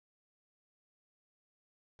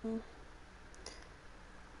Just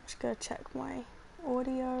gonna check my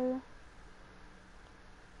audio.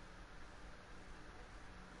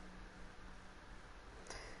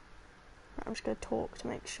 I'm just gonna talk to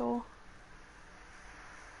make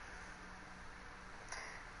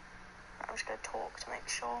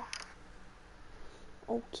sure.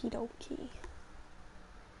 Okie dokie.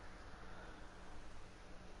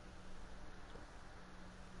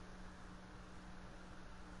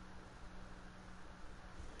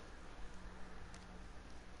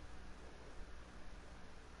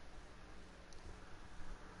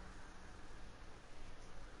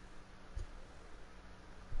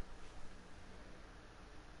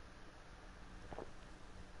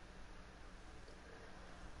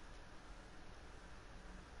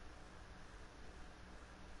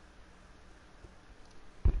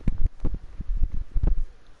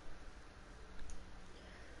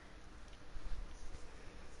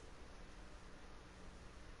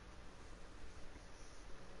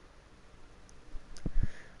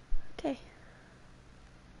 Okay.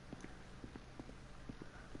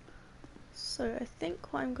 So I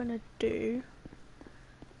think what I'm gonna do.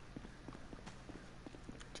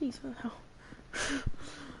 Jeez, what the hell?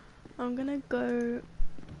 I'm gonna go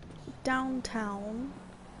downtown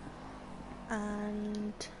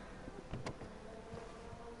and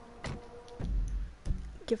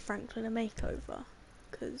give Franklin a makeover,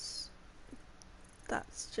 because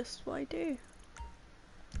that's just what I do.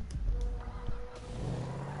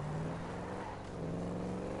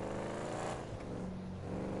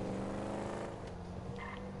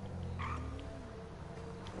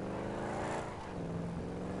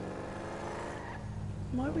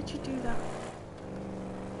 Why would you do that?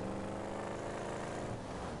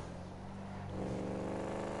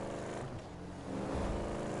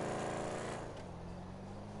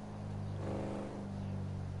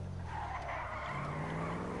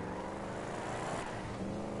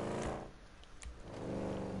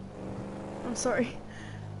 I'm sorry.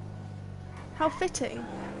 How fitting.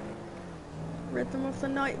 Rhythm of the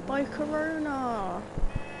Night by Corona.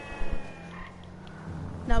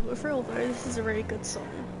 Now, but for real though, this is a really good song.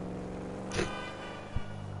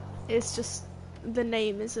 It's just, the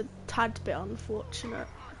name is a tad bit unfortunate.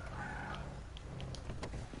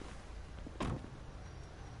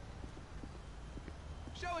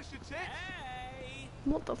 Show us your tits. Hey.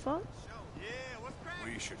 What the fuck? Yeah, what's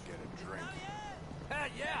cracking? We should get a drink.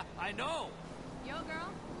 Yeah, I know. Yo, girl.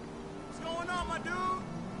 What's going on, my dude?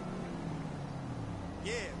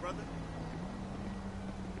 Yeah, brother.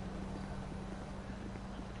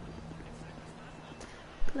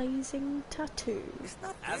 Blazing Tattoo.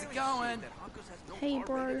 How's it going? Hey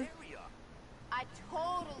bro. I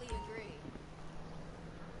totally agree.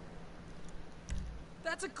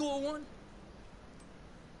 That's a cool one.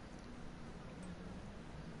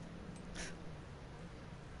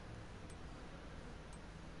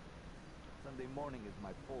 Sunday morning is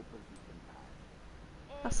my full position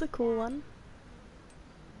time. That's a cool one.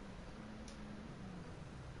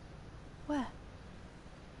 Where?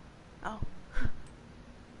 Oh.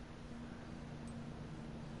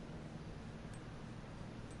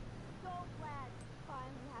 So glad to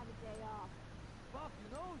finally have a day off. Fuck, you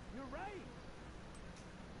know, you're right.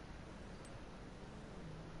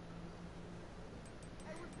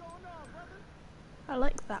 Hey, what's going on, brother? I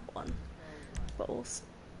like that one. But also...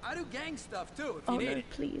 I do gang stuff too, if Oh you need no, it.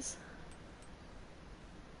 please.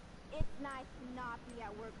 It's nice to not be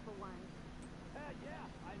at work for once. Yeah,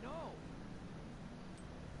 I know.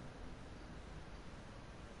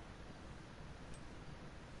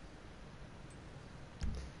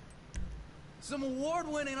 Some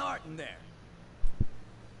award-winning art in there.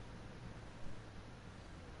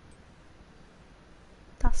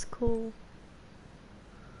 That's cool.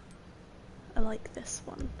 I like this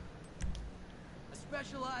one. I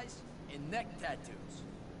specialize in neck tattoos.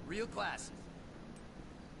 Real classic.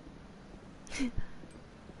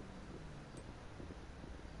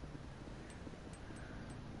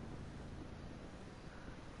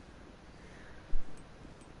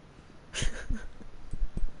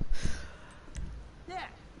 Yeah,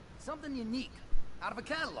 something unique, out of a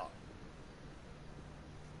catalog.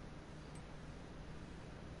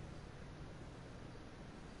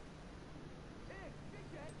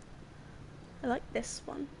 I like this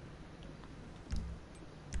one.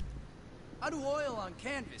 I do oil on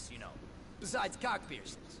canvas, you know, besides cock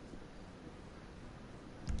piercings.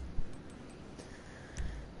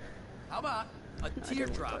 How about a I don't want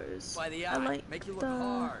teardrop those. by the I eye? like Make you look the-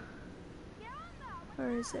 hard.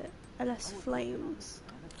 Where is it? LS Flames.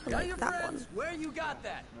 I Tell like your that friends one. where you got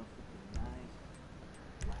that.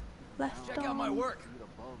 Left Check out my arm. work.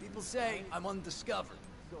 People say I'm undiscovered.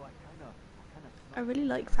 So I kind of. I really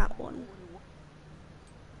like that one.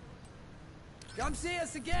 Come see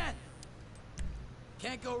us again.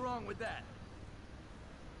 Can't go wrong with that.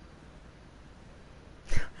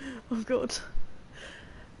 Oh god.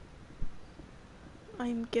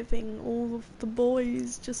 I'm giving all of the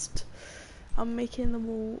boys just... I'm making them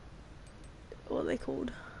all... What are they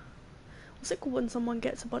called? What's it called when someone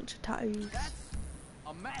gets a bunch of tattoos? That's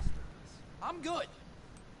a masterpiece. I'm good.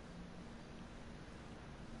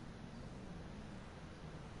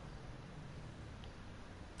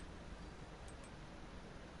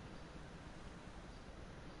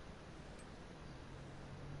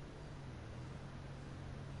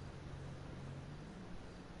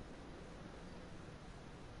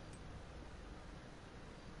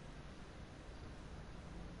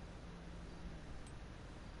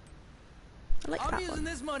 I like I'm that using one.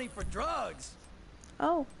 this money for drugs.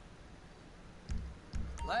 Oh.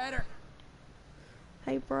 Later.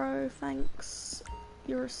 Hey bro, thanks.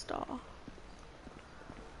 You're a star.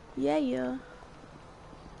 Yeah, yeah.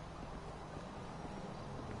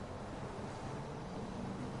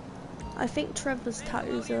 I think Trevor's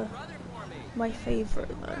tattoos are my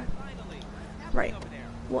favourite though. Right,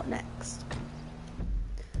 what next?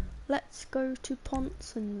 Let's go to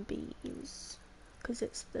Ponsonby's, because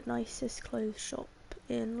it's the nicest clothes shop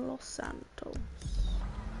in Los Santos.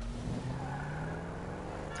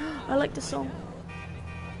 I like the song.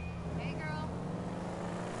 Hey, girl.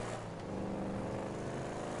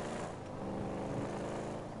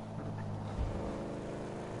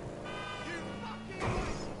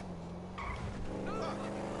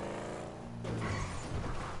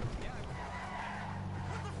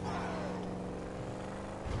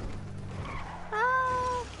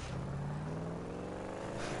 Ah!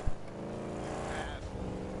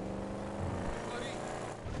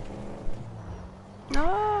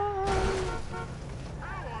 No!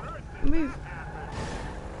 Move.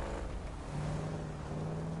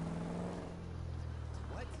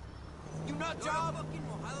 What? You nut job?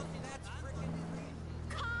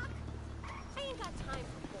 Cock! I ain't got time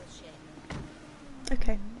for bullshit.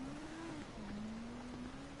 Okay.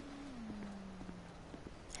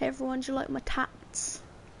 Hey everyone, do you like my tats?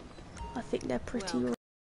 I think they're pretty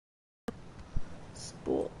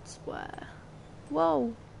sportswear.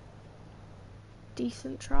 Whoa.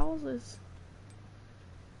 Decent trousers.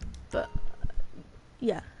 But,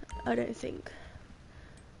 yeah, I don't think.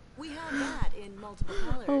 We have that in multiple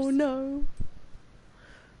colors. Oh no.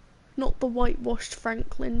 Not the whitewashed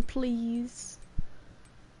Franklin, please.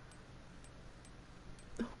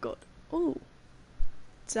 Oh god. Oh.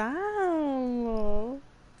 Damn.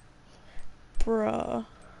 Bruh.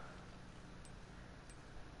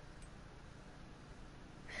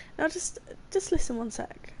 Now just listen one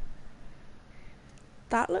sec.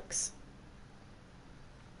 That looks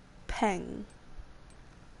peng.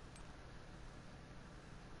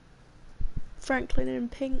 Franklin in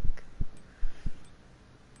pink.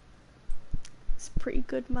 It's pretty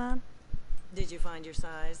good, man. Did you find your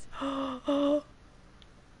size?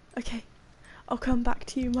 Okay, I'll come back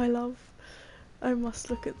to you, my love. I must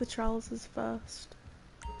look at the trousers first.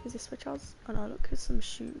 Is this my trousers? Oh no, look at some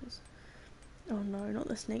shoes. Oh no, not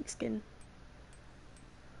the snakeskin.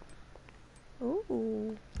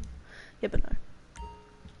 Ooh. Yeah, but no.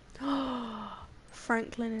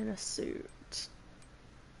 Franklin in a suit.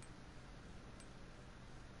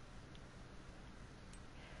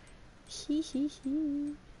 Hee hee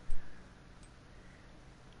hee.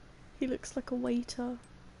 He looks like a waiter.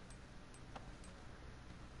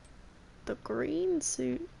 The green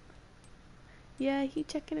suit. Yeah, he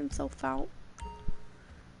checking himself out.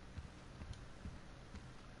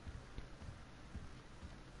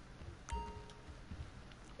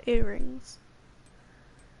 Earrings.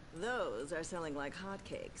 Those are selling like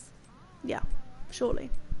hotcakes. Yeah, surely.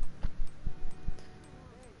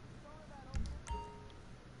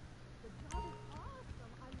 The job is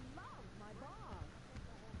awesome. I love my boss.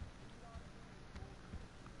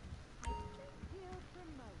 I think he'll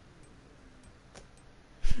promote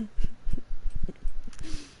me.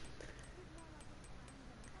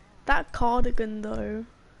 That cardigan though.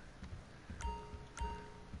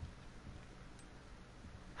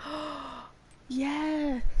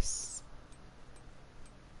 Yes.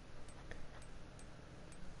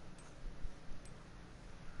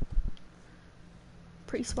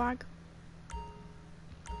 Pretty swag.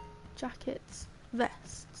 Jackets,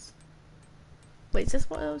 vests. Wait, is this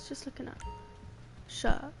what I was just looking at?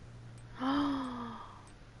 Shirt.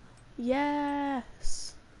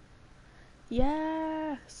 Yes.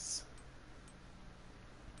 Yes.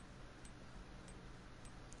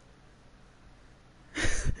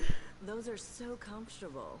 Those are so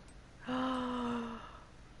comfortable. Oh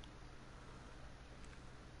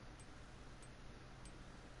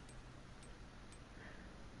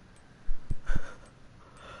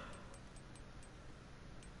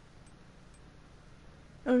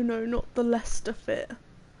no, not the Leicester fit.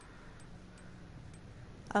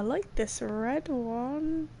 I like this red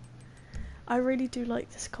one. I really do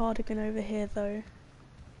like this cardigan over here though.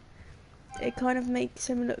 It kind of makes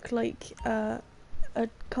him look like a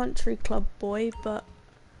country club boy, but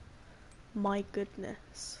my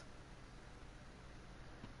goodness.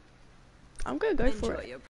 I'm gonna go for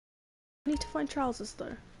it. I need to find trousers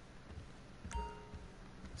though.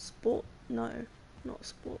 Sport? No, not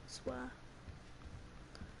sportswear.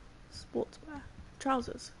 Sportswear.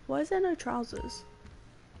 Trousers. Why is there no trousers?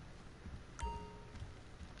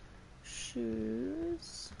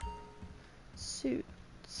 Shoes.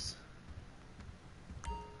 Suits.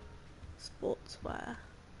 Sportswear.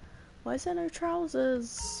 Why is there no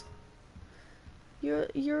trousers? You're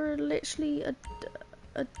literally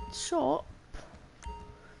a shop.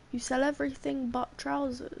 You sell everything but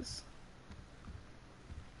trousers.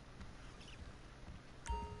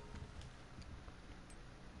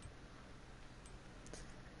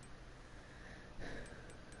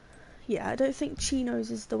 Yeah, I don't think chinos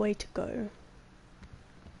is the way to go.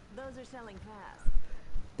 Those are selling fast.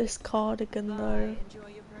 This cardigan Bye. though Enjoy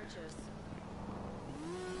your purchase.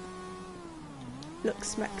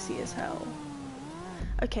 looks smexy as hell.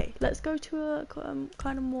 Okay, let's go to a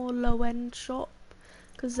kind of more low-end shop,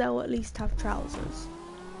 because they'll at least have trousers.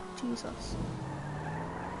 Jesus.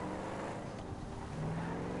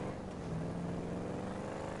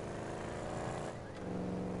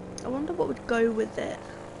 I wonder what would go with it.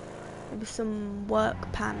 Maybe some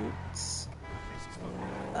work pants.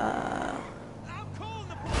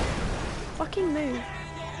 Fucking move.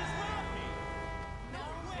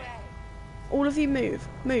 All of you move.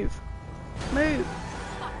 Move. Move.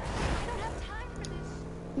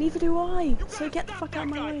 Neither do I. So get the fuck out of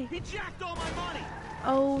my way. He jacked all my money.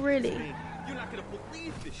 Oh, really? You're not gonna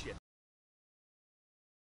believe this shit.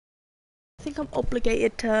 I think I'm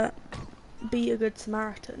obligated to be a good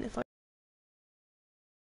Samaritan if I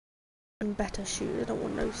want better shoes. I don't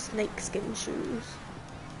want no snakeskin shoes.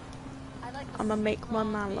 I'm gonna make my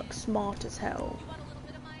man look smart as hell.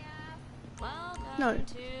 No.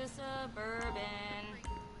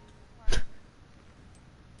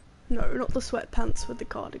 No, not the sweatpants with the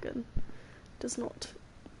cardigan. Does not.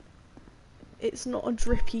 It's not a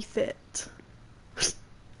drippy fit.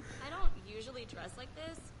 I don't usually dress like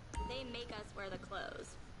this. They make us wear the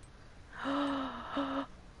clothes.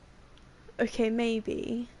 Okay,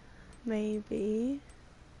 maybe. Maybe.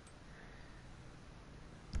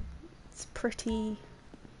 It's pretty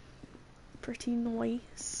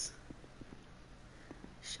nice.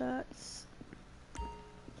 Shirts.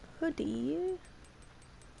 Hoodie.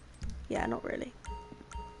 Yeah, not really.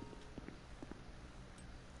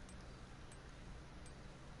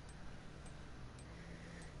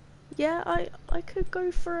 Yeah, I could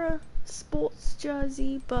go for a sports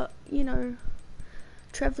jersey, but you know,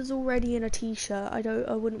 Trevor's already in a t-shirt. I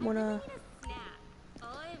wouldn't want to.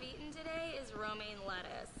 All I've eaten today is romaine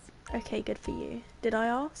lettuce. Okay, good for you. Did I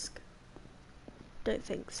ask? Don't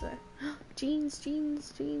think so. Jeans,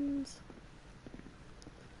 jeans, jeans.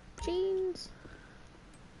 Jeans.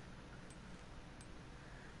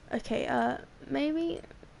 Okay, maybe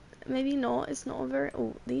not. It's not a very.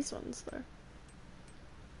 Oh, these ones though.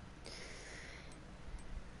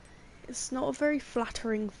 It's not a very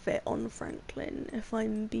flattering fit on Franklin, if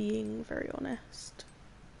I'm being very honest.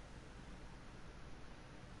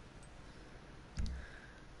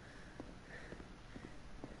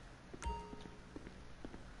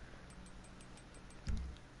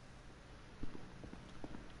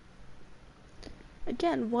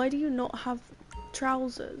 Again, why do you not have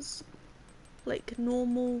trousers? Like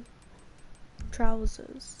normal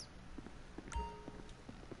trousers.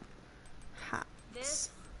 Hats. This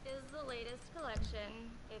is the latest collection,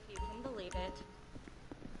 if you can believe it.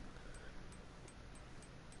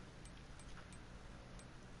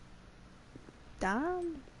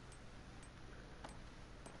 Damn.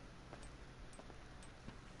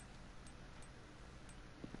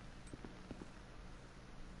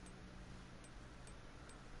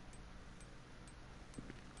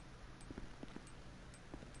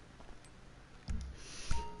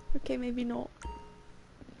 Okay, maybe not.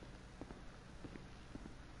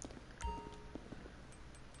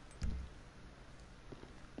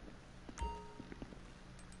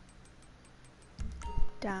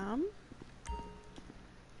 Damn.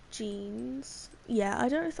 Jeans. Yeah, I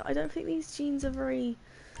don't think these jeans are very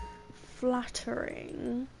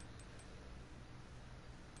flattering.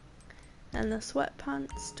 And the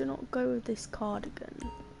sweatpants do not go with this cardigan.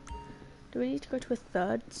 Do we need to go to a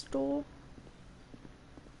third store?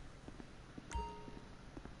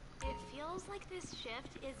 It feels like this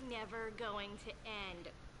shift is never going to end.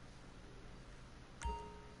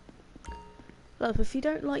 Love, if you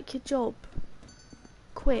don't like your job,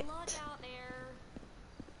 quit. Look out there.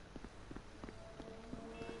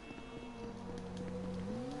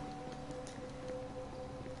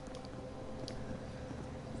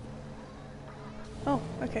 Oh,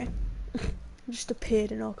 okay. Just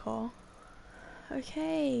appeared in our car.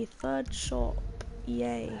 Okay, third shop.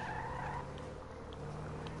 Yay.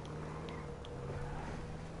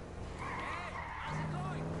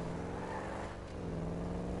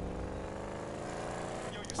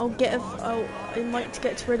 I might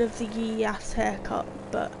get rid of the yee ass haircut,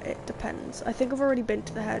 but it depends. I think I've already been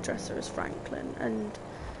to the hairdresser as Franklin, and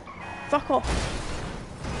fuck off.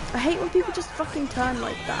 I hate when people just fucking turn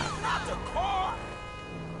like that.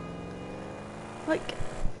 Like,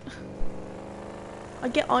 I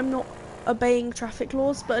get I'm not obeying traffic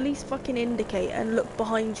laws, but at least fucking indicate and look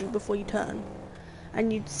behind you before you turn.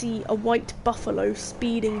 And you'd see a white buffalo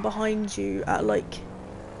speeding behind you at like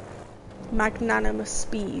magnanimous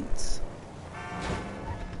speeds.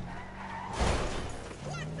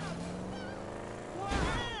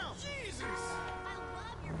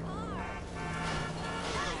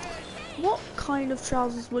 What kind of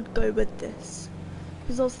trousers would go with this?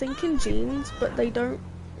 Because I was thinking jeans, but they don't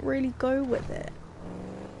really go with it.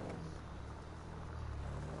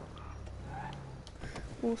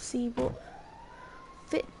 We'll see what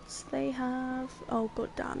fits they have. Oh god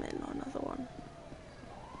damn it, not another one.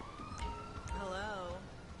 Hello.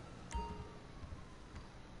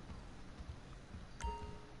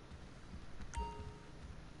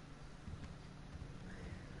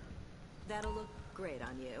 That'll look great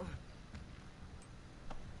on you.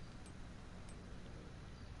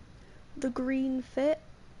 The green fit.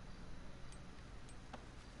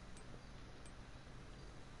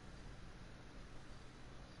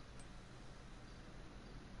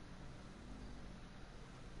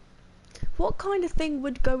 What kind of thing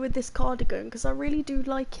would go with this cardigan? Because I really do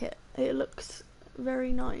like it. It looks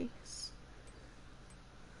very nice.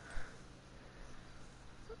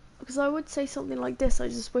 Because I would say something like this, I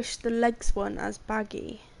just wish the legs weren't as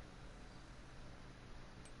baggy.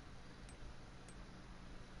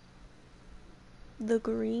 The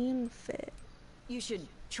green fit. You should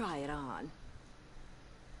try it on.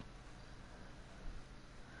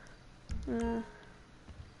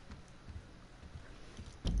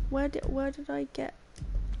 Where did I get?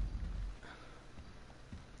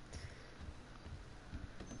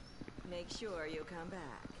 Make sure you come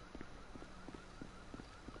back.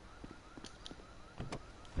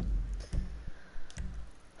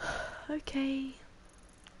 Okay.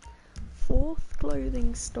 Fourth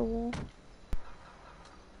clothing store.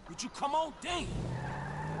 Would you come on? Dang.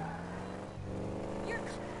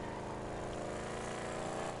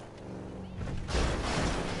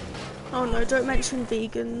 Oh no, don't mention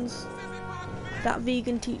vegans. That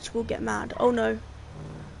vegan teacher will get mad. Oh no.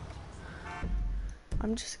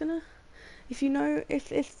 I'm just gonna, if you know,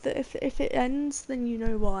 if it ends, then you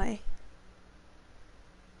know why.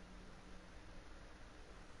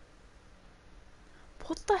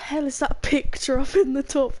 What the hell is that picture up in the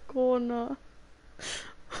top corner?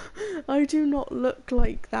 I do not look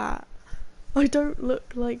like that. I don't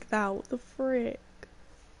look like that. What the frick?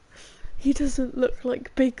 He doesn't look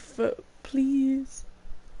like Bigfoot, please.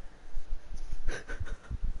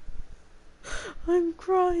 I'm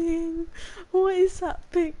crying. What is that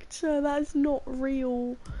picture? That is not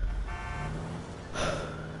real.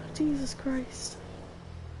 Jesus Christ.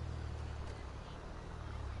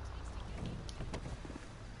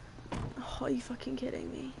 Oh, are you fucking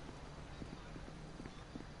kidding me?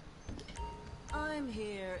 I'm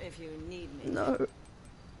here if you need me. No.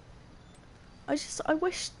 I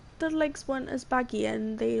wish the legs weren't as baggy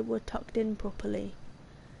and they were tucked in properly.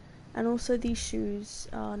 And also these shoes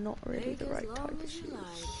are not really the right type of shoes.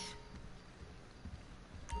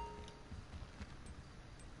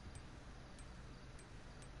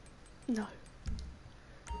 No.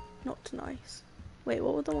 Not nice. Wait,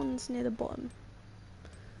 what were the ones near the bottom?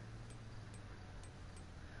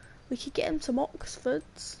 We could get him some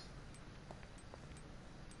Oxfords.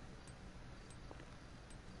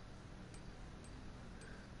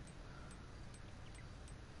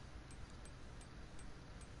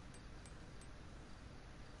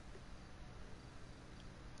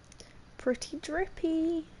 Pretty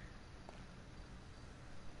drippy.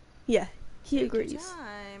 Yeah, he Take your agrees.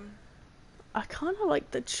 time. I kind of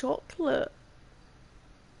like the chocolate.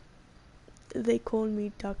 They call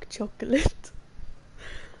me dark chocolate.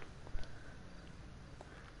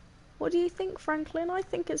 What do you think, Franklin? I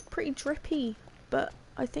think it's pretty drippy, but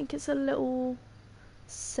I think it's a little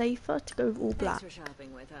safer to go all black. Thanks for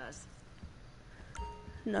shopping with us.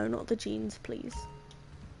 No, not the jeans, please.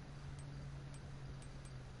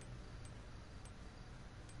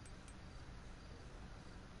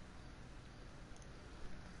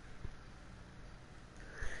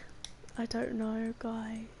 I don't know,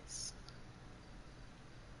 guys.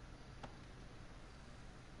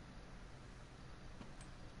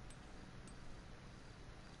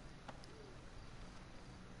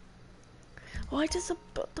 Why does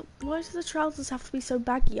the trousers have to be so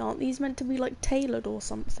baggy? Aren't these meant to be like tailored or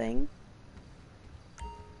something?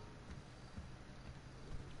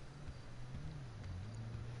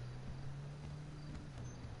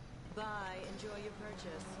 Bye. Enjoy your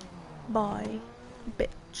purchase. Bye,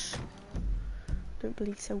 bitch. Don't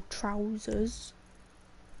believe so. Trousers.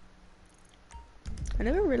 I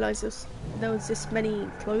never realised there was this many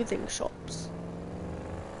clothing shops.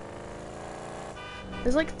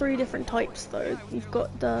 There's like 3 different types though. You've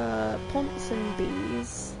got the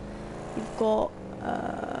Ponsonbys, you've got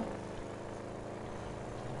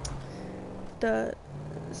the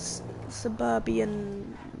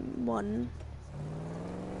suburban one.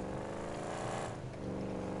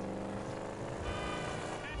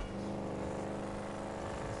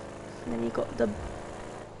 And then you got the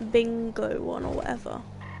bingo one or whatever.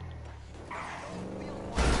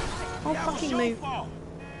 I'll fucking move.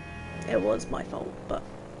 It was my fault, but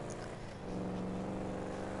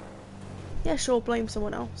yeah, sure, blame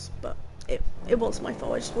someone else, but it was my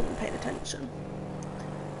fault. I just wasn't paying attention.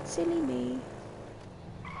 Silly me.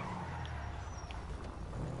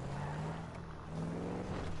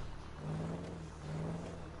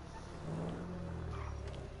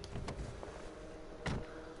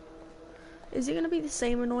 Is it gonna be the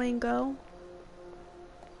same annoying girl?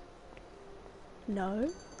 No.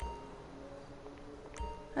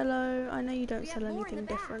 Hello, I know you don't sell anything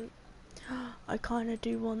different. I kinda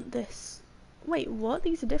do want this. Wait, what?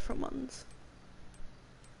 These are different ones.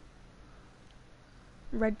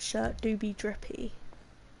 Red shirt do be drippy.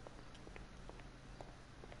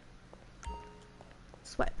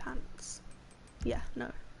 Sweatpants. Yeah,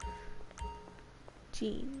 no.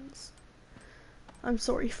 Jeans. I'm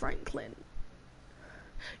sorry, Franklin.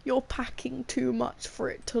 You're packing too much for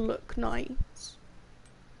it to look nice.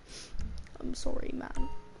 I'm sorry, man.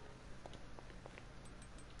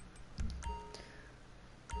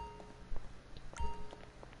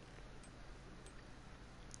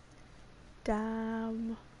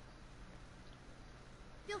 Damn.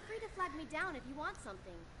 Feel free to flag me down if you want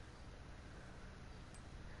something.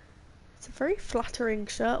 It's a very flattering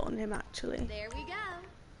shirt on him, actually. There we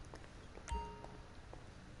go.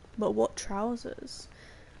 But what trousers?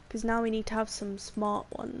 Because now we need to have some smart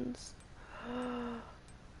ones.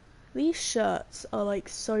 These shirts are like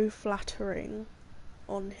so flattering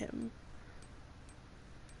on him.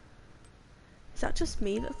 Is that just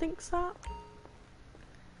me that thinks that?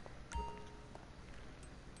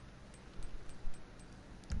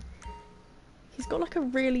 He's got like a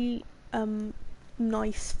really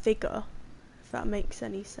nice figure, if that makes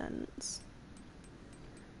any sense.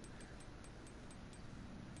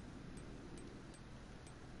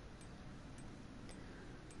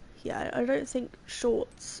 Yeah, I don't think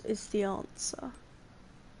shorts is the answer.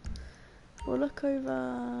 We'll look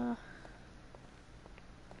over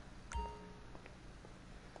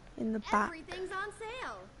in the back Everything's on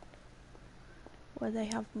sale. where they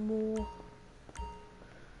have more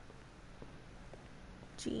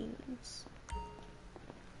jeans.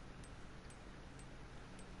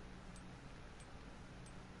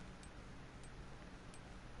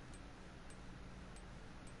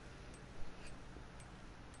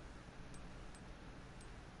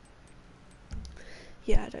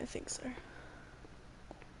 Yeah, I don't think so.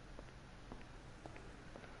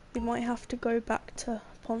 We might have to go back to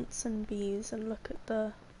Ponsonbys and look at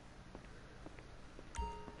the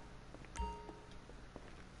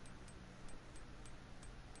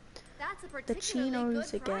That's a particularly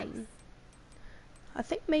chinos good price. again. I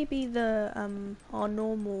think maybe the our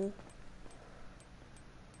normal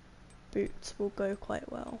boots will go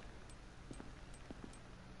quite well.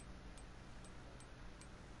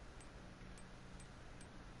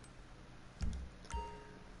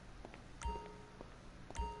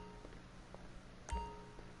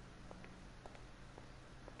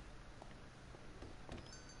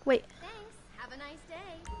 Wait, Thanks. Have a nice day.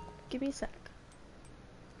 give me a sec.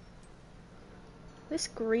 This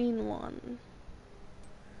green one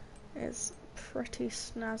is pretty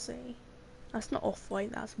snazzy. That's not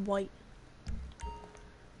off-white, that's white.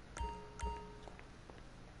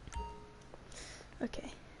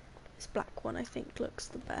 Okay, this black one I think looks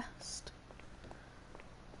the best.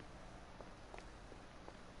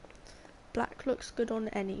 Black looks good on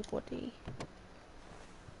anybody,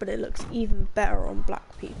 but it looks even better on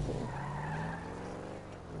black people.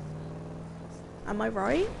 Am I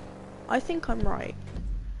right? I think I'm right.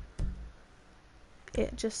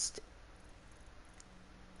 It just...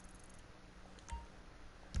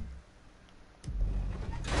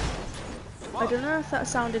 I don't know if that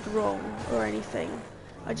sounded wrong or anything.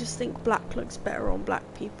 I just think black looks better on black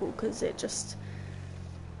people because it just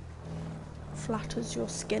flatters your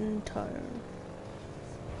skin tone.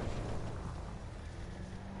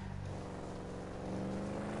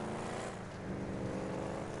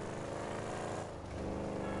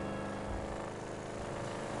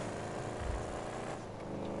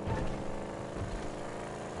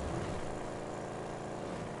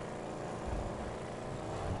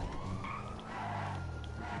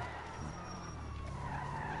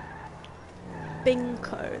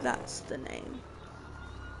 Binko, that's the name.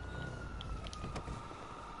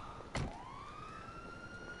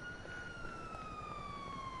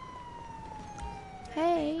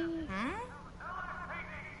 Hey.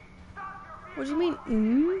 What do you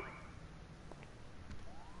mean,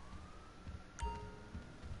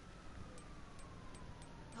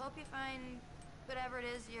 Hope you find whatever it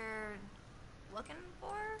is you're looking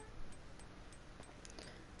for.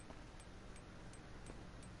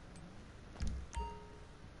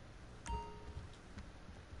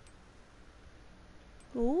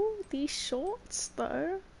 Ooh, these shorts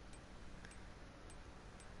though.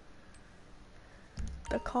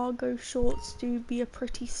 The cargo shorts do be a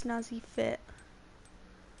pretty snazzy fit.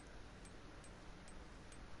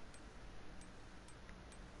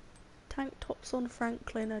 Tank tops on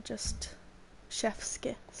Franklin are just chef's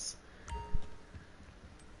kiss.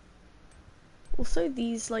 Also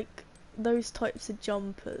these, like, those types of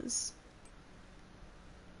jumpers.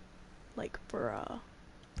 Like, bruh.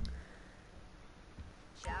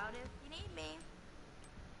 Shout if you need me.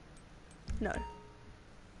 No.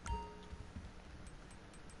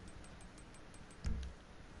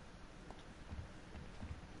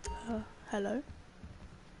 Hello?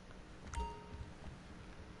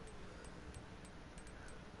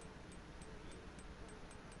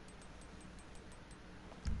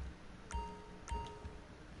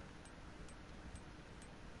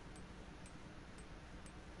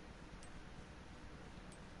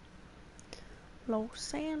 Los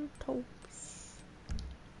Santos.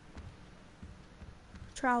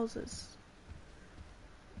 Trousers.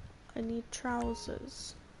 I need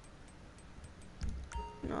trousers.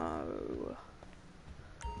 No.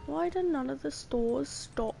 Why do none of the stores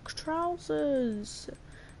stock trousers?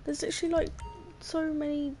 There's literally like so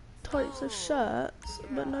many types of shirts,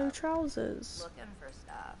 but no trousers. Looking for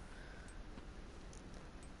stuff.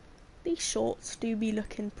 These shorts do be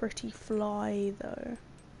looking pretty fly though.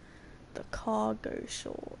 The cargo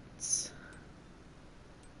shorts.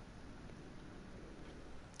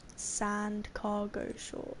 Sand cargo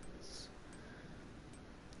shorts.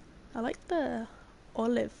 I like the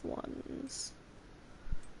olive ones.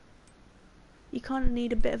 You kind of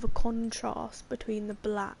need a bit of a contrast between the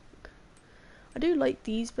black. I do like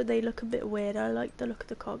these, but they look a bit weird. I like the look of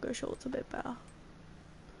the cargo shorts a bit better.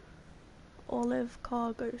 Olive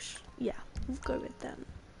cargo yeah, we'll go with them.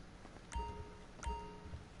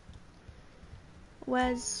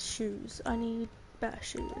 Where's shoes? I need better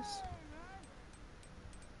shoes.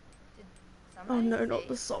 Oh no, not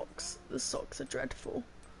the socks. The socks are dreadful.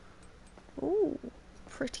 Ooh,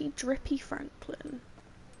 pretty drippy Franklin.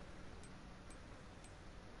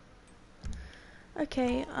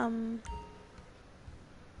 Okay,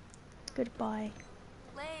 goodbye.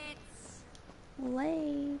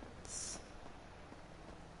 Lates.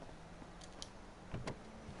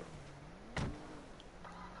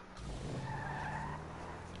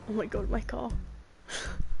 Oh my god, my car.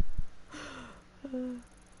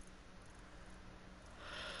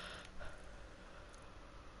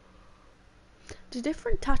 Do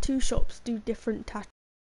different tattoo shops do different tattoos?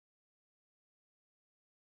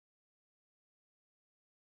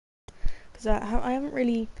 Because I haven't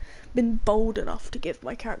really been bold enough to give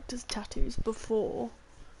my characters tattoos before.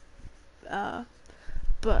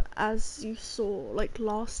 But as you saw, like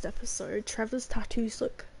last episode, Trevor's tattoos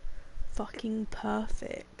look fucking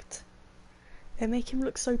perfect. They make him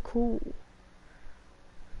look so cool.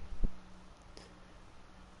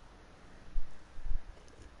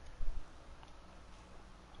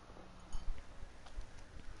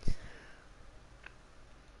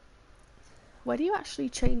 Where do you actually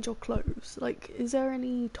change your clothes? Like, is there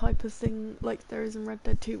any type of thing like there is in Red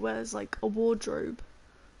Dead 2 where there's like a wardrobe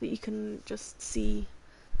that you can just see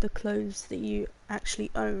the clothes that you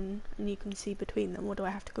actually own and you can see between them, or do I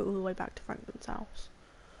have to go all the way back to Franklin's house?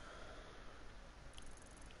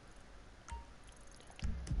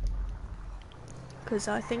 Because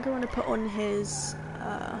I think I want to put on his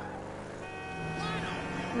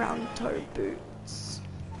round toe boots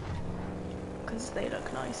because they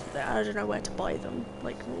look nice, but I don't know where to buy them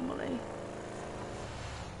like normally.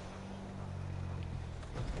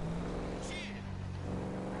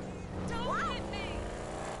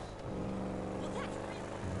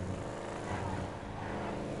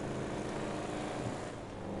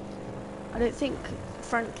 I don't think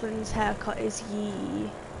Franklin's haircut is yee,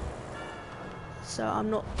 so I'm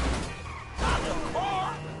not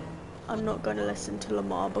going to listen to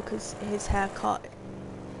Lamar because his haircut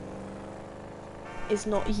is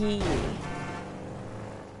not yee.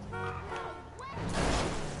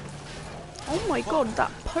 Oh my god,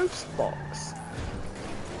 that post box.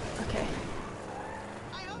 Okay.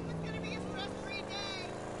 I hope it's gonna be a stress-free day.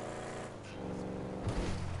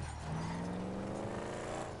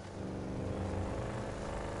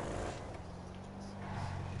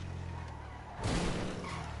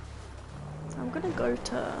 I'm gonna go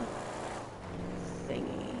to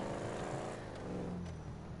thingy.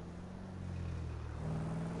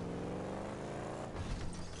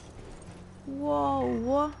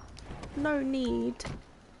 Whoa, no need.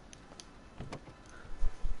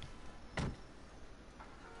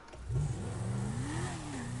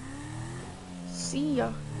 See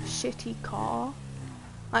ya, shitty car.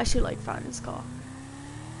 I actually like Franklin's car.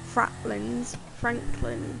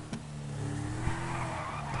 Franklin.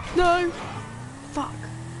 No! Fuck.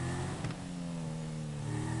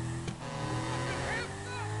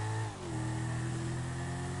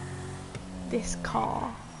 This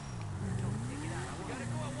car.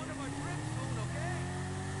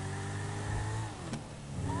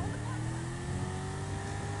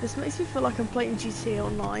 This makes me feel like I'm playing GTA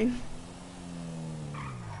Online.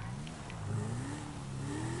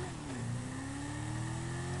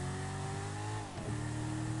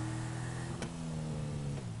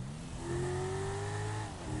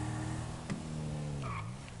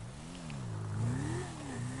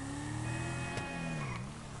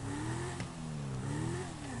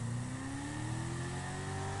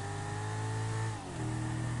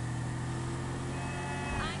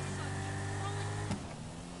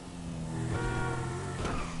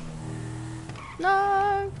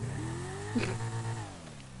 No!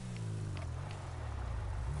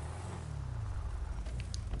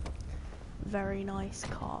 Very nice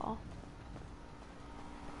car.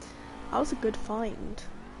 That was a good find.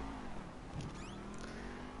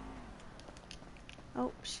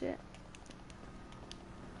 Oh shit.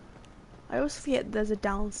 I always forget there's a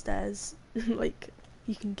downstairs, like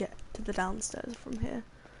you can get to the downstairs from here.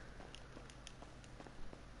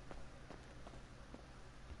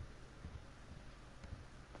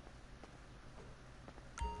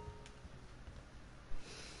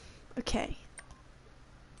 Okay.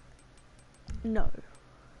 No.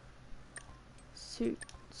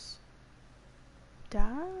 Suits. Da.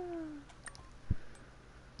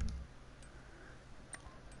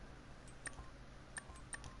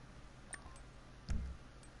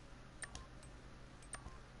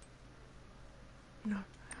 No.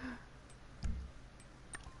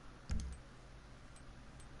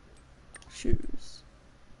 Shoes.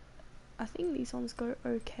 I think these ones go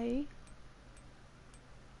okay.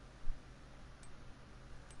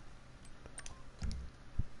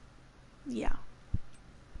 Yeah.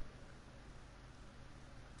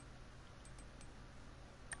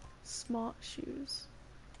 Smart shoes.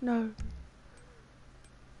 No.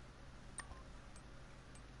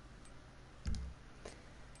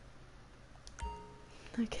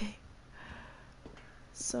 Okay.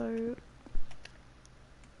 So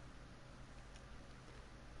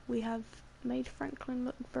we have made Franklin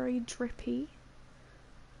look very drippy.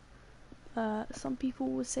 Some people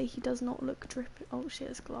will say he does not look drippy. Oh shit,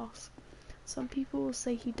 it's glass. Some people will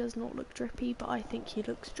say he does not look drippy, but I think he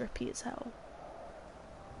looks drippy as hell.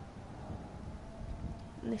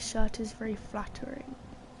 And this shirt is very flattering.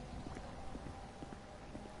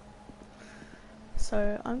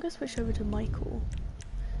 So I'm going to switch over to Michael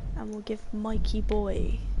and we'll give Mikey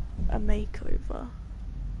boy a makeover.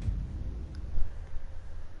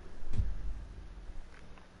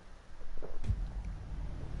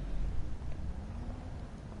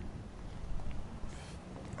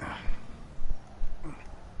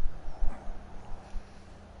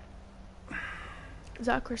 Is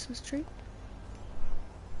that a Christmas tree?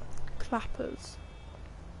 Clappers.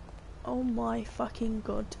 Oh my fucking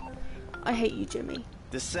god. I hate you, Jimmy.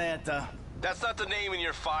 DeSanta, That's not the name in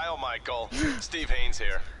your file, Michael. Steve Haynes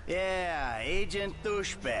here. Yeah, Agent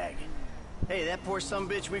Douchebag. Hey, that poor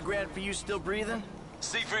sumbitch we grabbed for you still breathing?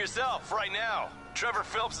 See for yourself, right now. Trevor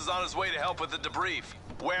Phelps is on his way to help with the debrief.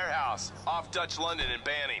 Warehouse, off Dutch London and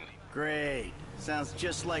Banning. Great. Sounds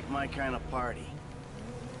just like my kind of party.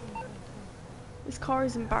 This car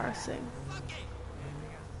is embarrassing.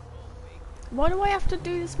 Why do I have to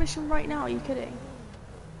do this mission right now? Are you kidding?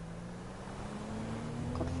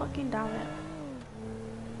 God fucking damn it.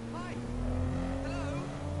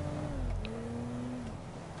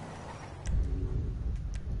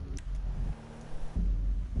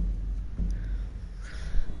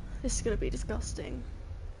 This is gonna be disgusting.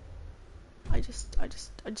 I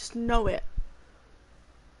just know it.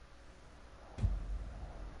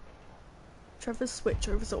 Trevor's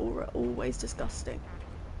switchovers are always disgusting.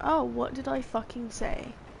 Oh, what did I fucking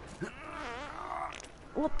say?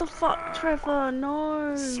 What the fuck, Trevor?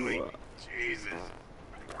 No. Sweet Jesus.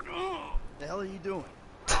 The hell are you doing?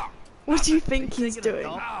 What do you think he's doing?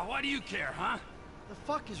 Ah, why do you care, huh? The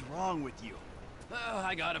fuck is wrong with you?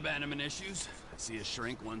 I got abandonment issues. I see a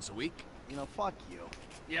shrink once a week. You know, fuck you.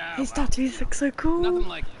 Yeah, His well, tattoos look so cool. nothing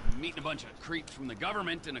like meeting a bunch of creeps from the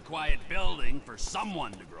government in a quiet building for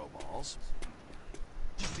someone to grow balls.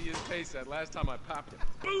 You see his face that last time I popped it.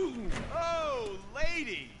 Boom! Oh,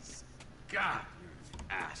 ladies! God, you're an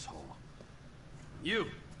asshole. You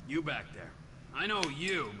back there. I know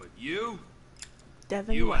you, but you?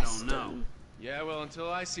 Devin You Weston. I don't know. Yeah, well, until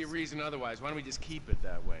I see reason otherwise, why don't we just keep it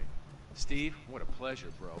that way? Steve, what a pleasure,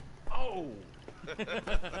 bro. Oh!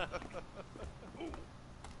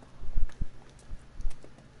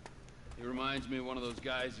 He reminds me of one of those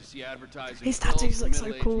guys you see advertising. His pills tattoos for look so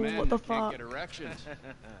middle-aged cool, men what the that can't fuck? get erections.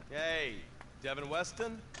 Hey, Devin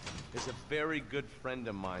Weston is a very good friend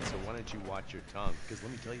of mine, so why don't you watch your tongue? Because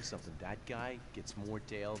let me tell you something, that guy gets more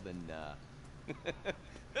tail than,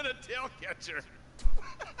 than a tail catcher.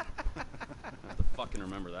 I have to fucking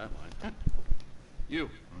remember that line.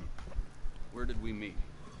 You, where did we meet?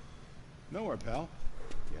 Nowhere, pal.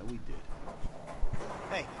 Yeah, we did.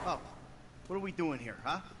 Hey, up. What are we doing here,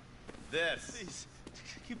 huh? This. Please,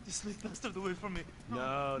 keep this little bastard away from me.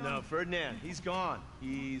 No, Ferdinand, he's gone.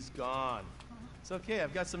 He's gone. It's okay,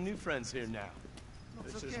 I've got some new friends here now.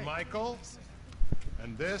 This is Michael,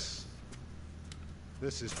 and this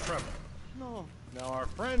is Trevor. No. Now our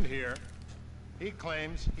friend here, he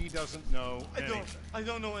claims he doesn't know anything. I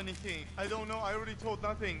don't know anything. I don't know. I already told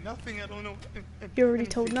nothing. Nothing. I don't know. You already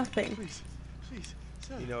told nothing. Please,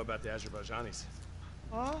 sir. You know about the Azerbaijanis?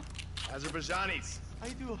 Huh? Azerbaijanis. I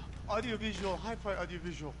do audiovisual, hi-fi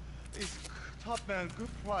audiovisual. It's top man, good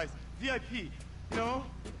price, VIP. You know?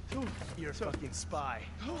 You're a fucking spy.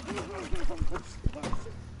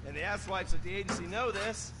 And the asswipes at the agency know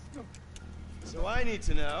this. So I need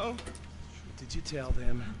to know, what did you tell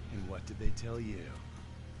them, and what did they tell you?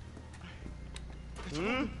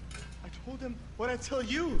 I told them what I tell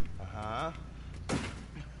you. Uh-huh.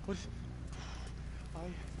 What?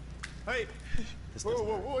 Hey!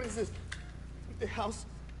 Whoa, what is this? The house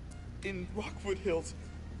in Rockwood Hills.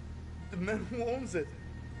 The man who owns it.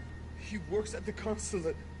 He works at the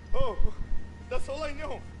consulate. Oh, that's all I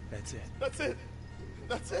know. That's it. That's it.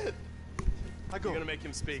 That's it. I go. You're gonna make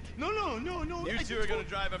him speak. No. You two are gonna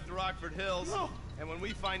drive up to Rockford Hills. No. And when we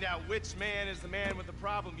find out which man is the man with the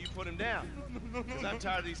problem, you put him down. Because I'm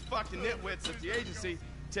tired of these fucking nitwits at the agency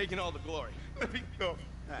taking all the glory. Let me go.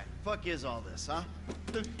 Alright, fuck is all this, huh?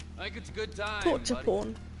 I think it's a good time, Torture buddy.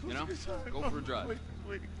 porn. You know? Go for a drive.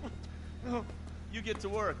 Wait. No. You get to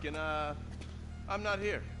work, and I'm not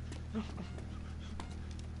here.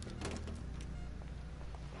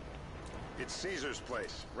 It's Caesar's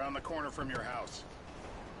place, round the corner from your house.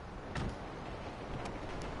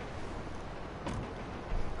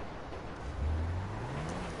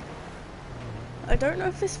 I don't know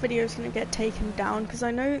if this video is going to get taken down because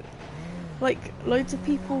I know like loads of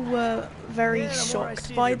people were very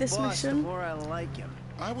shocked by this mission. The more I like him.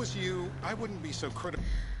 I was you, I wouldn't be so critical.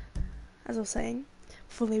 As I was saying,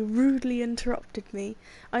 before they rudely interrupted me,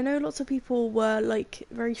 I know lots of people were like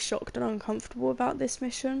very shocked and uncomfortable about this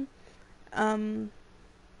mission. I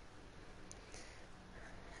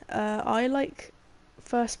like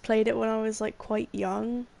first played it when I was like quite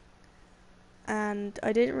young, and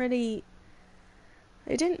it didn't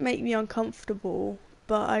make me uncomfortable,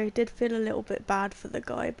 but I did feel a little bit bad for the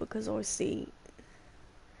guy because obviously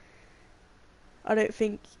I don't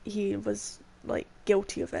think he was like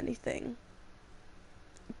guilty of anything.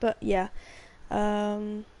 But yeah,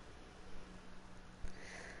 I'm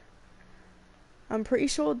pretty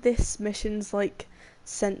sure this mission's like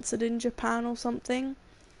censored in Japan or something,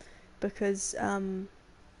 because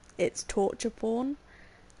it's torture porn.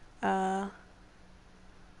 I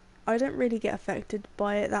don't really get affected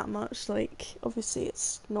by it that much. Like, obviously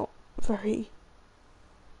it's not very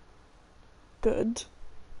good,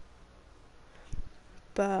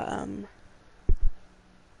 but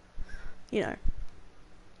you know,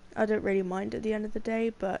 I don't really mind at the end of the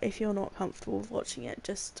day. But if you're not comfortable with watching it,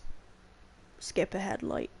 just skip ahead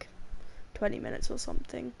like 20 minutes or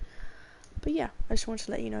something. But yeah, I just wanted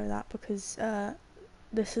to let you know that, because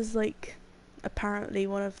this is like apparently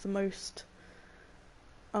one of the most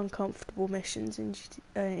uncomfortable missions in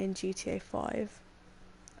GTA 5.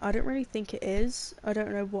 I don't really think it is. I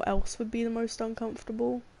don't know what else would be the most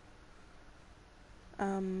uncomfortable.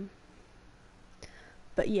 But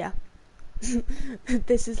yeah,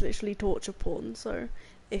 this is literally torture porn, so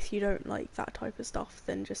if you don't like that type of stuff,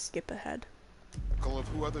 then just skip ahead. Of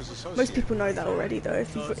who others associate. Most people know that already, though.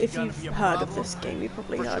 If you've heard of this game, you've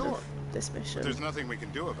probably heard of this mission. But there's nothing we can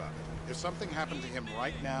do about it. If something happened to him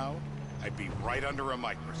right now, I'd be right under a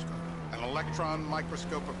microscope. An electron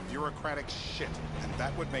microscope of bureaucratic shit. And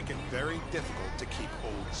that would make it very difficult to keep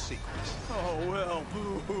old secrets. Oh, well,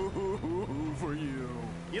 boo for you.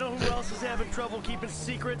 You know who else is having trouble keeping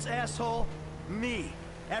secrets, asshole? Me.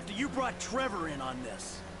 After you brought Trevor in on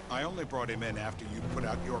this. I only brought him in after you put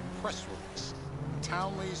out your press release.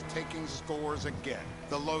 Townley's taking scores again.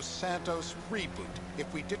 The Los Santos reboot.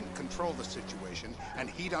 If we didn't control the situation and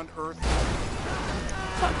he'd unearthed...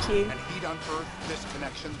 Fuck you. And he'd unearthed this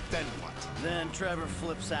connection, then what? Then Trevor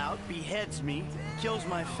flips out, beheads me, kills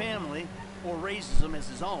my family, or raises them as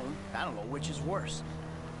his own. I don't know which is worse.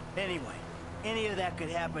 Anyway, any of that could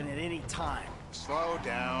happen at any time. Slow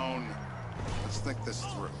down. Let's think this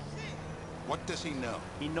through. What does he know?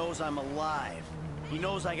 He knows I'm alive. He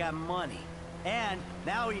knows I got money. And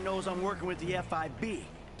now he knows I'm working with the FIB.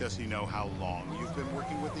 Does he know how long you've been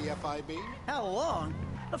working with the FIB? How long?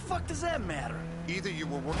 The fuck does that matter? Either you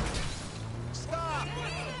were working... Stop!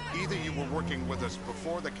 Either you were working with us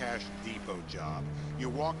before the Cash Depot job, you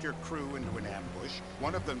walked your crew into an ambush,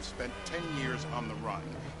 one of them spent 10 years on the run,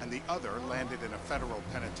 and the other landed in a federal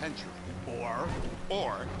penitentiary.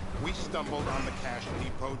 Or we stumbled on the Cash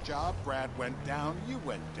Depot job, Brad went down, you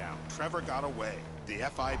went down, Trevor got away. The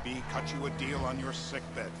FIB cut you a deal on your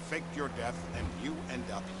sickbed, faked your death, and you end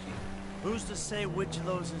up here. Who's to say which of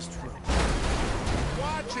those is true?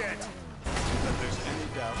 Watch it! If there's any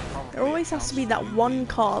doubt, probably there always has to be that one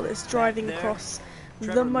car that's driving across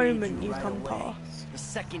the moment you come past. The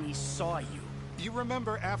second he saw you. You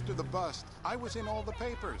remember after the bust, I was in all the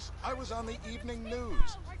papers. I was on the evening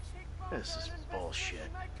news. This is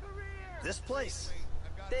bullshit. This place?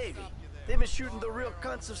 Davey, they've been shooting the real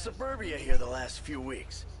cunts of suburbia here the last few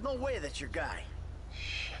weeks. No way that's your guy.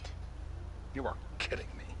 Shit. You are kidding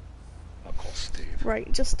me. I'll call Steve.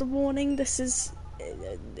 Right, just a warning, this is...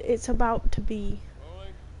 it's about to be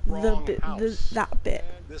that bit.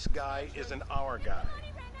 This guy isn't our guy.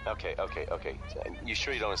 Okay. You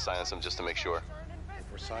sure you don't silence him just to make sure?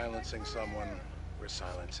 If we're silencing someone, we're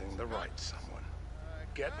silencing the right someone.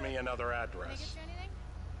 Get me another address.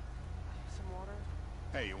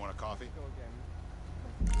 Hey, you want a coffee?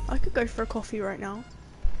 I could go for a coffee right now.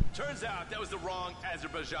 Turns out that was the wrong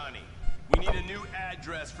Azerbaijani. We need a new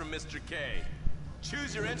address from Mr. K.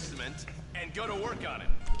 Choose your instrument and go to work on it.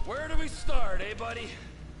 Where do we start, eh, buddy?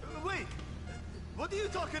 Wait! What are you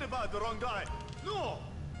talking about, the wrong guy? No!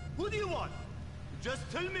 Who do you want? Just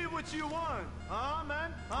tell me what you want. Huh,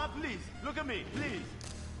 man? Huh, please. Look at me, please.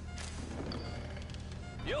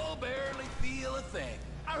 You'll barely feel a thing.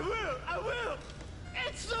 I will!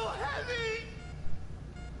 It's so heavy!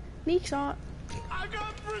 Sneak shot. I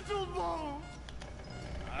got brittle bones!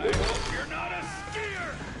 I hope you're not a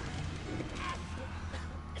skier!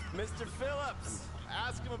 Mr. Phillips,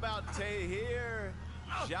 ask him about Tahir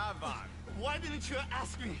Javan. Why didn't you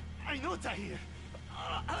ask me? I know Tahir.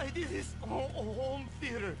 I did his home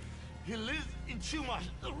theater. He lives in Chumash,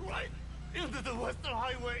 right into the Western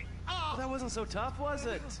Highway. Well, that wasn't so tough, was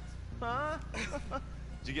it? Huh?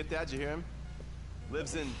 Did you get that? Did you hear him?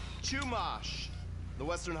 Lives in Chumash, the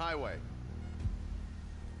Western Highway.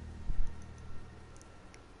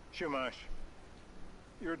 Chumash,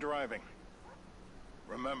 you're driving.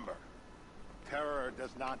 Remember, terror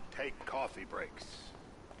does not take coffee breaks.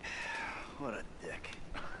 What a dick.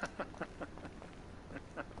 I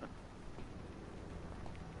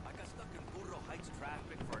got stuck in Burro Heights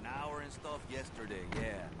traffic for an hour and stuff yesterday,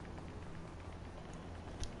 yeah.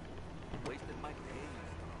 Wasted my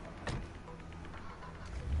days.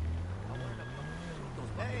 I wanted to fucking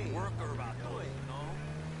those fucking worker about those, you know?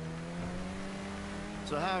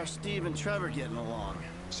 So how are Steve and Trevor getting along?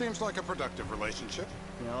 Seems like a productive relationship.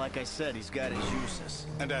 You know, like I said, he's got his uses.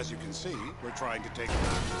 And as you can see, we're trying to take...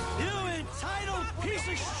 You entitled piece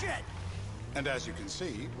of shit! And as you can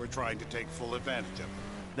see, we're trying to take full advantage of it.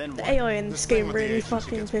 Then The what? AI in this game thing with the really agency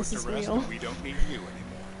fucking gets put to pisses me rest, off. and we don't need you anymore.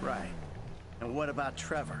 Right. And what about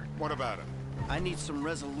Trevor? What about him? I need some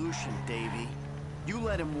resolution, Davey. You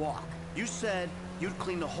let him walk. You said you'd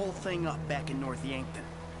clean the whole thing up back in North Yankton.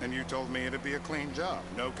 And you told me it'd be a clean job,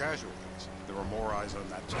 no casualties. There were more eyes on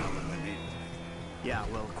that town than they needed. Yeah,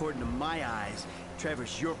 well, according to my eyes,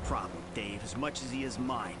 Trevor's your problem, Dave, as much as he is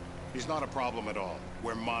mine. He's not a problem at all.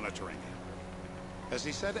 We're monitoring him. Has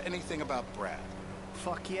he said anything about Brad?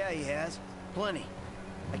 Fuck yeah, he has. Plenty.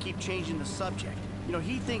 I keep changing the subject. You know,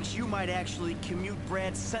 he thinks you might actually commute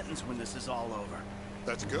Brad's sentence when this is all over.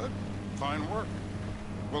 That's good. Fine work.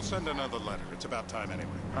 We'll send another letter. It's about time anyway.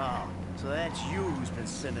 Oh, so that's you who's been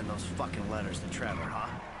sending those fucking letters to Trevor, huh?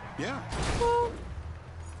 Yeah.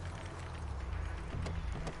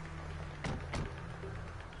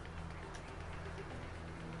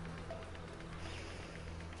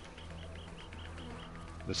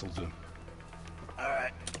 This'll do. All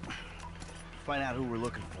right. Find out who we're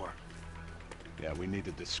looking for. Yeah, we need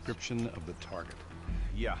a description of the target.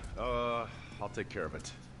 Yeah, I'll take care of it.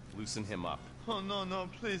 Loosen him up. Oh, no, no,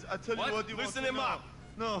 please. I tell What? you what you Loosen want to him know. up.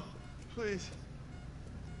 No, please.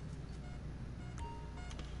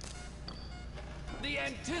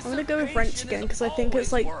 I'm gonna go with wrench again because I think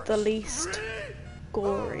it's like the least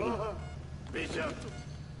gory. Be gentle.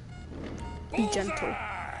 Be gentle.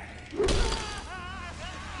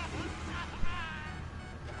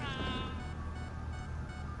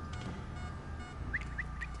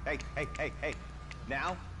 Hey, hey, hey, hey.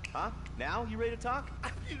 Now? Huh? Now? You ready to talk?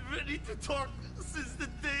 I've been ready to talk since the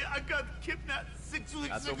day I got kidnapped 6 weeks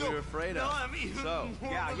That's ago. what we were afraid of. No, I'm even So,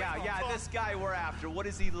 more yeah, ready yeah, to yeah, talk. this guy we're after, what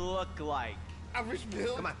does he look like? Average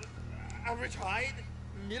build. Come on. Average height.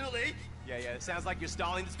 Middle age. Yeah, yeah, it sounds like you're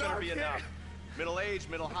stalling. This better be Dark hair. enough. Middle age,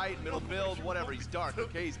 middle height, middle build, whatever. He's dark,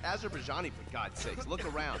 okay? He's Azerbaijani, for God's sakes. Look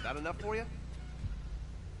around. That enough for you?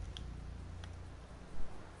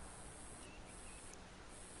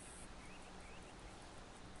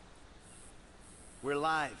 We're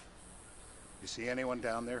live. You see anyone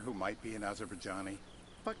down there who might be an Azerbaijani?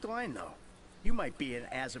 Fuck do I know? You might be an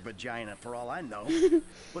Azerbaijana for all I know.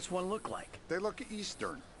 What's one look like? They look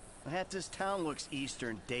Eastern. Half this town looks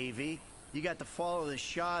Eastern, Davy. You got the fall of the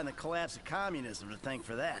Shah and the collapse of communism to thank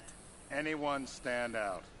for that. Anyone stand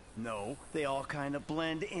out? No, they all kind of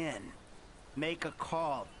blend in. Make a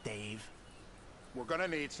call, Dave. We're gonna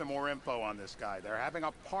need some more info on this guy. They're having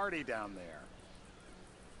a party down there.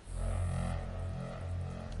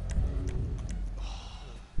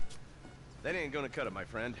 That ain't gonna cut it, my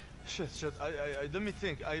friend. Shit. Let me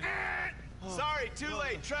think. Sorry, too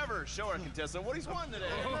late. Trevor, show our contestant what he's won today.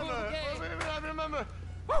 I remember.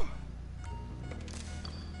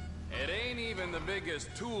 It ain't even the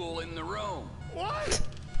biggest tool in the room. What?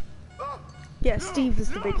 Yeah, Steve is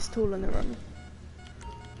the biggest tool in the room.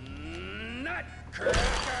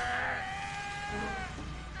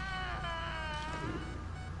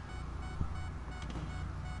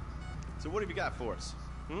 So what have you got for us?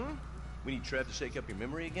 Hmm? We need Trev to shake up your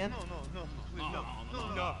memory again? No, please, no,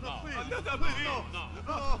 please,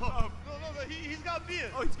 he's got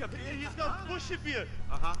beer. Oh, he's got beer? He's got bushy beard.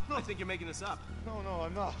 Uh-huh. I think you're making this up. No,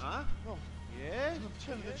 I'm not. Huh? No. Yeah? I'm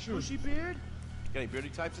telling the truth. Bushy beard? Got any beardy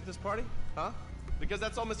types at this party? Huh? Because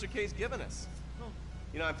that's all Mr. K's given us. No.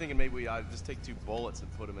 You know, I'm thinking maybe we ought to just take 2 bullets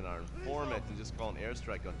and put them in our informant and just call an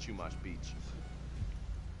airstrike on Chumash Beach.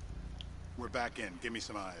 We're back in. Give me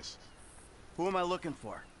some eyes. Who am I looking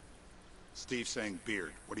for? Steve's saying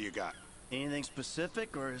beard. What do you got? Anything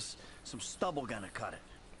specific, or is some stubble gonna cut it?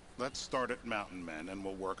 Let's start at Mountain Men, and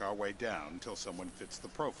we'll work our way down until someone fits the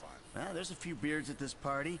profile. There's a few beards at this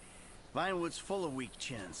party. Vinewood's full of weak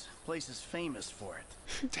chins. Place is famous for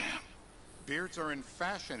it. Damn. Beards are in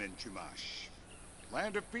fashion in Chumash.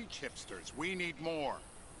 Land of beach hipsters. We need more.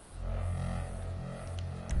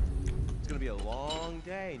 It's gonna be a long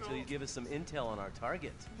day until you give us some intel on our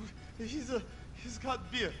target. He's got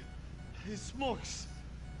beer. He smokes.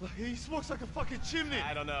 He smokes like a fucking chimney.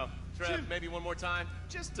 I don't know. Trev, maybe one more time?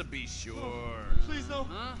 Just to be sure. Please, no.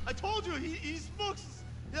 Huh? I told you, he smokes.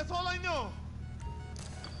 That's all I know.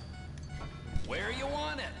 Where you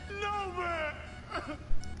want it? Nowhere.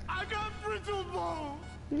 I got brittle bones.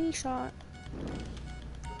 Knee shot.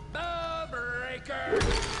 The breaker.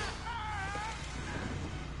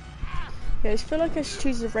 Yeah, I just feel like I should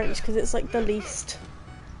choose the wrench because it's like the least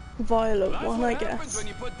violent That's one, what I happens guess. when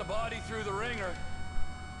you put the body through the ringer.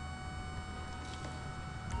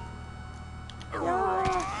 Yeah.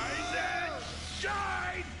 Rise and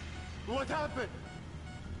shine. What happened?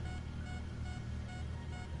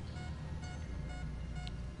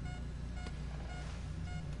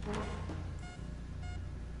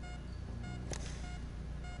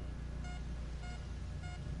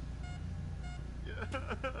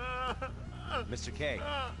 Mr. K.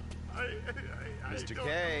 Mr. don't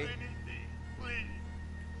K. do anything, please.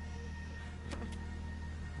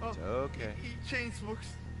 It's okay. He chain smokes.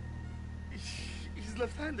 He's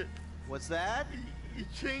left-handed. What's that? He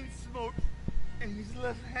chain smokes, and he's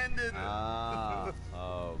left-handed. Ah,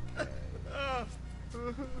 okay.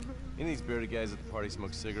 Any of these bearded guys at the party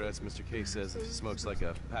smoke cigarettes. Mr. K says he smokes like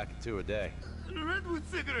a pack of 2 a day. Redwood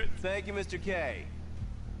cigarettes. Thank you, Mr. K.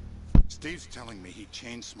 Steve's telling me he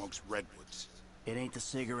chain smokes Redwoods. It ain't the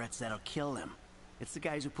cigarettes that'll kill him. It's the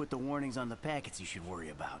guys who put the warnings on the packets you should worry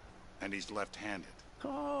about. And he's left-handed.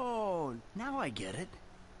 Oh, now I get it.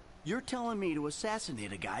 You're telling me to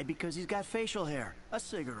assassinate a guy because he's got facial hair, a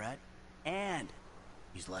cigarette, and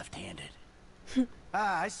he's left-handed.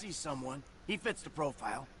 I see someone. He fits the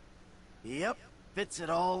profile. Yep, fits it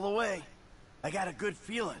all the way. I got a good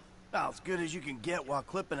feeling. Well, as good as you can get while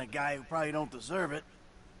clipping a guy who probably don't deserve it.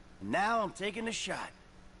 And now I'm taking the shot.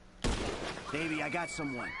 Baby, I got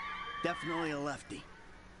someone. Definitely a lefty.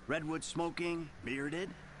 Redwood smoking, bearded,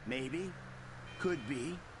 maybe, could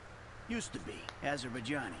be, used to be,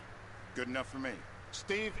 Azerbaijani. Good enough for me.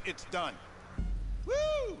 Steve, it's done.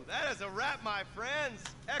 Woo! That is a wrap, my friends.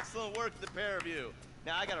 Excellent work, the pair of you.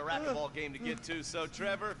 Now, I got a racquetball game to get to, so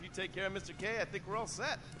Trevor, if you take care of Mr. K, I think we're all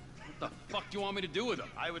set. What the fuck do you want me to do with him?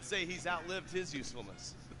 I would say he's outlived his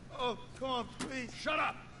usefulness. Oh, come on, please. Shut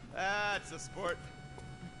up! That's a sport.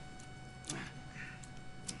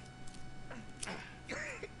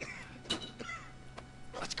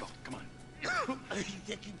 Let's go, come on.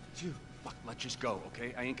 Fuck, let's just go,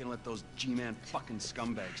 okay? I ain't gonna let those G-Man fucking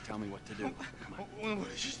scumbags tell me what to do. Come on.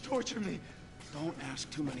 Just torture me. Don't ask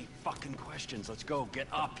too many fucking questions. Let's go, get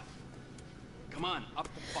up. Come on, up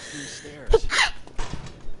the fucking stairs.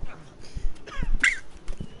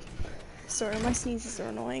 Sorry, my sneezes are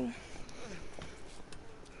annoying.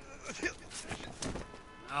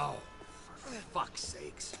 Oh, for fuck's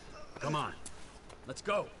sakes. Come on, let's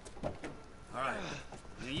go. All right,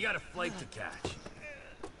 now you got a flight to catch,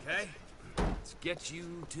 okay? Let's get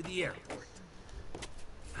you to the airport.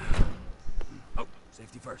 Oh,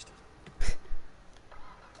 safety first.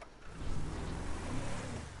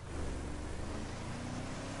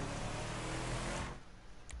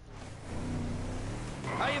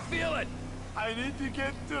 How you feeling? I need to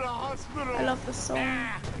get to the hospital. I love this song.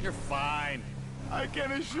 Ah, you're fine. I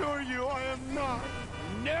can assure you I am not.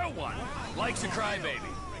 No one likes a crybaby.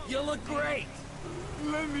 You look great.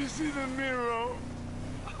 Let me see the mirror.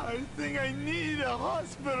 I think I need a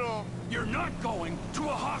hospital. You're not going to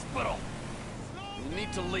a hospital. You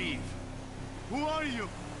need to leave. Who are you?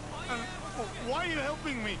 Why are you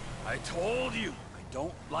helping me? I told you. I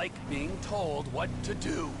don't like being told what to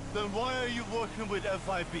do. Then why are you working with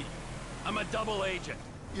FIB? I'm a double agent.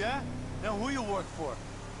 Yeah? Now who you work for?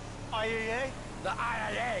 IAA? The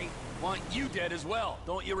IAA want you dead as well,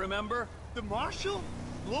 don't you remember? The Marshal?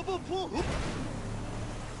 Global Pool? Who?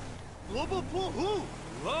 Global Pool who?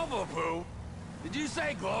 Global Poo? Did you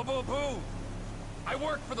say Global Poo? I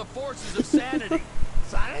work for the forces of sanity.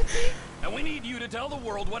 Sanity? And we need you to tell the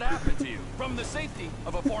world what happened to you from the safety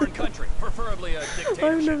of a foreign country, preferably a dictatorship.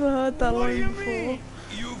 I've never heard that What do you line before. mean?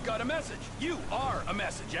 You've got a message. You are a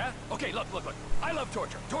message, yeah? Okay, look. I love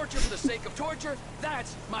torture. Torture for the sake of torture,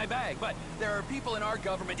 that's my bag. But there are people in our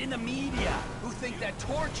government, in the media, who think that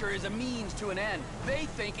torture is a means to an end. They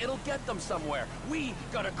think it'll get them somewhere. We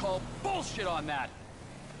gotta call bullshit on that.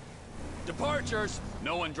 Departures.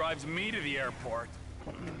 No one drives me to the airport.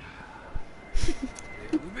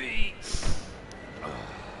 It'll be...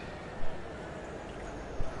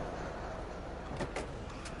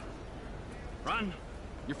 Run.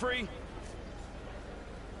 You're free.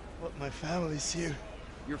 But my family's here.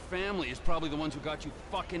 Your family is probably the ones who got you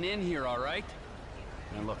fucking in here, all right?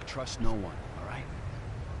 Now look, trust no one, all right?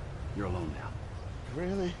 You're alone now.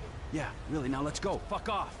 Really? Yeah, really, now let's go. Fuck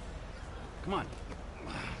off. Come on.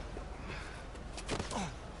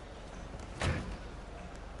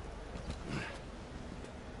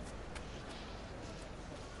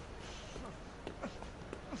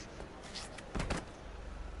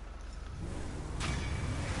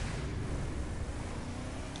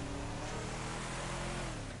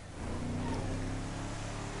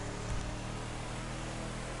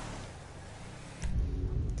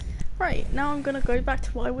 Right, now I'm gonna go back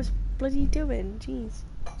to what I was bloody doing. Jeez.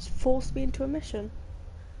 Just forced me into a mission.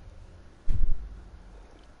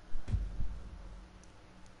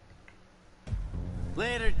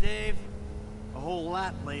 Later, Dave. A whole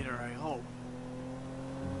lot later, I hope.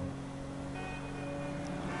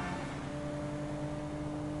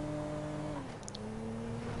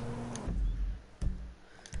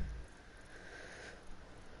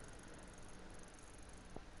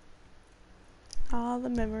 Ah, the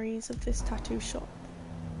memories of this tattoo shop.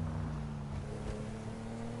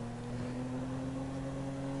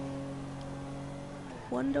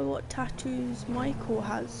 Wonder what tattoos Michael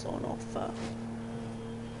has on offer.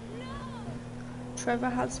 Trevor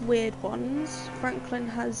has weird ones. Franklin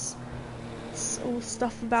has all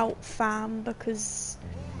stuff about fam because,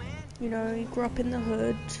 you know, he grew up in the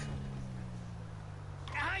hood.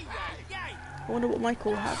 I wonder what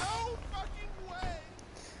Michael has.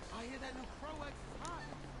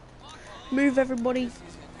 Move, everybody.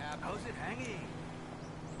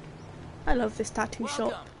 I love this tattoo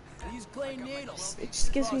shop. These clay needles. It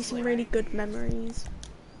just gives me some really good memories.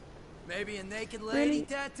 Maybe a naked lady Really?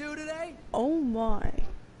 tattoo today? Oh my.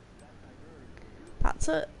 That's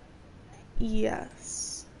a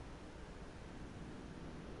yes.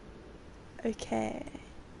 Okay.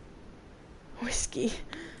 Whiskey.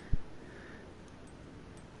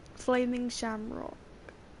 Flaming Shamrock.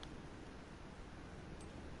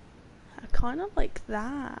 I kind of like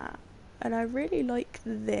that. And I really like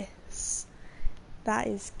this. That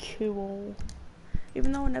is cool.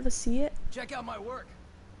 Even though I never see it. Check out my work.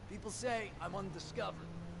 People say I'm undiscovered.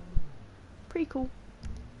 Pretty cool.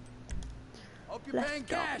 Hope you're Left paying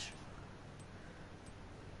dog. cash.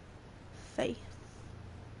 Faith.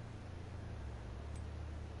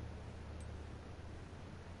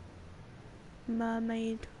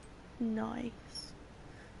 Mermaid. Nice.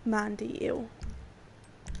 Mandy. Ill.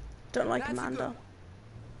 Don't like That's a good Amanda. one.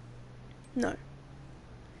 No.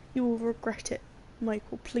 You will regret it,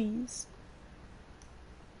 Michael, please.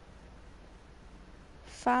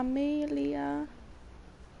 Familia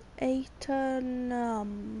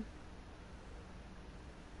Aeternum.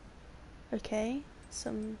 Okay,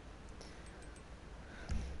 some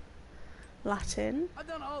Latin. I've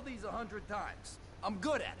done all these 100 times. I'm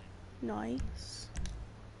good at it. Nice.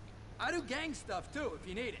 I do gang stuff too, if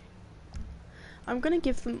you need it. I'm gonna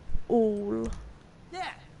give them all.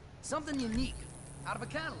 Yeah, something unique, out of a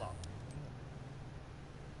catalog.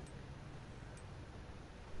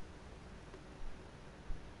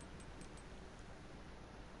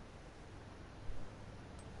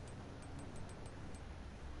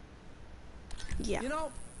 Yeah. You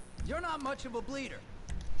know, you're not much of a bleeder.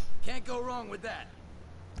 Can't go wrong with that.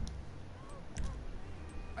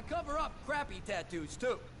 I cover up crappy tattoos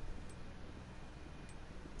too.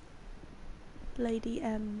 Lady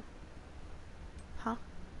M. Huh?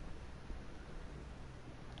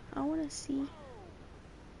 I wanna see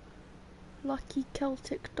lucky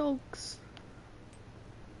Celtic dogs.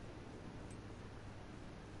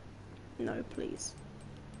 No, please.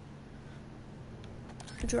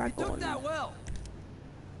 You Dragon. took that well.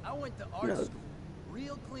 I went to art No. school.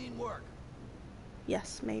 Real clean work.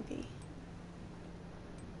 Yes, maybe.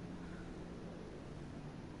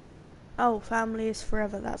 Oh, family is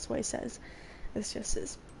forever, that's what it says. It just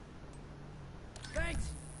says. Thanks.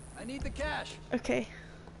 I need the cash. Okay.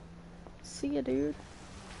 See ya, dude.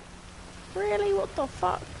 Really? What the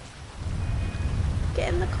fuck?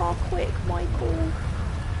 Get in the car quick, Michael.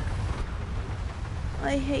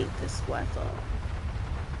 I hate this weather.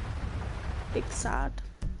 Big sad.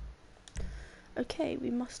 Okay, we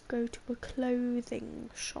must go to a clothing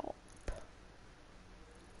shop.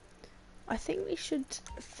 I think we should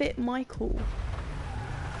fit Michael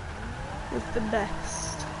with the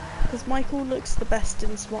best. Because Michael looks the best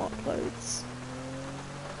in smart clothes.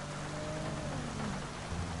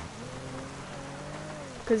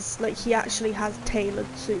 Because, like, he actually has tailored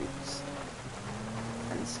suits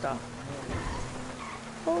and stuff.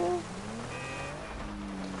 Oh.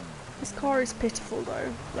 This car is pitiful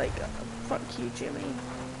though. Like, fuck you, Jimmy.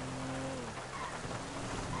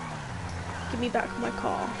 Give me back my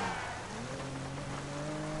car.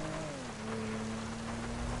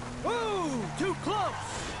 Whoa! Too close!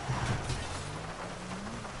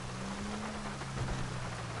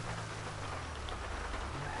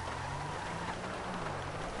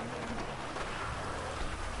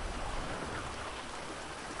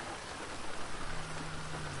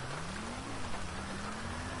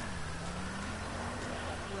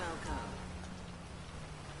 Welcome.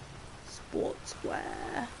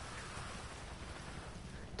 Sportswear.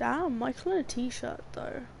 Damn, Michael in a t-shirt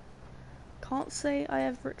though. Can't say I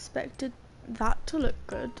ever expected that to look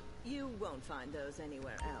good. You won't find those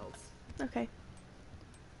anywhere else. Okay.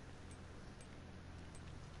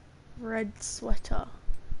 Red sweater.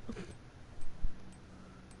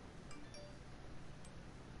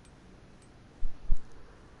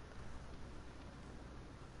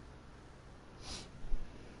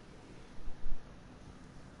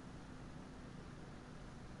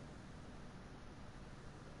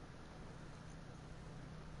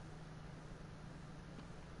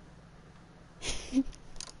 So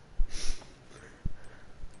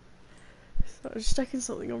I was just checking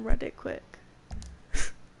something on Reddit quick.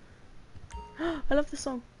 I love this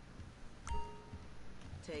song.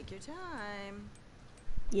 Take your time.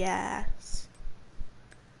 Yes.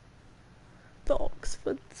 The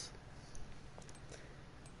Oxfords.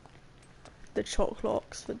 The chocolate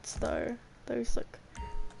Oxfords though. Those look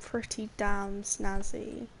pretty damn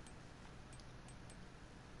snazzy.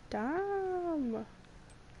 Damn.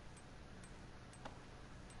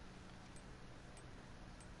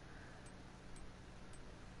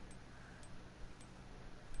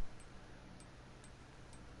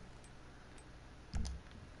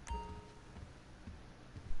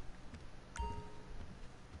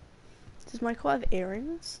 Does Michael have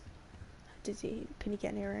earrings? Does he? Can he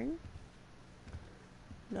get an earring?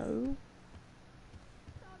 No.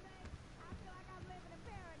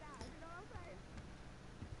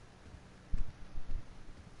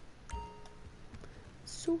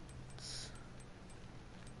 Suits.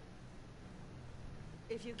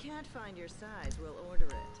 If you can't find your size, we'll order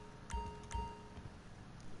it.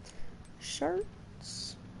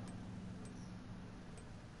 Shirts.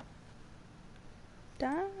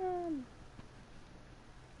 Damn.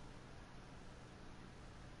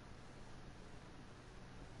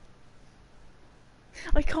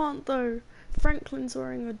 I can't though. Franklin's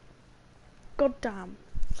wearing a goddamn.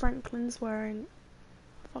 Franklin's wearing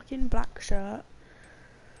a fucking black shirt.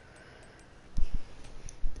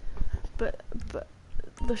 But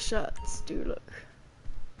the shirts do look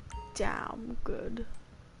damn good.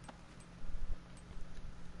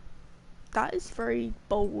 That is very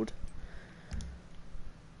bold.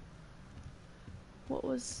 What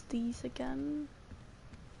was these again?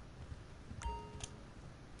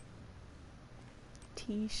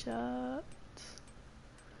 T-shirt.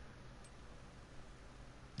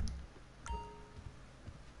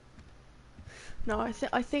 No,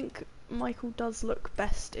 I think Michael does look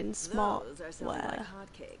best in smart Those are selling wear. like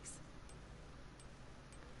hotcakes.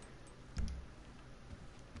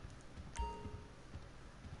 I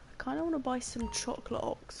kind of want to buy some chocolate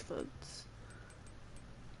Oxfords.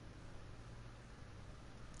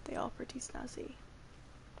 They are pretty snazzy.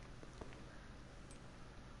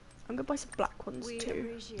 I'm gonna buy some black ones We too.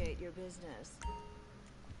 appreciate your business.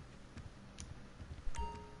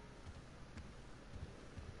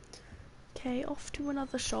 Okay, off to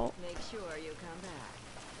another shop. Make sure you come back.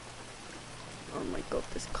 Oh my god,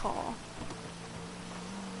 this car.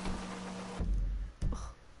 Ugh.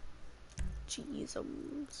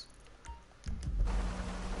 Jeezums.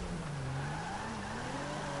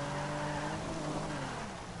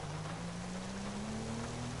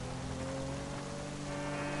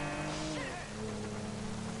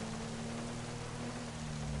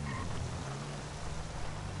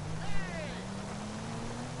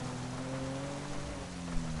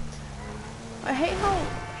 I hate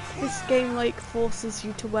how this game like forces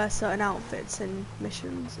you to wear certain outfits in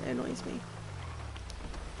missions. It annoys me.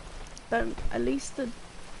 But at least the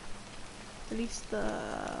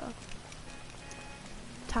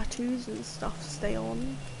tattoos and stuff stay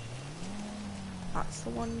on. That's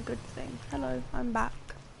the one good thing. Hello, I'm back.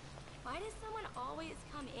 Why does someone always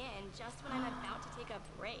come in just when I'm about to take a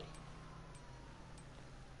break?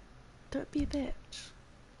 Don't be a bitch.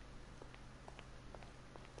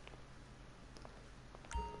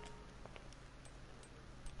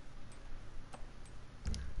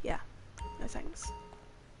 Yeah, no thanks.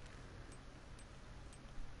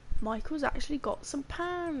 Michael's actually got some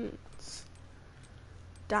pants.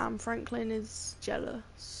 Damn, Franklin is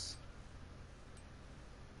jealous.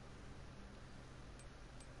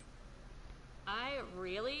 I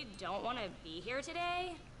really don't want to be here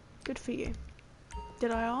today. Good for you.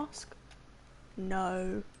 Did I ask?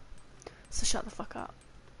 No. So shut the fuck up.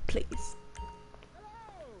 Please.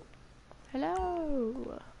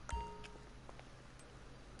 Hello.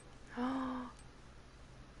 Oh.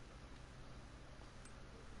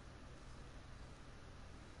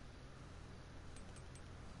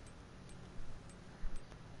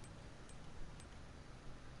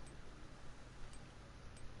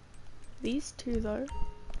 These two though.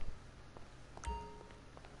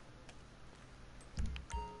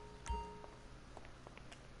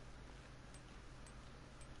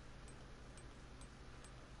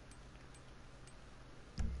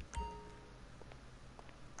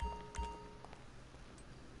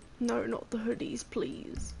 No, not the hoodies,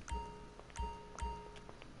 please.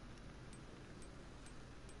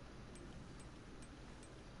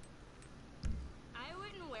 I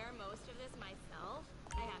wouldn't wear most of this myself,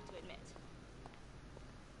 I have to admit.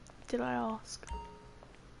 Did I ask?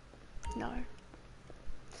 No.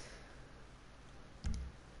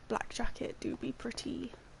 black jacket do be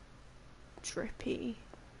pretty drippy.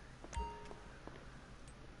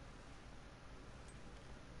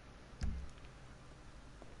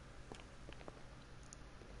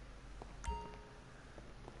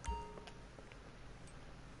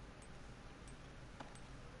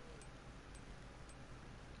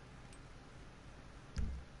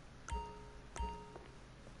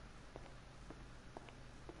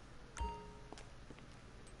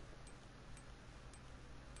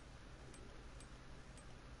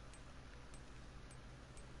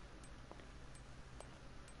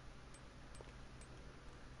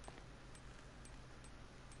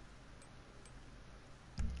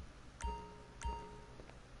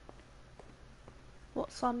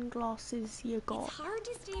 What sunglasses you got? It's hard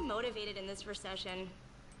to stay motivated in this recession.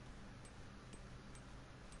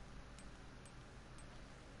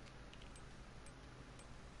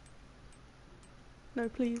 No,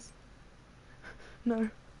 please. No.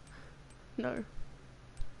 No.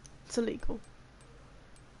 It's illegal.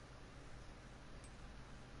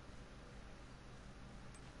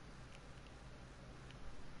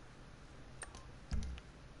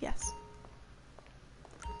 Yes.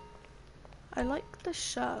 I like the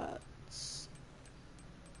shirts.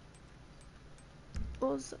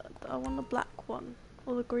 What was it? I want the black one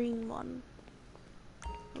or the green one.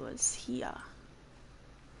 It was here.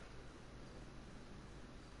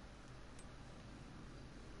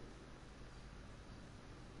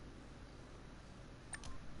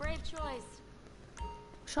 Brave choice.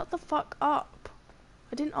 Shut the fuck up.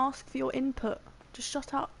 I didn't ask for your input. Just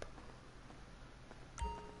shut up.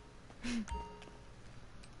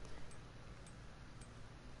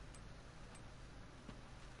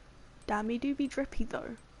 Damn, he do be drippy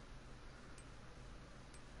though.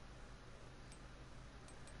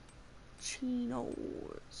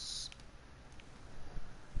 Chinos.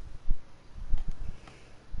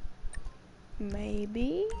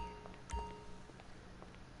 Maybe.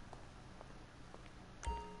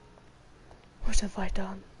 What have I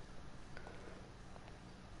done?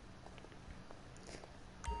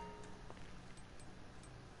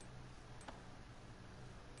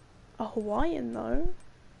 A Hawaiian though.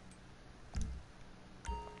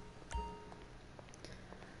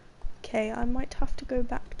 Okay, I might have to go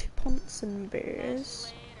back to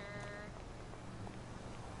Ponsonby's.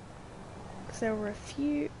 Because there were a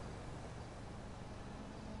few...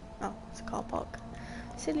 Oh, it's a car park.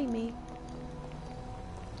 Silly me.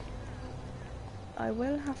 I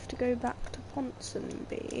will have to go back to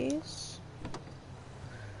Ponsonby's.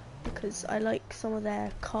 Because I like some of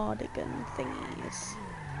their cardigan thingies.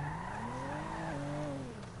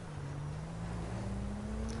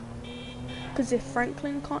 Because if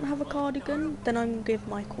Franklin can't have a cardigan, then I'm gonna give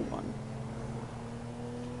Michael one.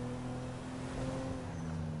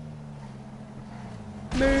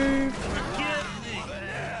 Move!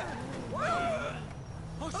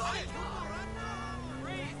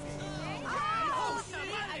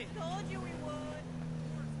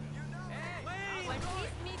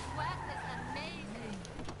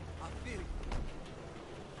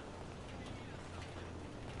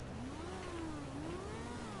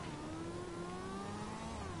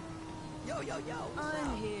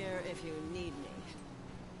 I'm here if you need me.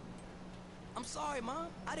 I'm sorry, Mom.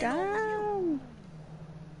 I didn't know it was you.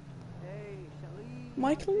 Damn!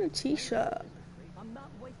 Michael in a t-shirt. I'm not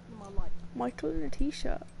wasting my life. Michael in a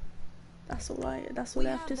t-shirt. That's all I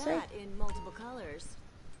have to say. That in multiple colors.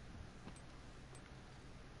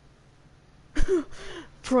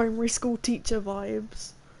 Primary school teacher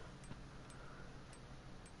vibes.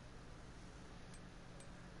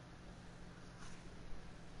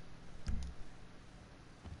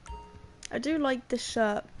 I do like this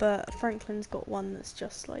shirt, but Franklin's got one that's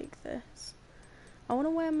just like this. I want to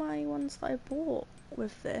wear my ones that I bought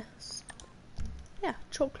with this. Yeah,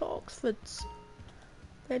 chocolate Oxfords.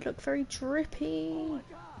 They look very drippy. Oh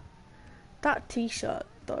that t-shirt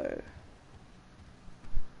though.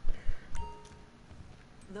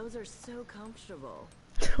 Those are so comfortable.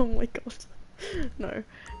 Oh my god. No.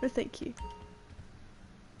 No thank you.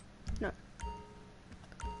 No.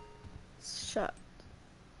 Shirt.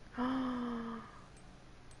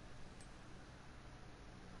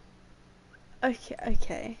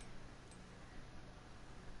 Okay.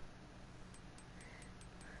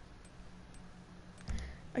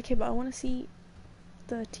 Okay, but I want to see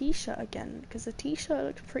the t-shirt again, because the t-shirt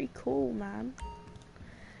looks pretty cool, man.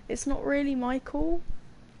 It's not really Michael,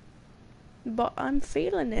 but I'm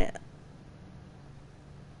feeling it.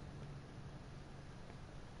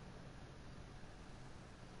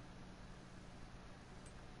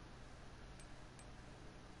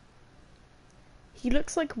 He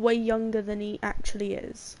looks like way younger than he actually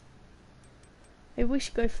is. Maybe we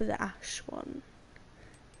should go for the ash one.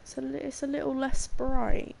 It's a little less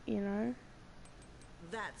bright, you know.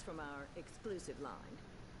 That's from our exclusive line.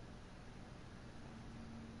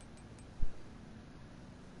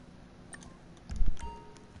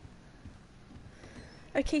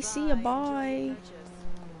 Okay, see ya, bye.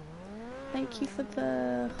 Thank you for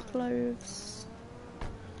the clothes.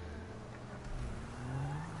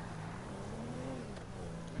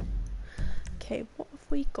 Okay, what have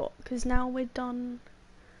we got? Because now we're done.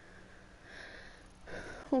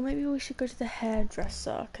 Or maybe we should go to the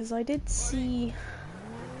hairdresser, because I did see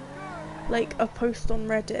like a post on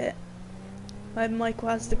Reddit where Michael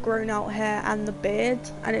has the grown out hair and the beard,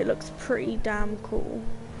 and it looks pretty damn cool.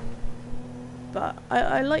 But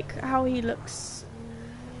I like how he looks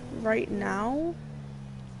right now,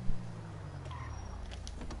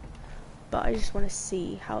 but I just want to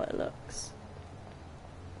see how it looks.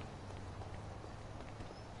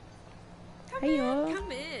 Come Hey, in,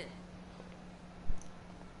 come in.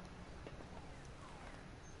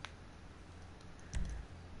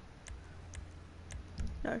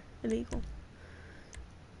 No, illegal.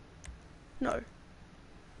 No.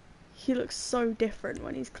 He looks so different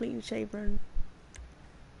when he's clean shaven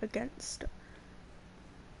against.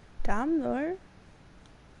 Damn though.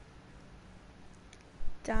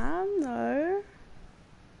 Damn though.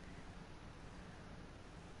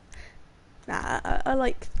 Nah, I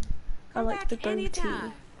like the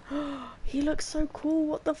goatee. He looks so cool,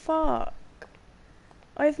 what the fuck?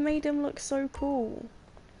 I've made him look so cool.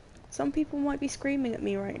 Some people might be screaming at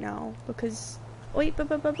me right now because wait,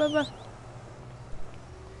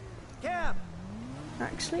 Cap!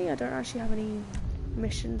 Actually, I don't actually have any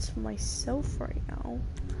missions for myself right now.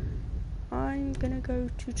 I'm gonna go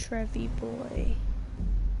to Trevi Boy.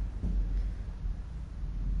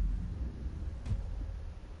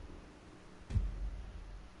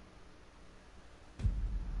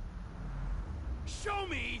 Show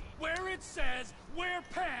me where it says wear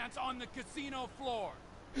pants on the casino floor.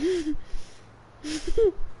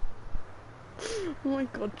 Oh my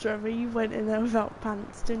god, Trevor, you went in there without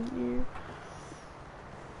pants, didn't you?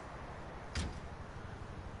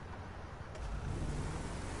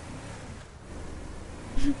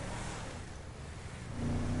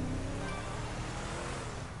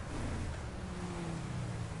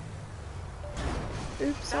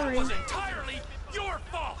 Oops, sorry. That was entirely your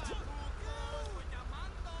fault.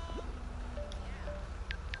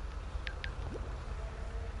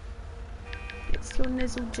 It's your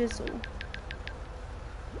nizzle jizzle.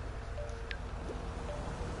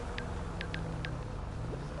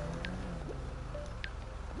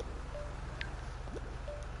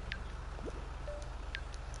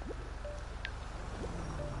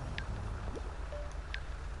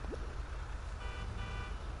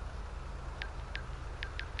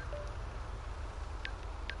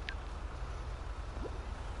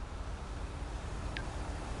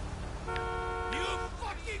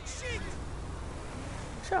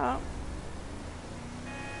 Shut up.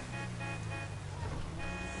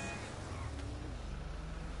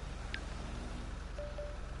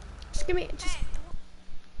 Just give me, just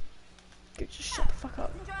shut the fuck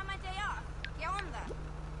up. Enjoy my day off. Get on that.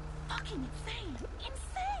 Fucking insane.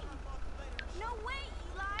 Insane! No way,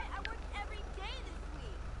 Eli. I worked every day this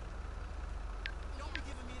week. Don't be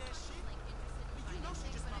giving me that shit. You know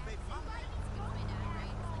she's just my baby mama.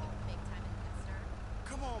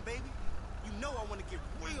 Come on, baby. You know I want to get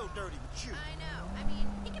real dirty with you. I know. I mean,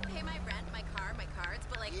 he can pay my rent, my car, my cards,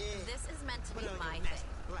 but like, this is meant to be my thing.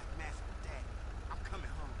 Black mask of daddy. I'm coming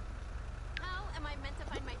home. How am I meant to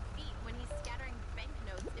find my feet when he's scattering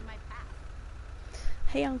banknotes in my path?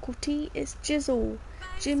 Hey Uncle T, it's Jizzle.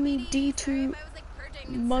 Jimmy D2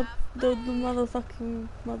 the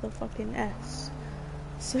motherfucking S.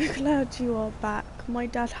 So glad you are back. My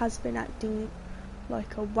dad has been acting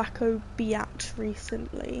like a wacko biatch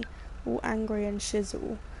recently. All angry and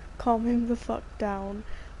shizzle. Calm him the fuck down.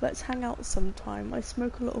 Let's hang out sometime. I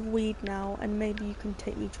smoke a lot of weed now and maybe you can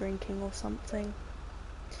take me drinking or something.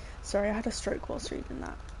 Sorry, I had a stroke whilst reading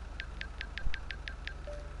that.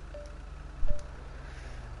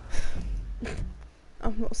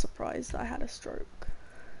 I'm not surprised that I had a stroke.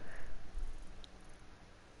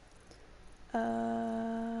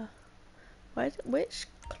 Which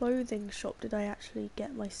clothing shop did I actually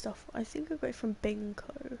get my stuff? I think I got it from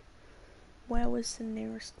Bingo. Where was the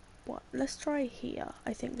nearest one? Let's try here.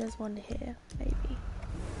 I think there's one here, maybe.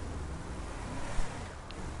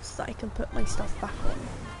 So that I can put my stuff back on.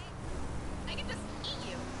 I can just eat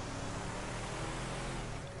you.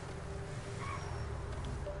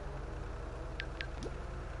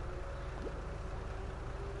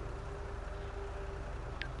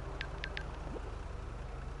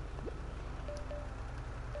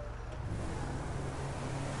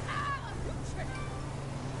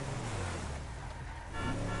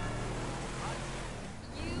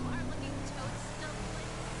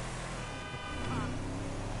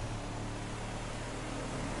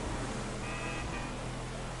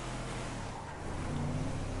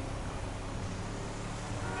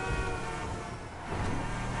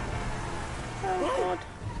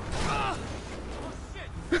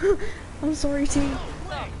 I'm sorry, T.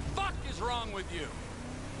 What the fuck is wrong with you?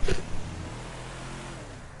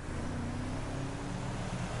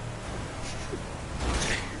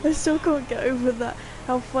 I still can't get over that,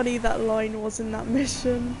 how funny that line was in that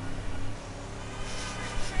mission.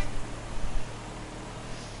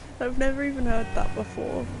 I've never even heard that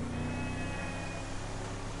before.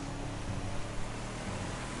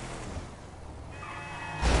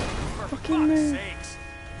 Fucking move.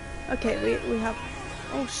 Okay, we have...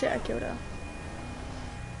 Oh shit, I killed her.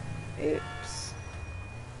 Oops.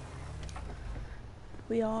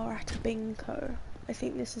 We are at a bingo. I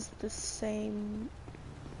think this is the same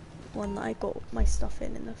one that I got my stuff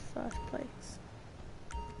in the first place.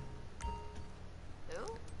 Who?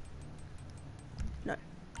 No.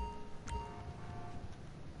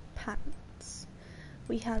 Pants.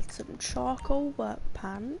 We had some charcoal work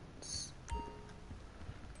pants.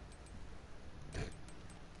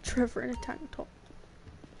 Trevor in a tank top.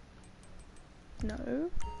 No.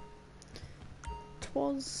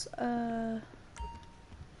 'Twas oh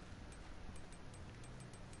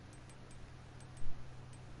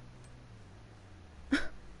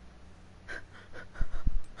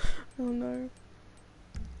no.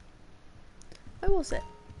 Where was it?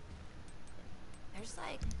 There's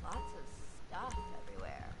like lots of stuff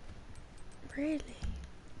everywhere. Really?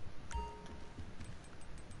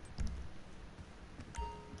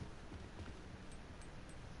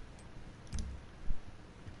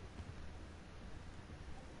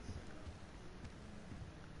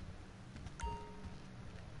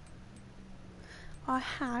 I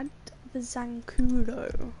had the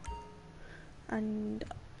Zancudo, and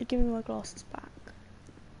give me my glasses back,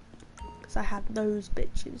 because I had those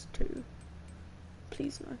bitches too.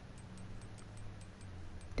 Please no.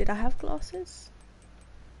 Did I have glasses?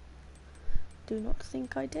 Do not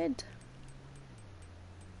think I did.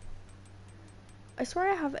 I swear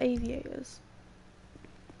I have aviators.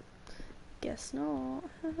 Guess not.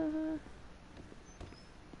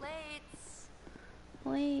 Lates.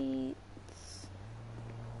 Wait.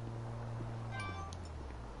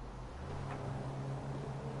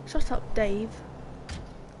 Shut up, Dave.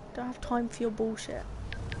 Don't have time for your bullshit.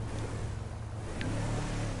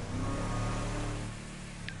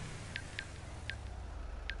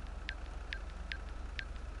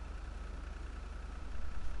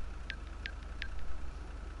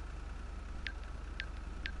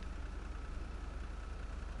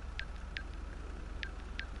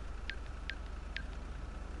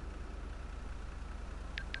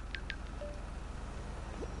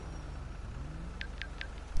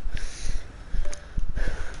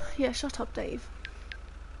 Yeah, shut up, Dave.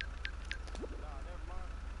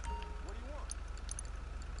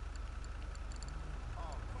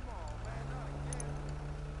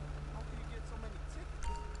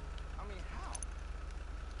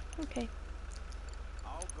 Okay.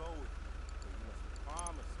 I'll go with you, but you must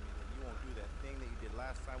promise me that you won't do that thing that you did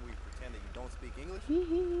last time where you pretend that you don't speak English.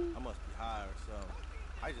 I must be high or something.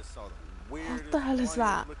 I just saw the weirdest, What the hell is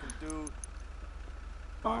that? looking dude.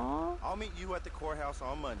 Right, I'll meet you at the courthouse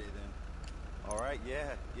on Monday then. All right?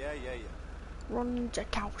 Yeah. Ron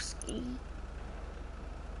Jakowski.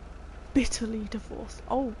 Bitterly divorced.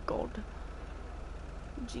 Oh God.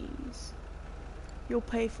 Jeez. You'll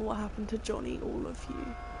pay for what happened to Johnny, all of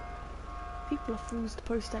you. People are fools to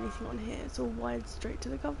post anything on here. It's all wired straight to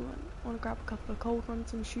the government. Want to grab a couple of cold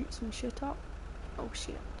runs and shoot some shit up? Oh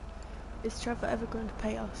shit. Is Trevor ever going to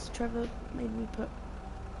pay us? Trevor made me put...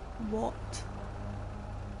 What?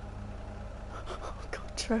 Oh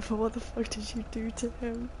God, Trevor, what the fuck did you do to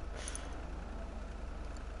him?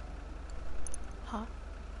 Huh?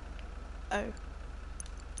 Oh.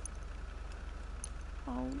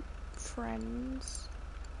 Oh, friends.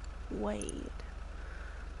 Wade.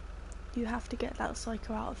 You have to get that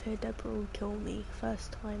psycho out of here. Deborah will kill me.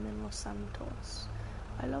 First time in Los Santos.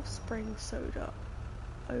 I love spraying soda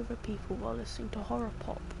over people while listening to horror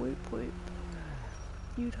pop. Whoop whoop.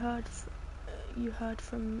 You heard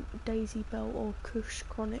from Daisy Bell or Kush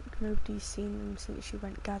Chronic. Nobody's seen them since she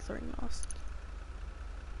went gathering last.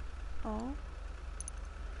 Oh.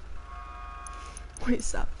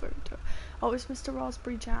 What's that photo? Oh, it's Mr.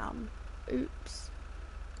 Raspberry Jam. Oops.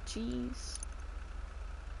 Jeez.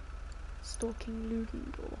 Stalking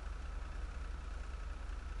Ludendorff.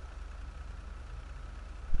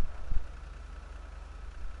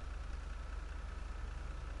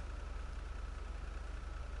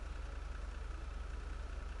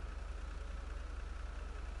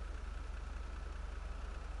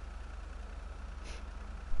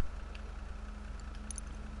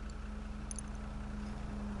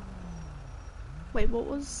 Wait, what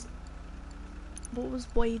was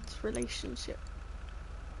Wade's relationship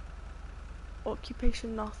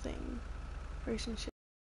Occupation nothing. Relationship.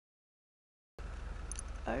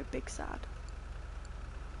 Oh, big sad.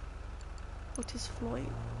 What is Floyd?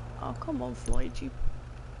 Oh, come on, Floyd, you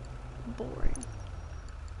boring.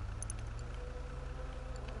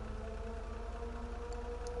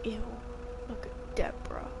 Ew, look at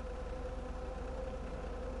Deborah.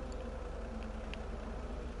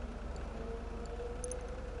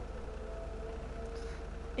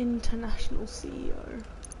 International CEO.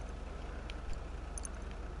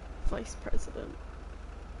 Vice President.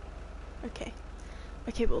 Okay.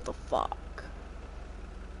 Okay, what the fuck?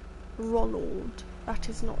 Ronald. That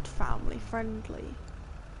is not family friendly.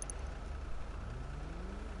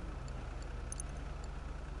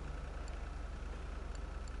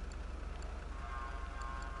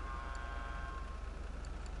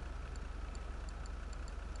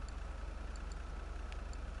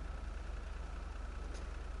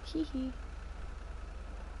 Hee hee.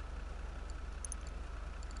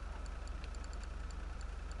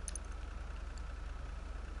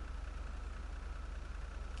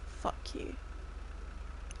 Fuck you.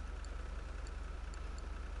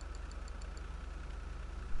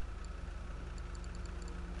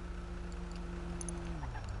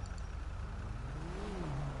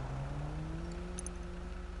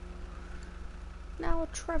 Now,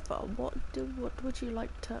 Trevor, what would you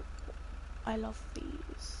like to... I love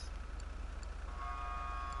these.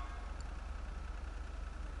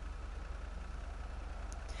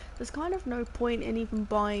 There's kind of no point in even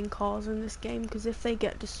buying cars in this game, because if they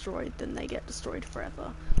get destroyed, then they get destroyed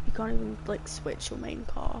forever. You can't even, like, switch your main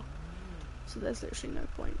car. So there's literally no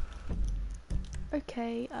point.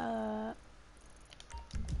 Okay,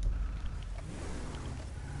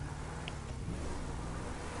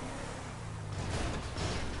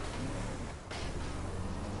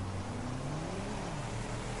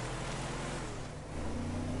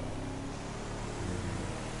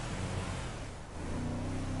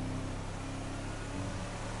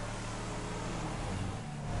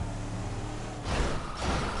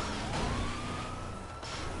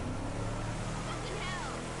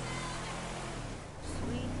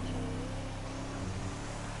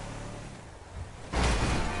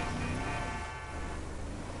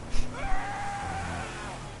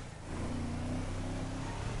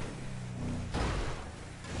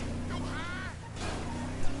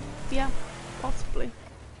 yeah, possibly.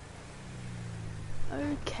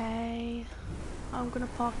 Okay, I'm gonna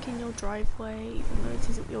park in your driveway, even though it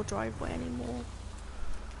isn't your driveway anymore.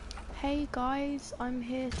 Hey guys, I'm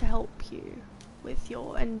here to help you with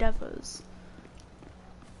your endeavors.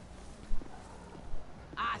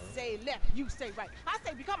 I say left, you say right. I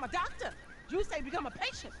say become a doctor. You say become a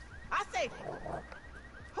patient. I say,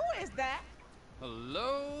 who is that?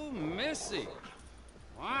 Hello, Missy.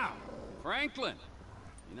 Wow, Franklin.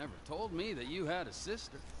 You never told me that you had a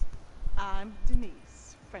sister. I'm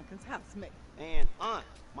Denise, Franklin's housemate. And Aunt,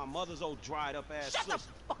 my mother's old dried up ass Shut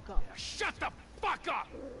sister. the fuck up. Yeah, shut the fuck up!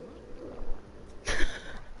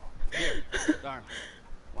 Here, darling.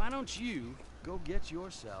 Why don't you go get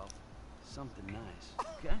yourself something nice,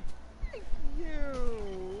 okay? Thank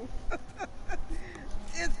you.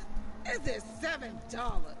 Is it $7?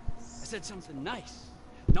 I said something nice,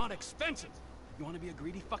 not expensive. You want to be a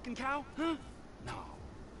greedy fucking cow, huh? No.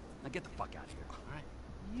 Now get the fuck out of here, all right?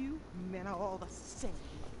 You men are all the same.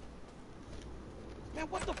 Man,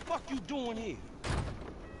 what the fuck you doing here?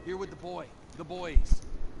 Here with the boys.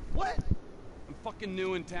 What? I'm fucking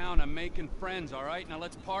new in town. I'm making friends, all right? Now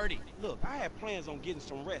let's party. Look, I had plans on getting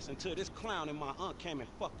some rest until this clown and my aunt came and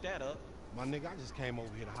fucked that up. My nigga, I just came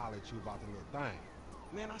over here to holler at you about the little thing.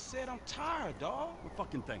 Man, I said I'm tired, dawg. What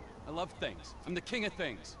fucking thing? I love things. I'm the king of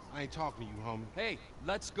things. I ain't talking to you, homie. Hey,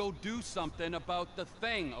 let's go do something about the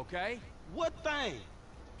thing, okay? What thing?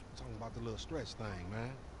 I'm talking about the little stretch thing,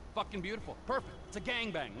 man. Fucking beautiful. Perfect. It's a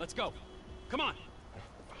gangbang. Let's go. Come on.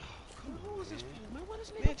 Come on, who is this fool, man? What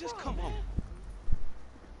is nigga? Man, just come on.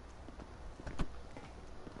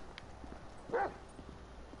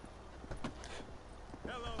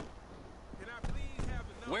 Hello. Can I please have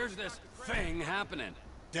the number? Where's this thing happening?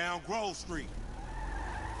 Down Grove Street.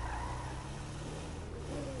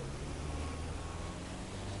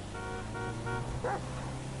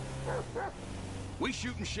 We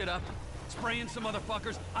shooting shit up, spraying some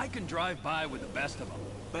motherfuckers. I can drive by with the best of them.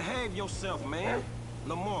 Behave yourself, man.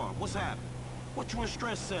 Lamar, what's happening? What you and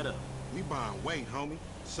Stress set up? We buying weight, homie.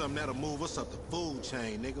 Something that'll move us up the food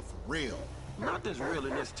chain, nigga, for real. Nothing's real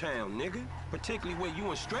in this town, nigga. Particularly where you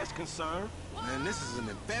and Stress concerned. Man, this is an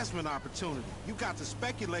investment opportunity. You got to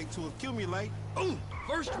speculate to accumulate. Ooh,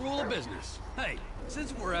 first rule of business. Hey,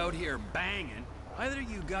 since we're out here banging, either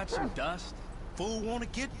you got some dust Fool wanna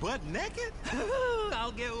get butt naked?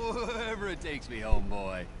 I'll get wherever it takes me,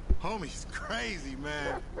 homeboy. Homie's crazy,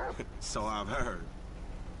 man. So I've heard.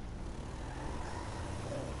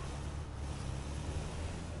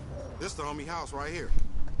 This the homie house right here.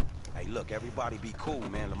 Hey, look, everybody be cool,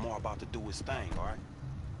 man. Lamar about to do his thing, all right?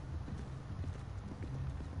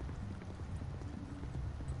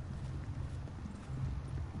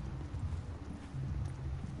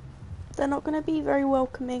 They're not going to be very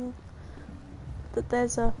welcoming that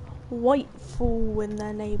there's a white fool in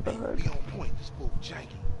their neighborhood. Be on point, this fool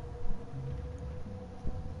janky.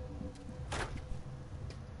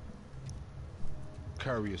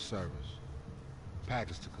 Courier service.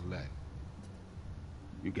 Package to collect.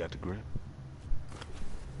 You got the grip?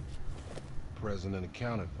 President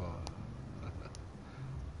accounted for.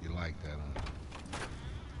 You like that, huh?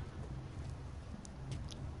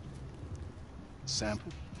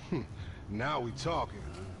 Sample? Now we talking,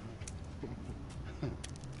 huh?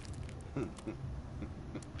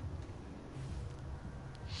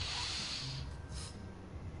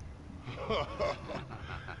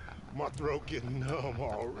 My throat getting numb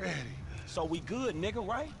already. So we good, nigga,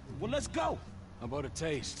 right? Well, let's go. How about a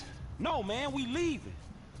taste? No, man, we leaving.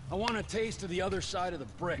 I want a taste of the other side of the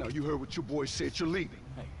brick. Now, you heard what your boy said. You're leaving.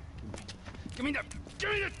 Hey, give me the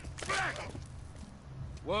back!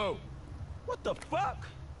 Whoa. What the fuck?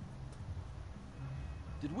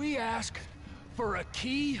 Did we ask for a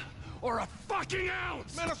key or a fucking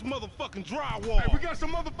ounce? Man, that's motherfucking drywall. Hey, we got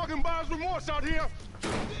some motherfucking buyer's remorse out here.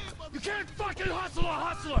 You can't fucking hustle a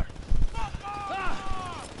hustler!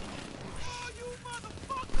 Ah.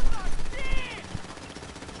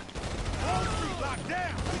 Wall Street locked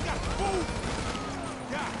down. We got the food.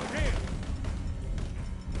 God damn.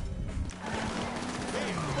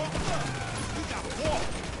 Damn, fucked up. We got walk.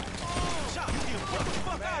 Chop, you get what the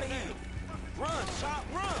fuck out of here? Run, Chop,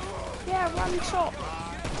 run. Yeah, run, Chop.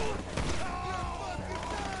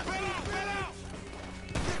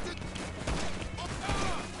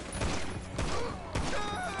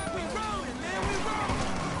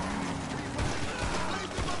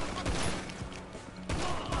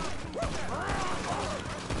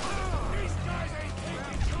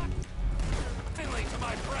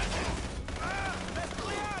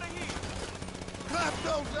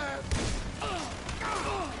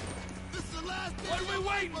 What are we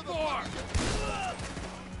waiting for?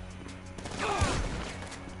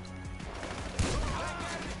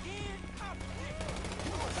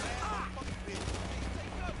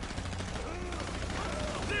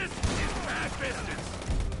 This is bad business.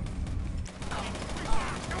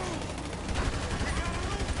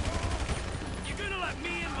 You gonna let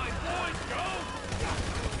me and my boys go?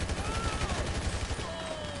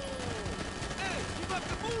 Hey, keep up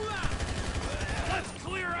the moolah! Let's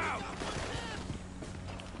clear out!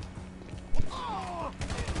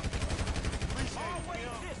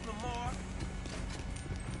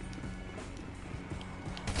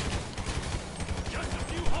 Just a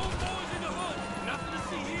few homeboys in the hood. Nothing to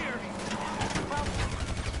see here.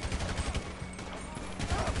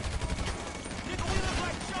 Nigga, we look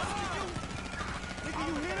like just to you. Nigga,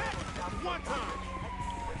 you hear that? One time.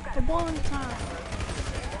 One time.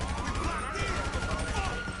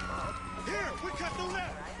 Here, we cut through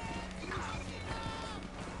that.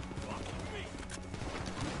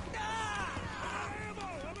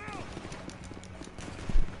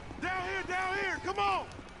 Down here, come on!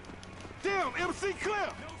 Damn, MC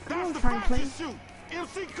Clip! That's the Foxy shoot!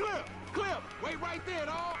 MC Clip! Clip! Wait right there,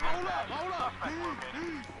 dawg! Hold up!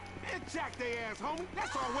 And jack they ass, homie!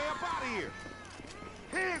 That's our way up out of here!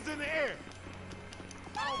 Hands in the air!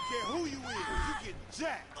 I don't care who you is, you get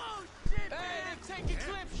jacked! Oh, shit, man! Hey, they're taking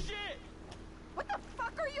Clip shit! What the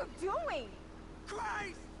fuck are you doing?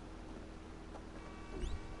 Christ!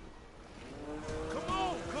 Come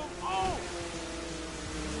on!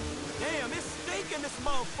 Damn, it's stinking this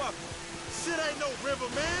motherfucker. Shit ain't no river,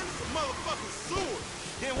 man. It's a motherfucking sewer.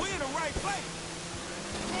 Then we in the right place.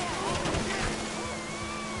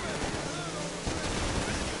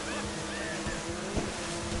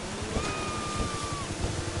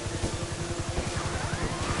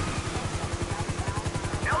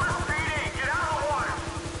 LSPD, get out of the water.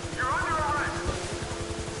 You're under arrest.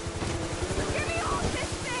 Give me all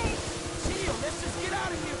this thing! Chill, let's just get out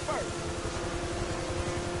of here first.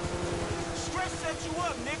 Stretch set you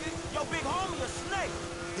up, nigga. Your big homie a snake.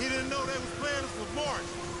 He didn't know they was playing us with March.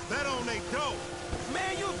 That on they dough.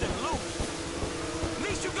 Man, you delusional. At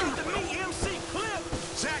least you got to meet MC Clip.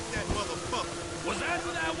 Jack that motherfucker. Was that who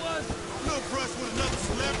that was? Little brush with another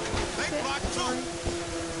celebrity. They block too.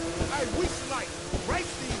 Hey, we slice. Race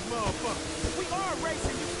these motherfuckers. We are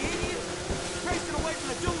racing, you idiot. Racing away from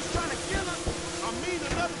the dudes trying to kill us.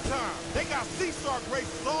 got sea shark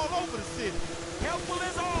races all over the city. Helpful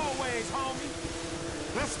as always, homie.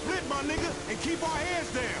 Let's split, my nigga, and keep our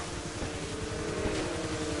heads down.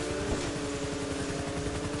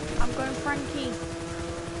 I'm going Frankie.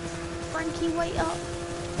 Frankie, wait up.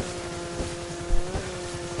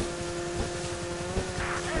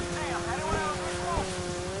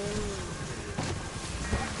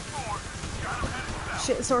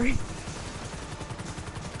 Shit, sorry.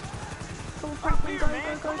 Go on, Franklin, go.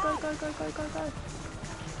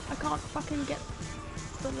 I can't fucking get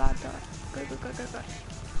the ladder. Go.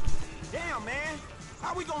 Damn, man.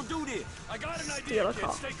 How we gonna do this? I got an idea,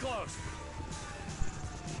 kid. Stay close.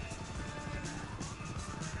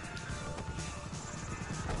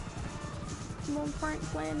 Come on,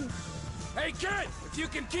 Franklin. Hey, kid! If you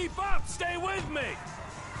can keep up, stay with me!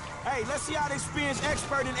 Hey, let's see how the experienced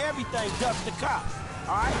expert in everything ducks the cop.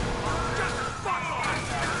 Alright?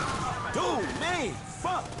 Dude, man,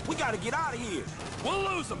 fuck. We gotta get out of here.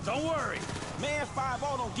 We'll lose them, don't worry. Man,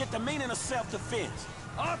 5-0 don't get the meaning of self-defense.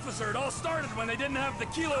 Officer, it all started when they didn't have the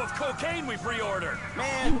kilo of cocaine we pre-ordered.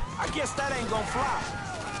 Man, I guess that ain't gonna fly.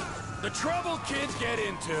 The trouble kids get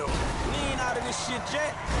into. We ain't out of this shit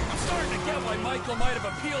yet. I'm starting to get why Michael might have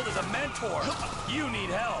appealed as a mentor. You need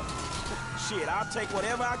help. Shit, I'll take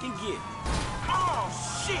whatever I can get. Oh,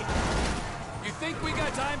 shit! You think we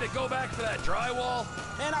got time to go back to that drywall?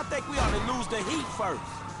 Man, I think we ought to lose the heat first.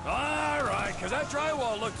 All right, because that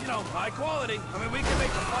drywall looked, high quality. I mean, we can make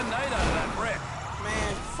a fun night out of that brick.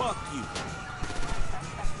 Man, fuck you.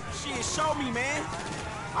 Shit, show me, man.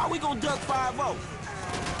 How we gonna duck 5-0?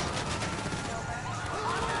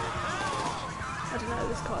 I don't know,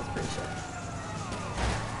 this car's pretty shit.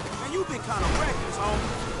 Man, you been kind of reckless,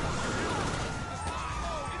 homie.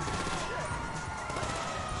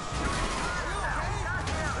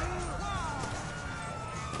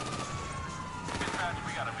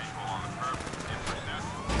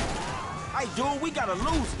 Hey, dude, we gotta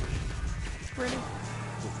lose it. Really?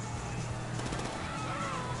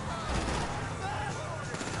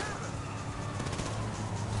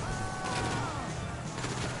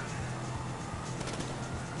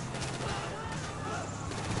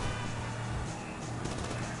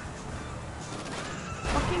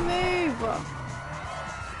 Fucking move!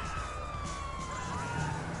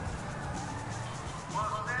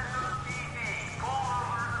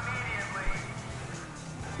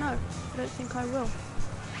 No, I don't think I will.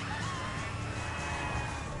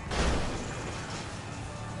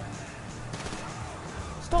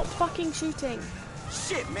 Stop fucking shooting.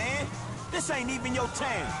 Shit, man. This ain't even your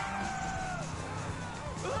time.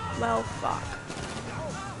 Well, fuck.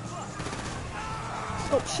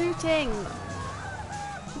 Stop shooting.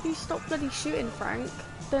 If you stop bloody shooting, Frank,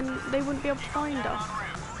 then they wouldn't be able to find us.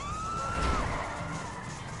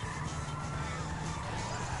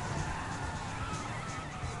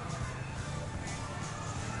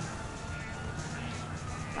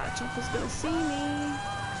 That chopper's gonna see me.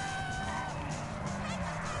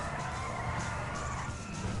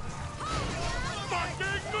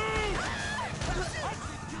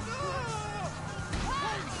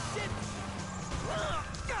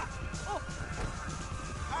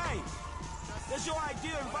 Hey, does your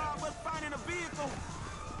idea involve us finding a vehicle?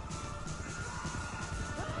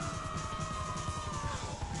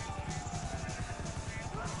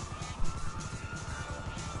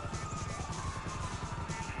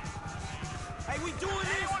 Hey, we doing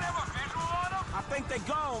this? Anyone have a visual on them? I think they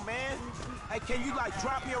gone, man. Hey, can you,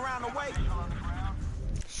 drop me around the way?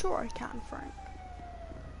 Sure I can, Frank.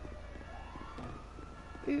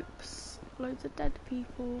 Oops. Loads of dead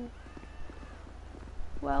people.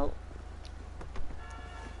 Well.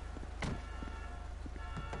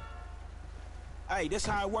 Hey, this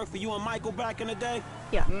how it worked for you and Michael back in the day?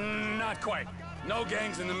 Yeah. Not quite. No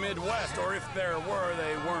gangs in the Midwest, or if there were,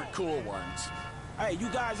 they weren't cool ones. Hey, you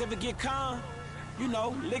guys ever get con? You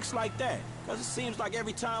know, licks like that. Cause it seems like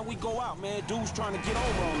every time we go out, man, dudes trying to get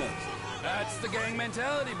over on us. That's the gang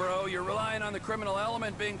mentality, bro. You're relying on the criminal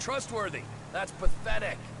element being trustworthy. That's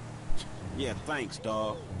pathetic. Yeah, thanks,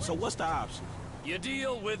 dawg. So what's the option? You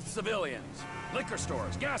deal with civilians. Liquor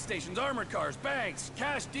stores, gas stations, armored cars, banks,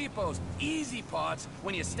 cash depots, easy pots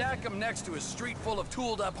when you stack them next to a street full of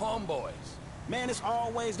tooled-up homeboys. Man, it's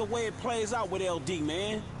always the way it plays out with LD,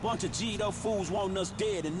 man. Bunch of G'd-up fools wanting us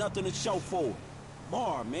dead and nothing to show for it.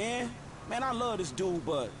 Mar, man. Man, I love this dude,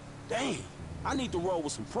 but damn, I need to roll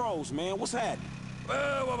with some pros, man. What's happening?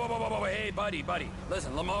 Whoa, hey, buddy.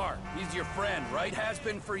 Listen, Lamar, he's your friend, right? Has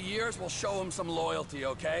been for years. We'll show him some loyalty,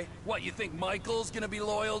 okay? What, you think Michael's gonna be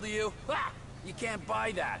loyal to you? Ah, you can't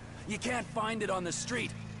buy that. You can't find it on the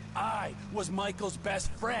street. I was Michael's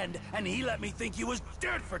best friend, and he let me think he was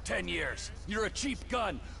dead for 10 years. You're a cheap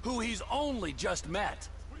gun who he's only just met.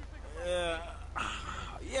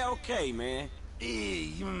 Yeah, okay, man.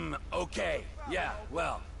 Okay. Yeah,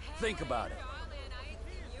 well, think about it.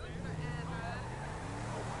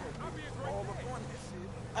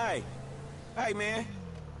 Hey, man.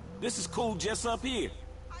 This is cool just up here.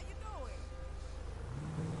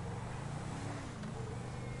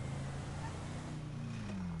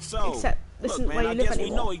 So, Except this look, isn't man, where you I live guess we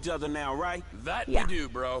anymore. know each other now, right? That Yeah. we do,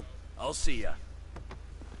 bro. I'll see ya.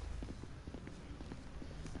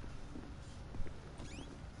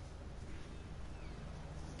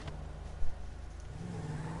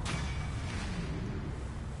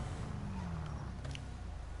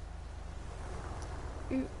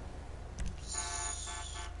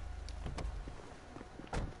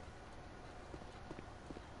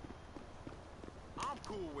 I'm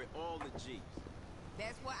cool with all the G's.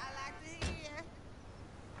 That's what I like to hear.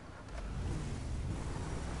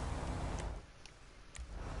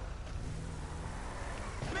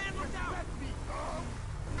 Man, look out!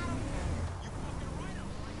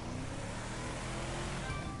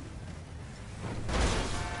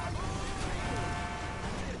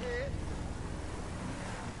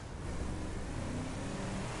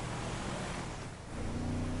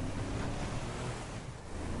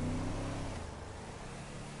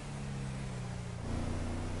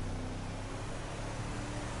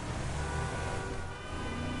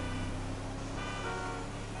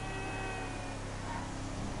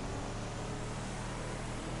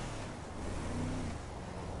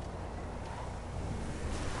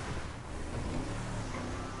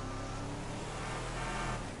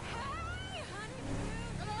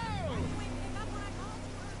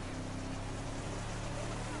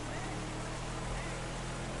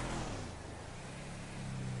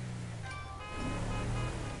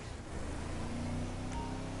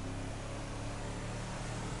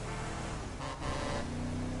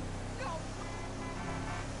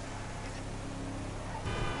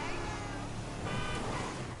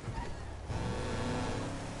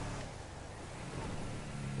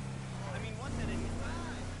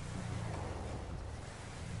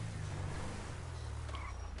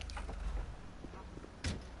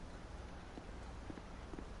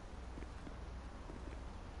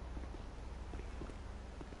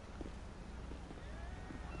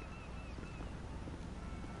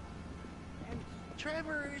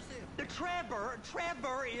 Trevor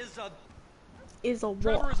is a Is a what?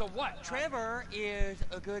 Trevor is a what? Trevor is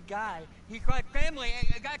a good guy. He's got family.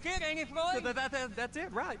 Got a kid, ain't he, Floyd? That's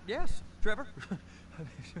it, right? Yes, Trevor.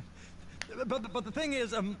 but the thing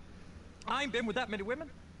is, I ain't been with that many women.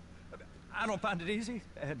 I don't find it easy,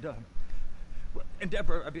 and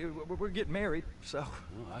Deborah, I mean, we're getting married, so.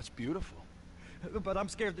 Oh, that's beautiful. But I'm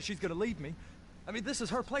scared that she's gonna leave me. I mean, this is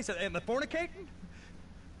her place, and the fornicating.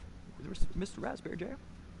 There's Mr. Raspberry Jam.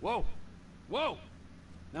 Whoa. Whoa!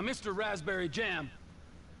 Now, Mr. Raspberry Jam,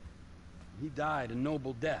 he died a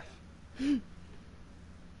noble death.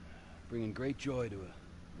 Bringing great joy to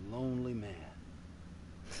a lonely man.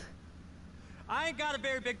 I ain't got a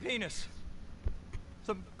very big penis.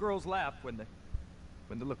 Some girls laugh when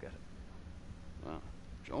they look at it. Well,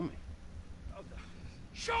 show me.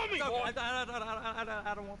 Show me, No, boy!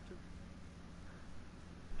 I don't want to.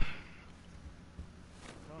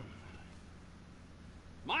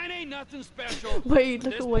 Mine ain't nothing special. Wade,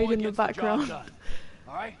 look This at Wade boy in the gets job background. done.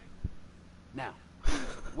 All right? Now,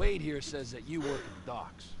 Wade here says that you work at the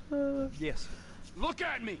docks. Yes. Look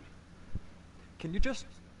at me! Can you just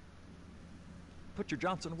put your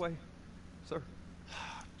Johnson away, sir?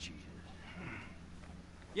 Jesus.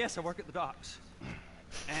 Yes, I work at the docks.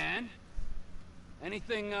 And?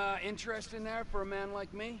 Anything interesting there for a man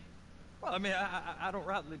like me? Well, I mean, I don't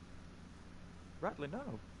rightly know.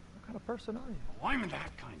 What kind of person are you? Oh, I'm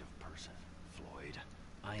that kind of person, Floyd.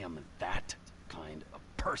 I am that kind of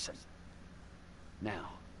person. Now,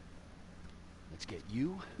 let's get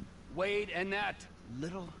you, Wade, and that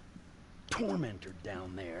little tormentor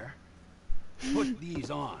down there. Put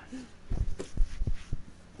these on.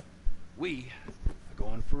 We are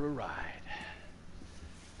going for a ride.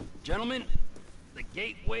 Gentlemen, the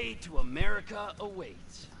gateway to America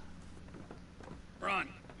awaits. Ron,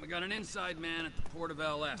 we got an inside man at the port of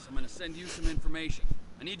LS. I'm gonna send you some information.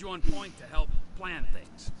 I need you on point to help plan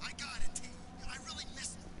things. I got it, T. I really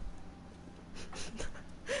miss it.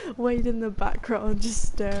 Wade in the background just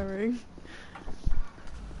staring.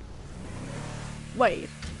 Wade,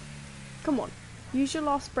 come on. Use your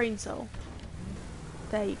last brain cell.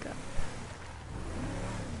 There you go.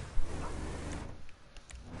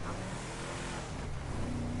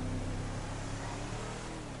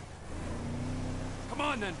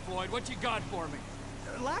 on then, Floyd. What you got for me?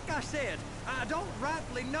 Like I said, I don't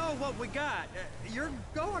rightly know what we got. You're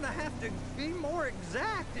going to have to be more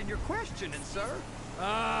exact in your questioning, sir.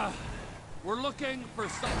 We're looking for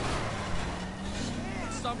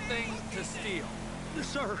something to steal.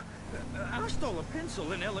 Sir, I stole a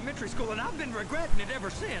pencil in elementary school, and I've been regretting it ever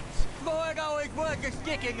since. Boy, always worth a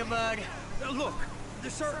stick in the mud. Look,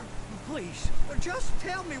 sir, please, just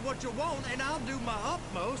tell me what you want, and I'll do my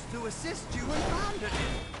utmost to assist you in finding it.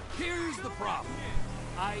 Here's the problem.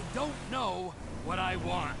 I don't know what I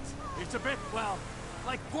want. It's a bit, well,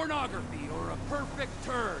 like pornography or a perfect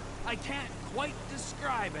turd. I can't quite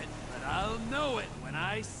describe it, but I'll know it when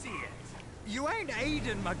I see it. You ain't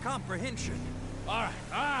aiding my comprehension. All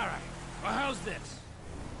right. Well, how's this?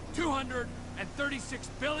 $236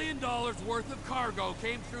 billion worth of cargo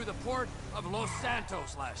came through the port of Los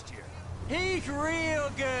Santos last year. He's real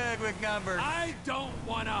good with numbers. I don't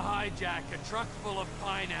want to hijack a truck full of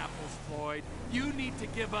pineapples, Floyd. You need to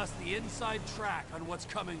give us the inside track on what's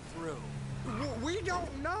coming through. We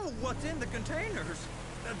don't know what's in the containers.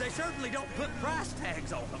 They certainly don't put price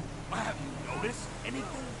tags on them. Have you noticed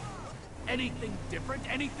anything? Anything different?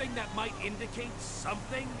 Anything that might indicate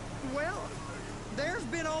something? Well, there's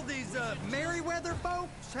been all these Merryweather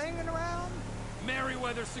folks hanging around.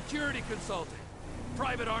 Merryweather Security Consulting.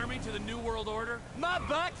 Private army to the New World Order? My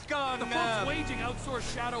butt's gone The folks waging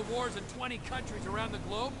outsourced shadow wars in 20 countries around the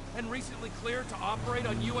globe and recently cleared to operate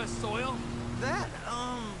on U.S. soil? That,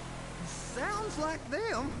 sounds like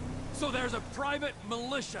them. So there's a private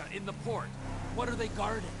militia in the port. What are they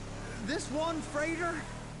guarding? This one freighter?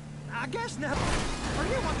 I guess now... Are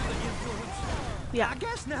you under the influence? Yeah. I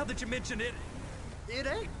guess now that you mention it, it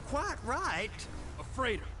ain't quite right. A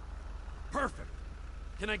freighter. Perfect.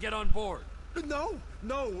 Can I get on board? No,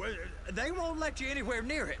 they won't let you anywhere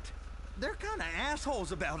near it. They're kind of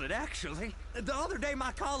assholes about it, actually. The other day,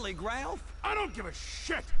 my colleague, Ralph... I don't give a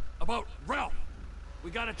shit about Ralph.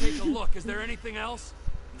 We gotta take a look. Is there anything else?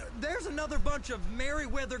 There's another bunch of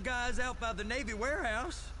Merryweather guys out by the Navy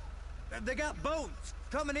warehouse. They got boats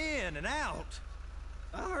coming in and out.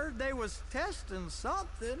 I heard they was testing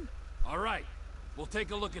something. All right. We'll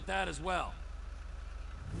take a look at that as well.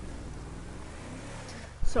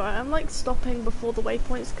 So I'm like stopping before the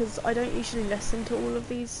waypoints because I don't usually listen to all of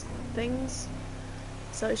these things.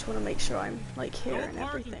 So I just want to make sure I'm like hearing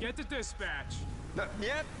everything. Get the dispatch.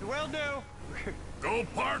 Yep, will do. Go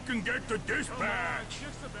park and get the dispatch.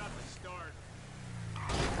 Shift's about to start.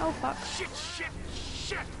 Oh fuck.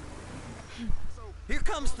 Shit. Here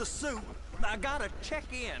comes the soup. I gotta check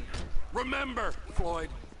in. Remember, Floyd,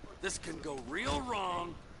 this can go real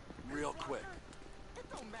wrong real quick. It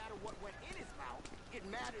don't matter what went in his mouth. It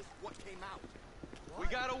matters what came out. We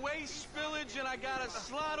got a waste spillage and I got a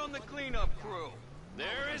slot on the cleanup crew.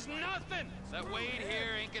 There is nothing that Wade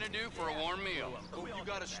here ain't gonna do for a warm meal. Hope you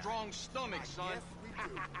got a strong stomach, son.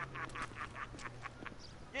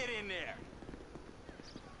 Get in there.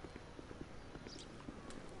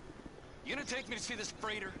 You gonna take me to see this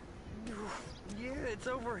freighter? Yeah, it's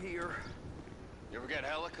over here. You ever get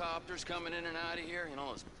helicopters coming in and out of here? You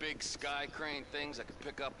know, those big sky crane things that could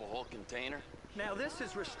pick up a whole container? Now, this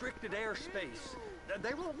is restricted airspace.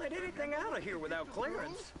 They won't let anything out of here without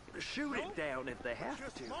clearance. Shoot it down if they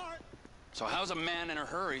have to. So how's a man in a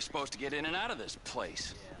hurry supposed to get in and out of this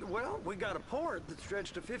place? Well, we got a port that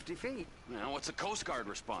stretched to 50 feet. You know, what's the Coast Guard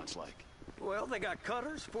response like? Well, they got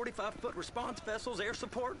cutters, 45-foot response vessels, air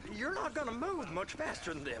support. You're not gonna move much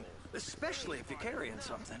faster than them, especially if you're carrying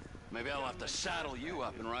something. Maybe I'll have to saddle you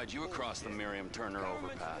up and ride you across the Miriam Turner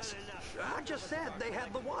overpass. I just said they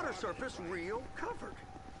had the water surface real covered.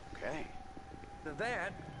 Okay.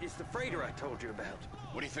 That is the freighter I told you about.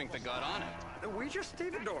 What do you think they got on it? We just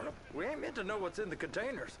stevedored them. We ain't meant to know what's in the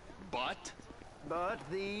containers. But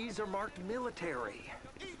these are marked military.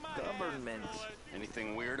 Government.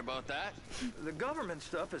 Anything weird about that? The government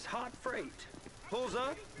stuff is hot freight. Pulls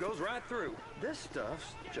up, goes right through. This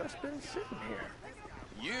stuff's just been sitting here.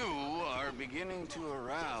 You are beginning to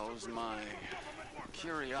arouse my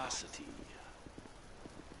curiosity.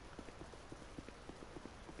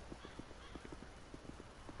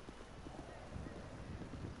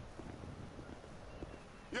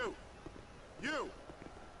 You!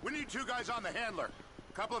 We need 2 guys on the handler.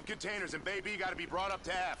 Couple of containers and Baby gotta be brought up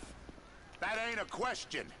to F. That ain't a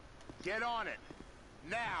question. Get on it.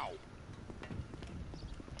 Now!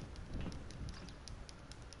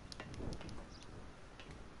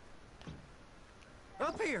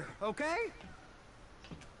 Up here, okay?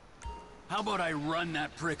 How about I run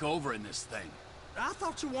that prick over in this thing? I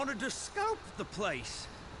thought you wanted to scope the place.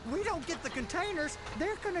 We don't get the containers,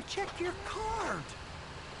 they're gonna check your card.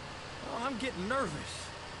 Oh, I'm getting nervous.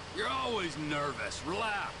 You're always nervous.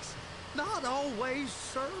 Relax. Not always,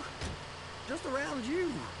 sir. Just around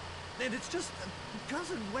you. And it's just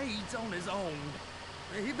Cousin Wade's on his own.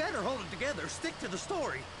 He better hold it together. Stick to the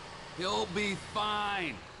story. He'll be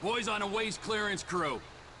fine. Boy's on a waste clearance crew.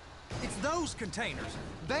 It's those containers.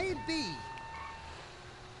 Baby.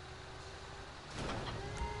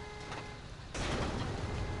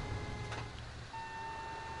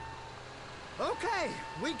 Okay,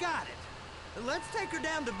 we got it. Let's take her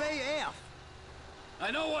down to Bay F.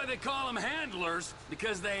 I know why they call them handlers,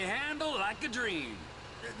 because they handle like a dream.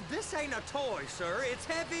 This ain't a toy, sir. It's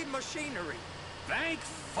heavy machinery. Thank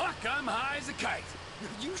fuck I'm high as a kite.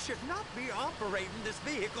 You should not be operating this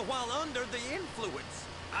vehicle while under the influence.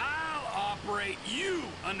 I'll operate you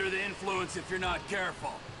under the influence if you're not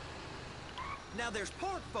careful. Now there's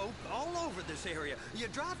park folk all over this area. You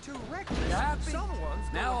drive too reckless. You happy?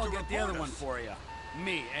 Someone's Now I'll going to get the report other one us. for you.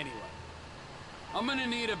 Me, anyway. I'm gonna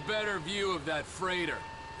need a better view of that freighter.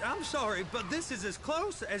 I'm sorry, but this is as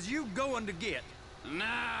close as you going to get. Nah.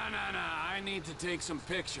 I need to take some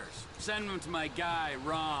pictures. Send them to my guy,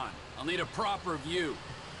 Ron. I'll need a proper view.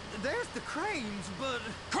 There's the cranes, but...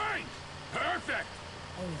 Cranes! Perfect!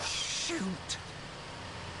 Oh, shoot.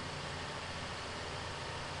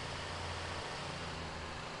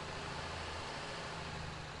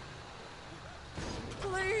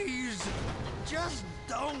 Please, just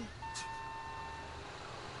don't.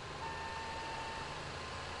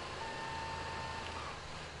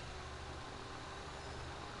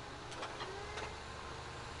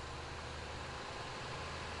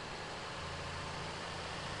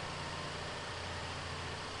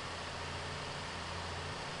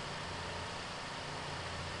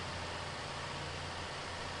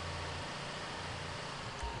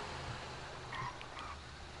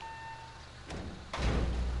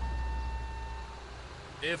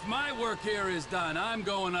 If my work here is done, I'm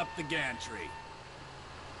going up the gantry.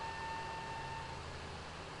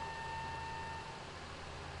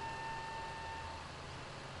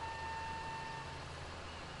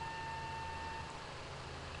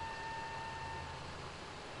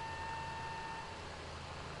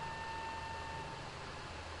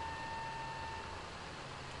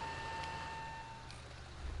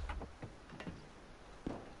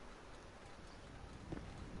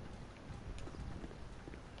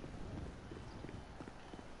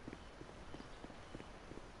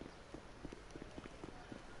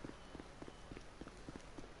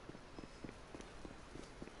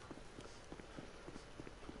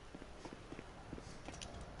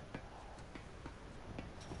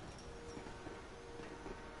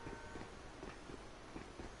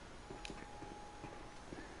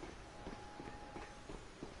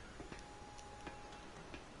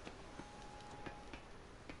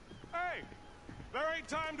 Hey! There ain't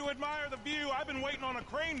time to admire the view. I've been waiting on a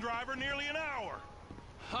crane driver nearly an hour.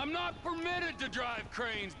 I'm not permitted to drive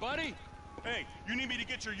cranes, buddy. Hey, you need me to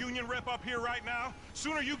get your union rep up here right now?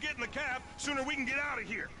 Sooner you get in the cab, sooner we can get out of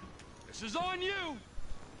here. This is on you.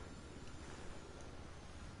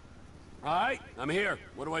 All right, I'm here.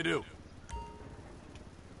 What do I do?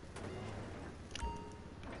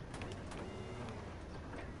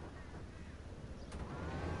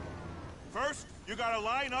 First, you gotta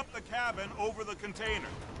line up the cabin over the container.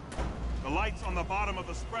 The lights on the bottom of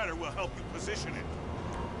the spreader will help you position it.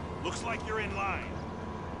 Looks like you're in line.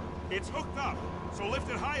 It's hooked up, so lift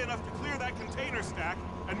it high enough to clear that container stack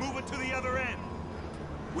and move it to the other end.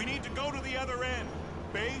 We need to go to the other end,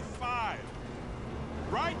 Bay 5.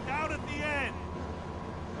 Right down at the end.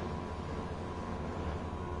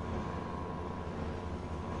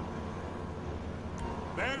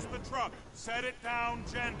 There's the truck. Set it down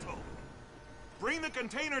gentle. Bring the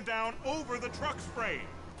container down over the truck's frame.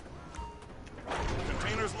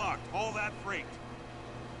 Container's locked. Haul that freight.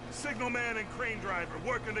 Signalman and crane driver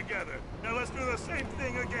working together. Now let's do the same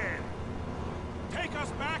thing again. Take us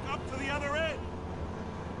back up to the other end.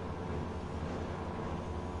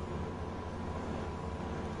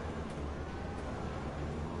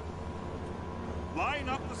 Line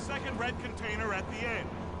up the second red container at the end.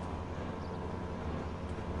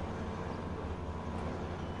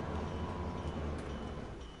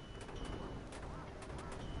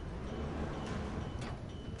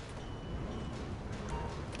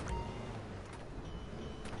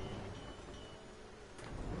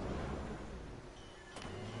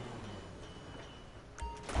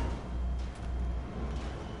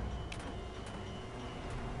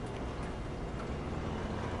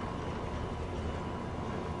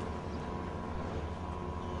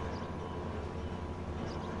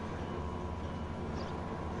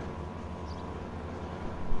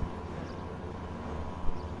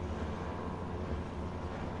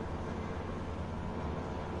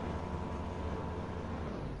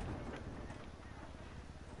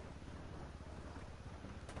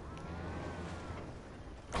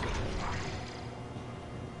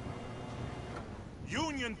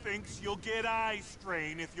 union thinks you'll get eye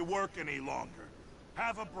strain if you work any longer.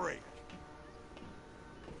 Have a break.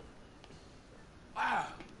 Wow.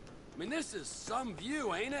 I mean, this is some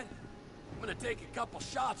view, ain't it? I'm gonna take a couple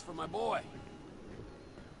shots for my boy.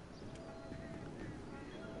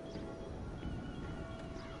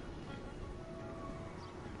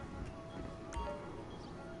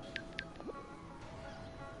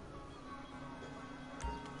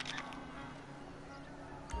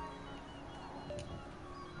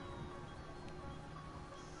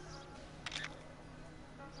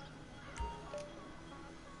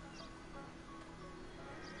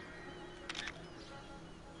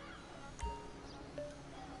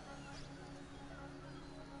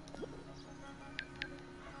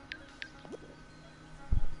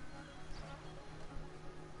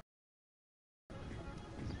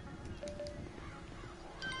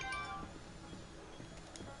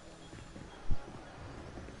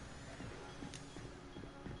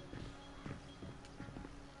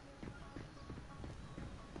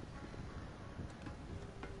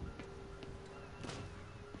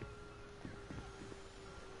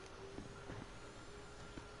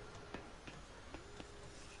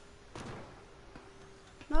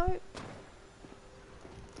 No.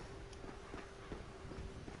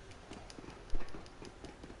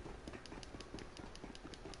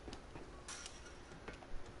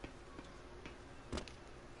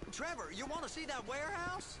 Trevor, you want to see that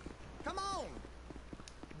warehouse? Come on.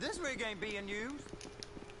 This rig ain't being used.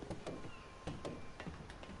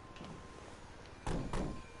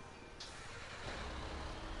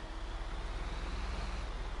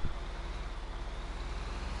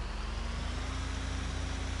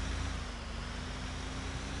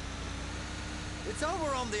 It's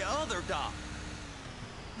over on the other dock.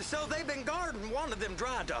 So they've been guarding one of them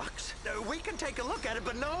dry docks. We can take a look at it,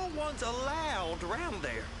 but no one's allowed around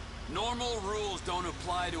there. Normal rules don't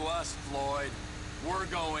apply to us, Floyd. We're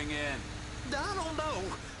going in. I don't know.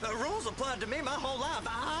 The rules applied to me my whole life.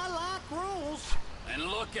 I like rules. And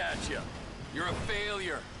look at you. You're a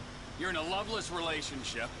failure. You're in a loveless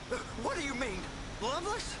relationship. What do you mean?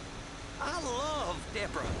 Loveless? I love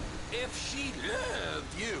Deborah. If she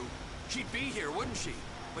loved you, she'd be here, wouldn't she?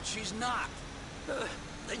 But she's not.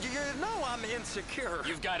 You know I'm insecure.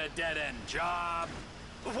 You've got a dead-end job.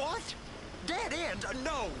 What? Dead end?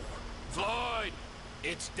 No. Floyd,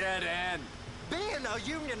 it's dead end. Being a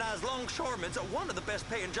unionized longshoreman's one of the best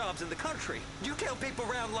paying jobs in the country. You tell people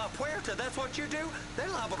around La Puerta that's what you do, they're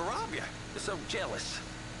liable to rob you. They're so jealous.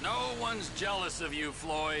 No one's jealous of you,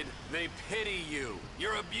 Floyd. They pity you.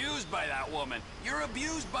 You're abused by that woman. You're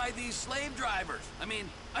abused by these slave drivers. I mean,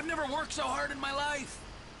 I've never worked so hard in my life.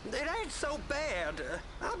 It ain't so bad.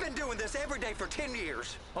 I've been doing this every day for 10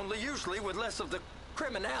 years, only usually with less of the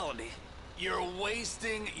criminality. You're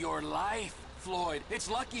wasting your life, Floyd. It's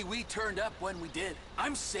lucky we turned up when we did.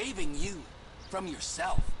 I'm saving you from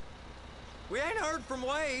yourself. We ain't heard from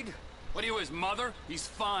Wade. What are you, his mother? He's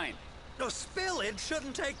fine. No, spillage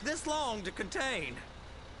shouldn't take this long to contain.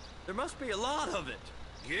 There must be a lot of it.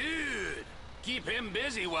 Good. Keep him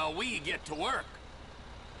busy while we get to work.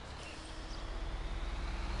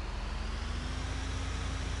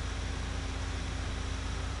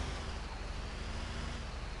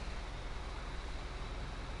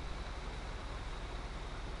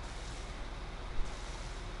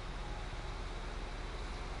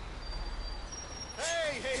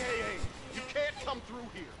 Hey! You can't come through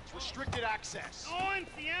here. It's restricted access. No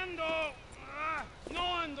entiendo. No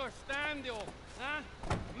understando. Huh?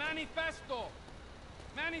 Manifesto.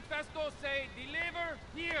 Manifesto say deliver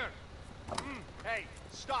here. Hey,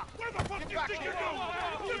 stop. Where the fuck Get do you back think here. you're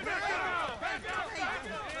going? Get back out! Back out!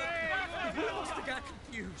 I must have got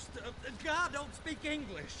confused. God don't speak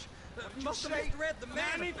English. Must have misread the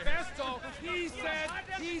manifesto. He said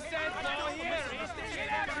go here.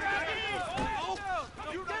 Oh,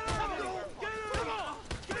 you get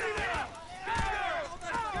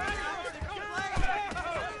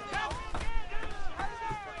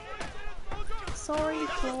Sorry,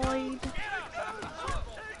 Floyd.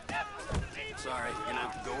 Sorry, you're gonna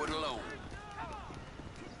have to go it alone.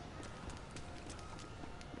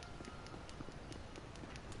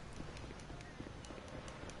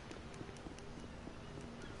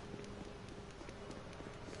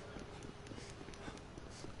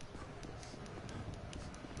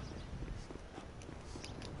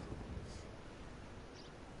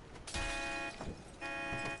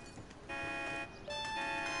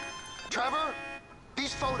 Trevor,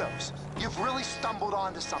 these photos, you've really stumbled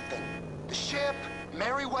onto something. The ship,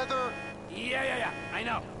 Merryweather. Yeah, I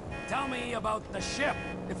know. Tell me about the ship.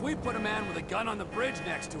 If we put a man with a gun on the bridge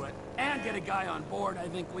next to it, and get a guy on board, I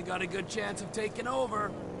think we got a good chance of taking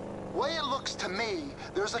over. Way it looks to me,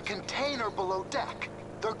 there's a container below deck.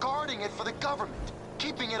 They're guarding it for the government,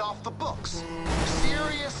 keeping it off the books.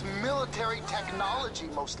 Serious military technology,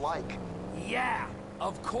 most like. Yeah,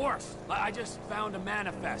 of course. I just found a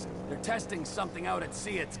manifest. They're testing something out at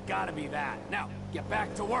sea. It's gotta be that. Now, get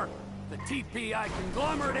back to work. The TPI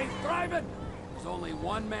conglomerate ain't thriving. There's only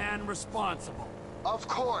one man responsible. Of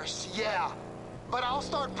course, yeah. But I'll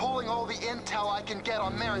start pulling all the intel I can get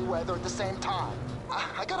on Merryweather at the same time.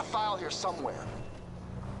 I got a file here somewhere.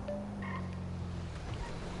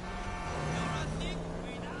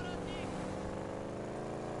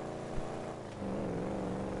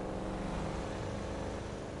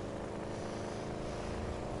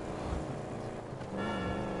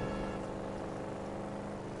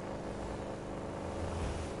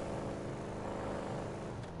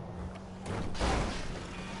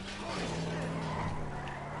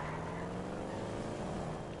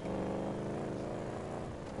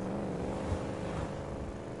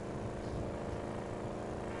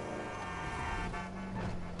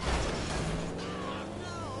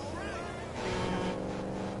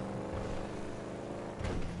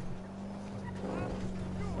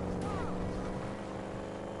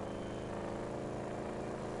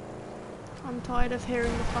 I'm tired of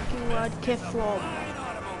hearing the fucking word Kiflob.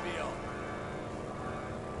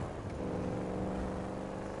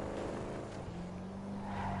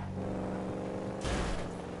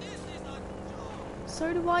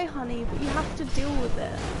 So do I, honey, but you have to deal with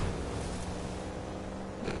it.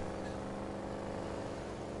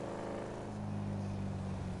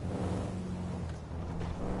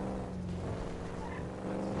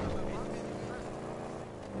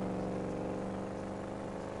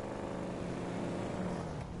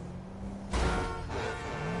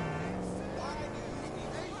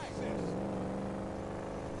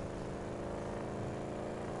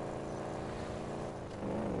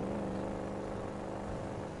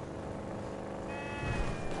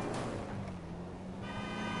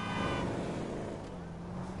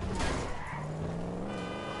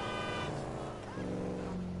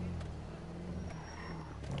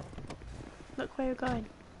 Look where you're going.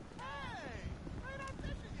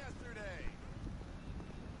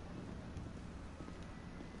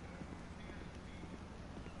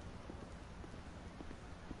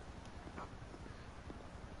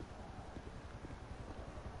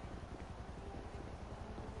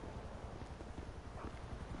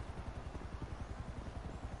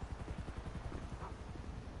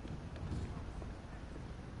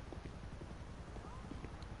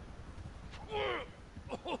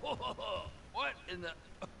 What in the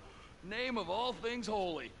name of all things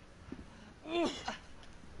holy?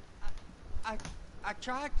 I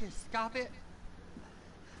tried to stop it,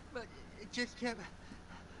 but it just kept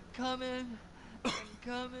coming and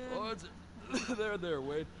coming. Oh, it's there,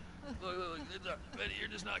 Wade. Look, you're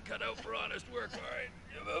just not cut out for honest work, all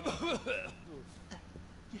right?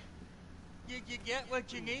 Did you get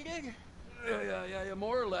what you needed? Yeah,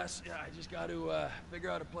 more or less. Yeah, I just got to figure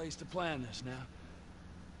out a place to plan this now.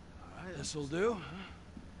 All right, this'll do.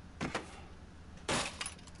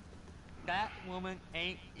 That woman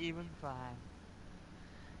ain't even fine.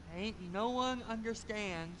 Ain't no one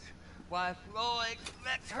understands why Floyd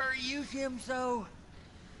lets her use him so.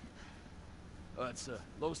 Oh, it's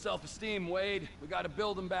low self-esteem, Wade. We got to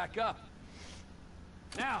build him back up.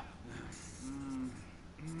 Now.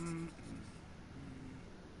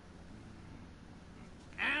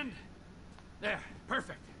 And there,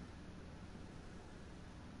 perfect.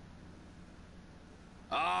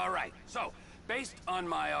 All right, so based on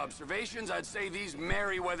my observations, I'd say these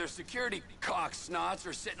Merryweather security cocksnots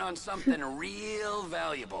are sitting on something real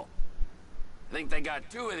valuable. I think they got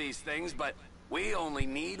 2 of these things, but we only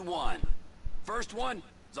need 1. First one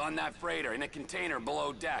is on that freighter in a container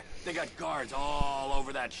below deck. They got guards all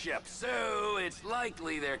over that ship, so it's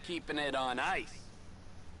likely they're keeping it on ice.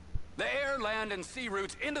 The air, land, and sea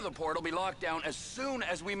routes into the port will be locked down as soon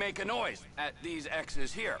as we make a noise at these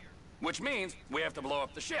X's here. Which means we have to blow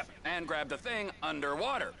up the ship and grab the thing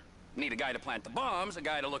underwater. Need a guy to plant the bombs, a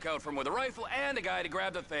guy to look out for them with a rifle, and a guy to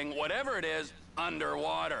grab the thing, whatever it is,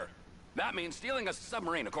 underwater. That means stealing a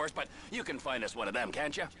submarine, of course, but you can find us one of them,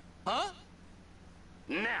 can't you? Huh?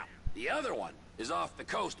 Now, the other one is off the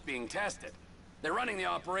coast being tested. They're running the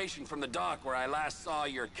operation from the dock where I last saw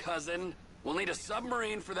your cousin. We'll need a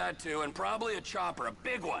submarine for that too, and probably a chopper, a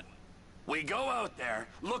big one. We go out there,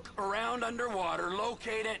 look around underwater,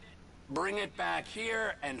 locate it, bring it back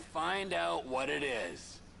here, and find out what it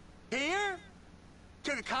is. Here?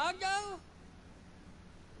 To the Congo?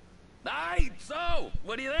 Aye, so,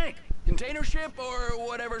 what do you think? Container ship or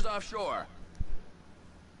whatever's offshore?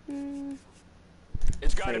 Hmm.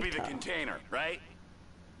 It's gotta be the Freighter. container, right?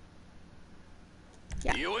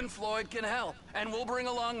 Yeah. You and Floyd can help, and we'll bring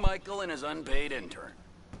along Michael and his unpaid intern.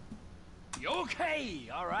 Okay,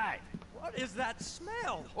 all right. What is that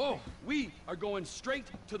smell? Oh, we are going straight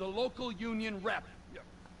to the local union rep.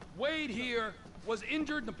 Wade here was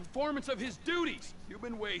injured in the performance of his duties.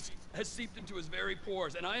 Human waste has seeped into his very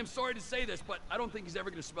pores, and I am sorry to say this, but I don't think he's ever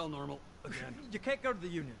gonna smell normal again. You can't go to the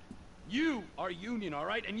union. You are union, all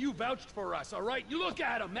right? And you vouched for us, all right? You look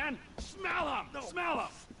at him, man. Smell him. No. Smell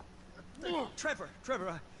him. Trevor,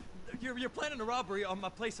 you're planning a robbery on my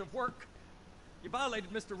place of work. You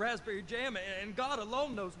violated Mr. Raspberry Jam, and God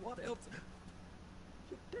alone knows what else.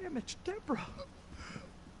 You damaged Deborah.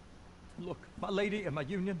 Look, my lady and my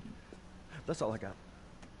union, that's all I got.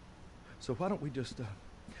 So why don't we just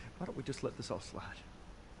let this all slide,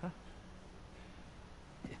 huh?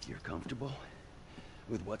 If you're comfortable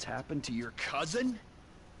with what's happened to your cousin,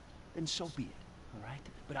 then so be it, all right?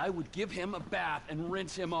 But I would give him a bath and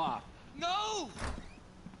rinse him off. No!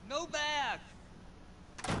 No bath!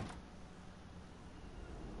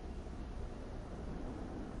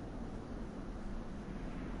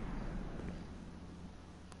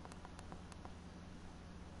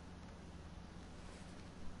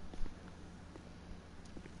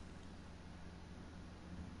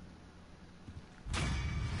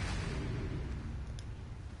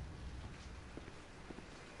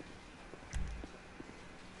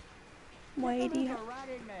 Wadey. Right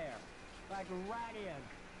in there. Like right in.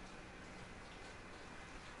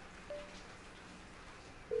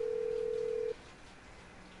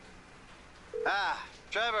 Ah,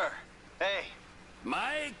 Trevor. Hey.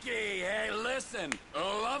 Mikey, hey, listen.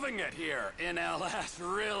 Loving it here in LS.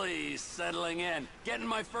 Really settling in. Getting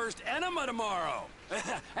my first enema tomorrow.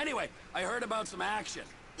 Anyway, I heard about some action.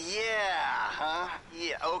 Yeah, huh?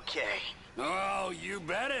 Yeah, okay. Oh, you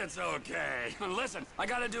bet it's okay. Listen, I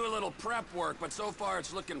gotta do a little prep work, but so far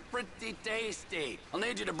it's looking pretty tasty. I'll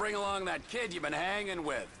need you to bring along that kid you've been hanging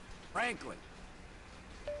with, Franklin.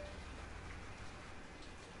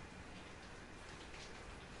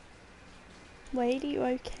 Wade, are you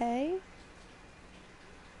okay?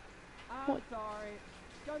 I'm sorry.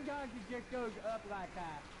 Sometimes it just goes up like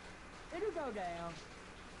that. It'll go down.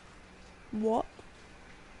 What?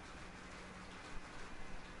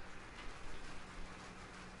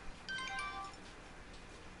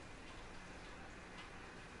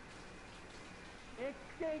 It's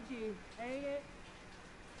stinky, ain't it?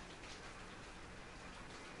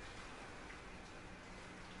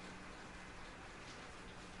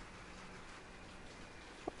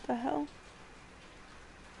 What the hell?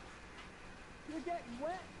 You're getting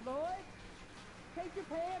wet, Floyd. Take your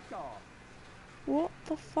pants off. What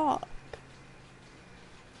the fuck?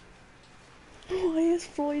 Why is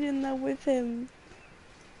Floyd in there with him?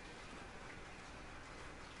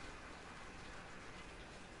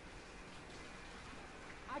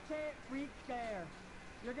 I can't reach there.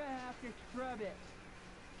 You're gonna have to scrub it.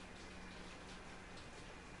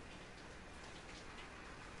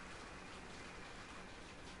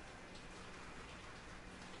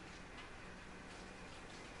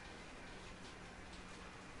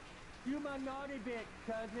 You my naughty bitch,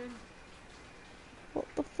 cousin. What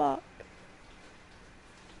the fuck?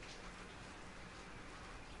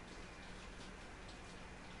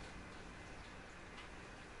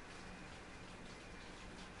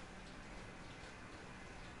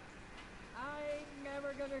 I ain't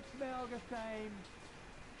never gonna smell the same.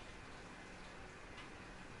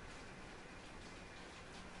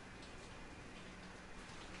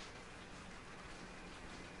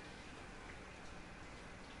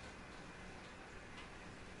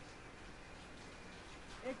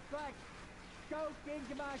 It's like soaked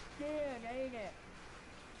into my skin, ain't it?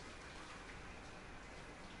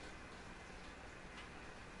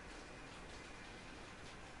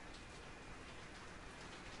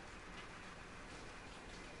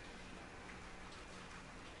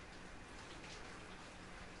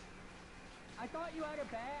 I thought you had a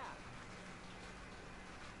bath.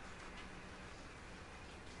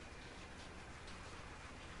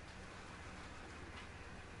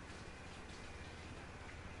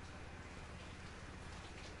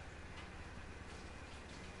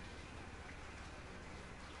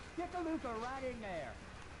 Get the Luca right in there.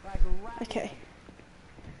 Like right Okay.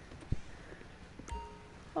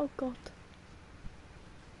 Oh god.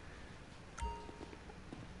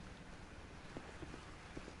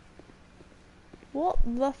 What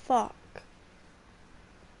the fuck?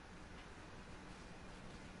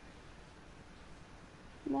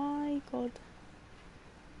 My god.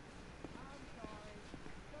 I'm sorry.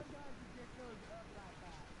 Sometimes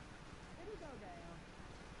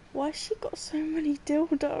Why has she got so many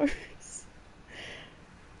dildos?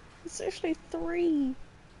 It's actually 3.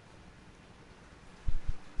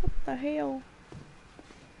 What the hell?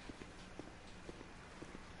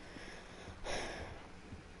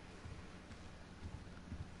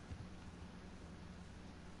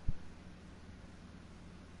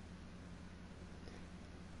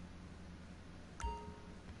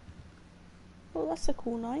 Well, that's a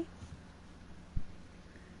cool knife.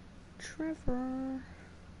 Trevor.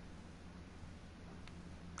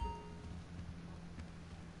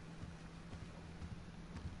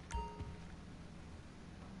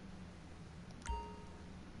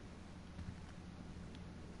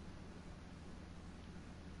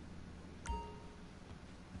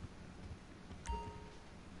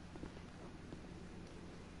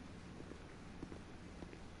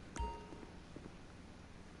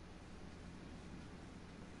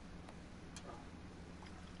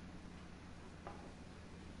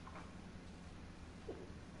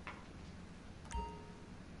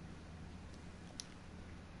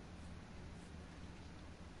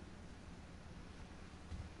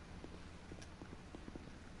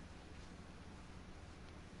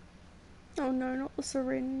 Oh no, not the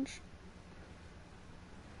syringe.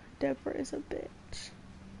 Deborah is a bitch.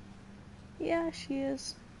 Yeah, she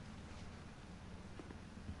is.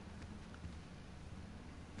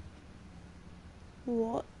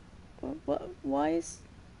 What? Why is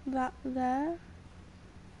that there?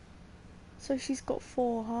 So she's got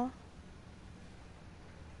 4, huh?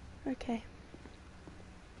 Okay.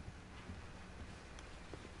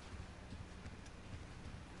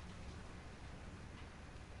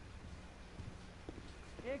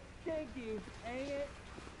 It's stinky, ain't it?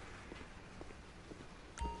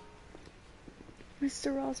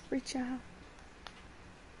 Mr. Raspberry Chow.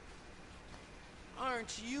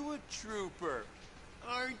 Aren't you a trooper?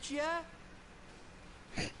 Aren't ya?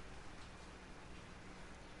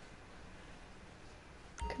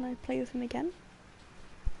 Can I play with him again?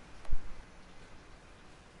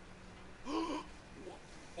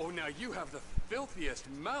 Oh, now you have the filthiest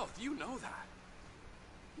mouth. You know that.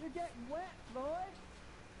 You're getting wet, Floyd.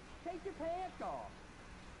 Take your pants off.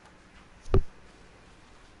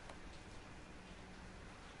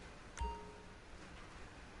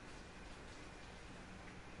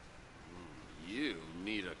 You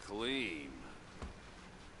need a clean.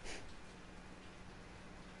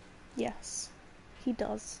 Yes, he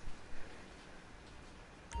does.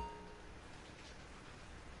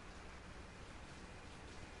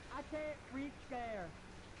 I can't reach there.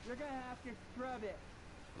 You're gonna have to scrub it.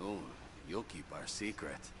 Oh, you'll keep our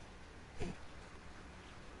secret.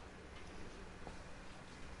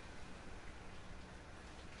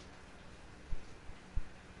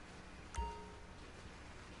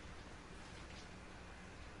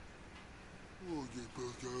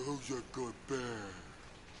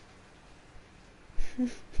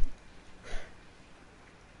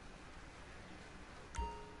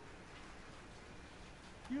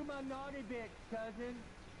 You my naughty bitch, cousin.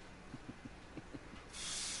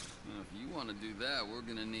 If you want to do that, we're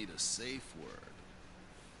gonna need a safe word.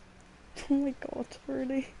 Oh my god,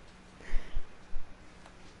 really?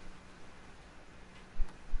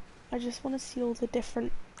 I just want to see all the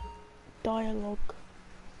different dialogue.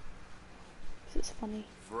 'Cause it's funny.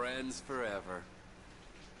 Friends forever.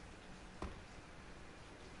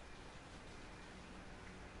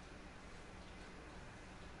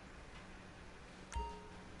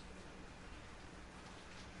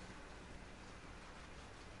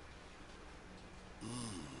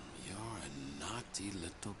 You're a naughty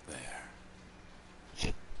little bear.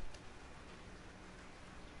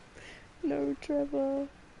 No, Trevor.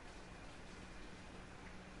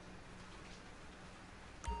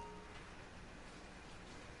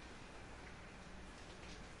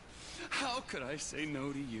 How could I say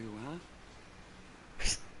no to you, huh?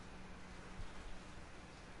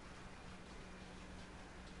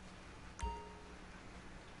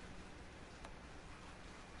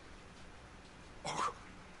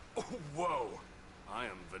 Oh, whoa. I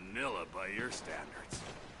am vanilla by your standards.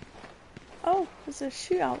 Oh, there's a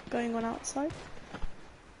shootout going on outside.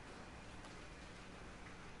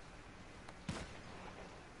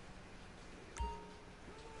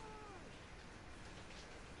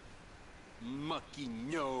 Mucky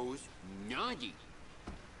nose, naughty.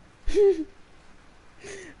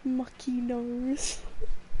 Mucky nose.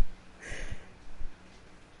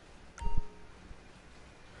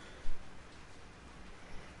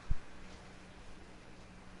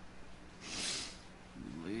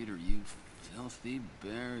 Later, you filthy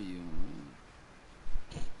bear, you.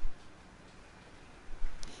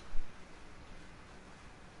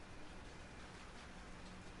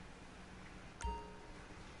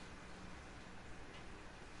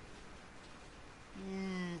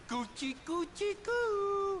 Coochie coochie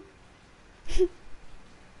coo.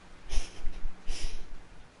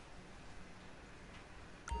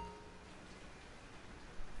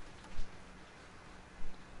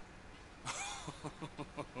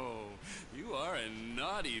 Oh, you are a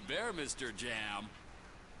naughty bear, Mr. Jam.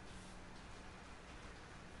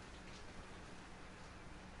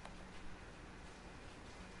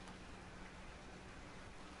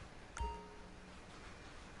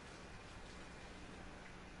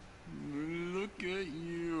 Look at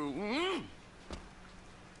you.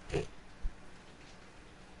 You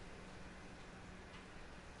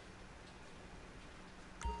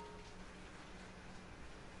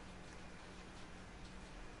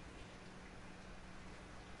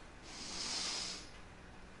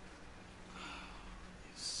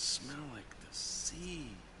smell like the sea.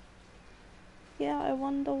 Yeah, I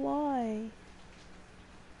wonder why.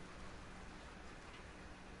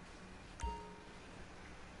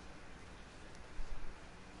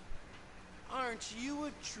 Aren't you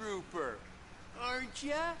a trooper? Aren't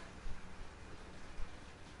ya?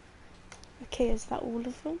 Okay, is that all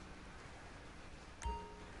of them?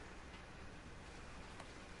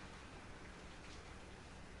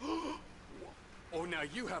 Oh, now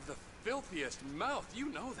you have the filthiest mouth. You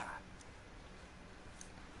know that.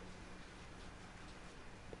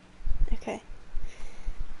 Okay.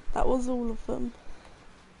 That was all of them.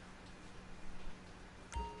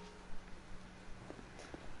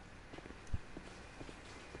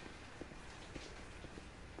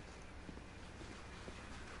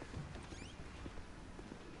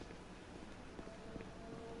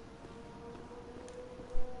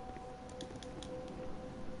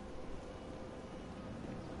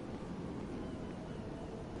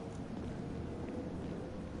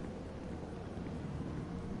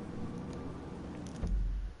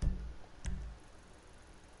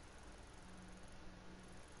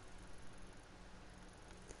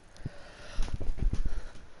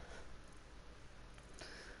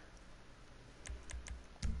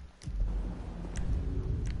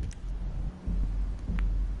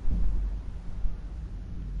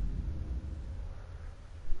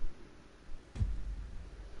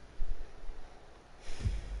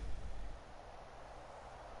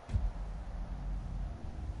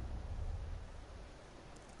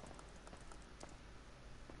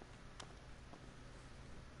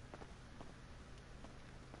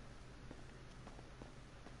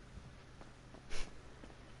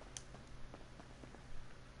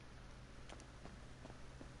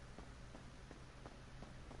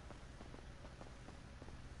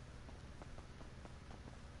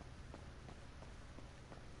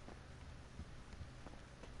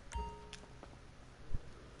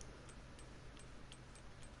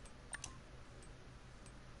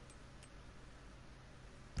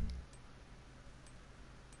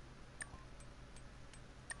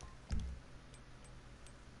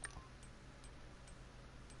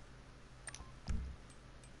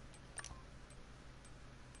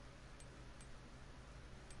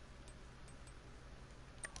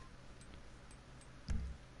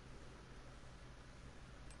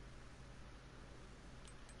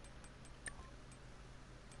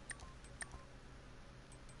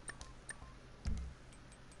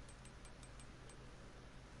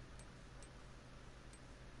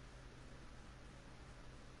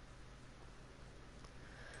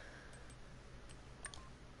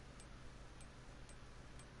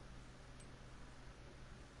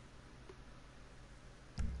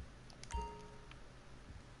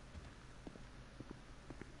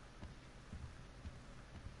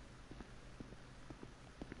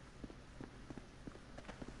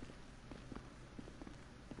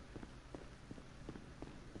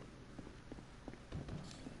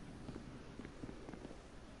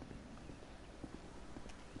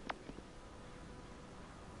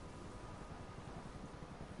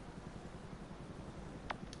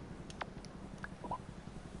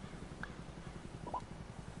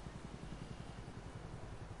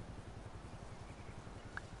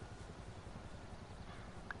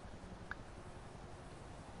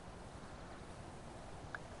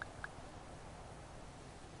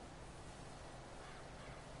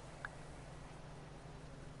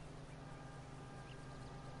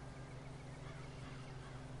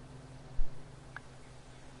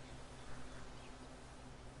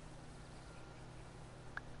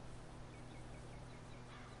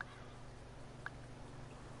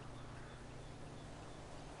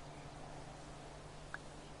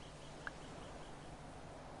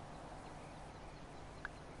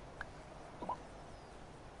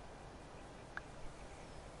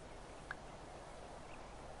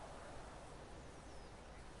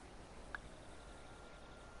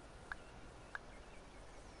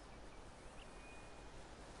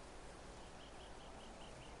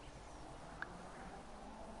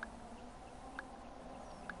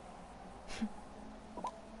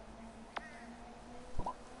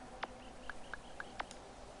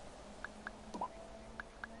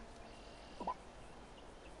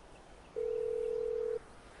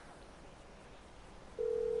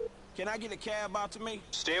 Can I get a cab out to me?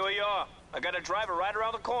 Stay where you are. I got a driver right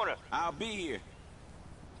around the corner. I'll be here.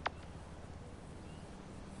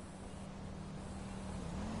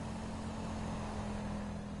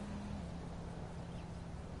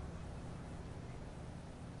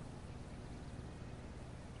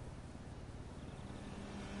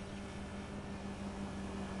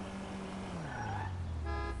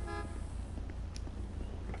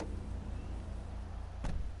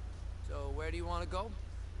 So, where do you want to go?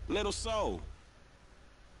 Little Soul.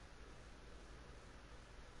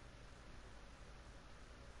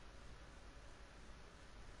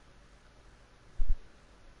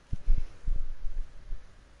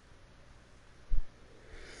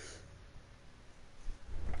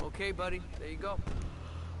 Okay, buddy. There you go.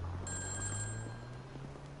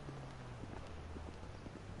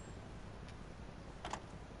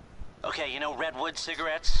 Okay, you know Redwood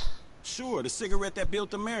cigarettes? Sure, the cigarette that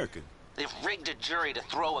built America. They've rigged a jury to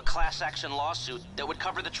throw a class-action lawsuit that would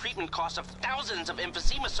cover the treatment costs of thousands of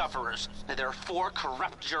emphysema sufferers. There are 4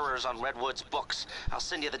 corrupt jurors on Redwood's books. I'll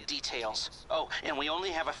send you the details. Oh, and we only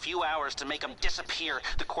have a few hours to make them disappear.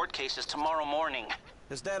 The court case is tomorrow morning.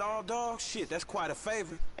 Is that all, dog? Shit, that's quite a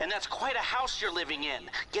favor. And that's quite a house you're living in.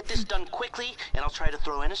 Get this done quickly, and I'll try to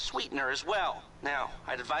throw in a sweetener as well. Now,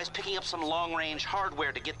 I'd advise picking up some long-range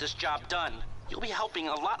hardware to get this job done. You'll be helping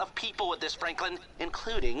a lot of people with this, Franklin,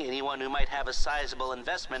 including anyone who might have a sizable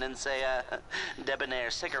investment in, say, Debonair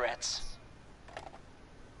cigarettes.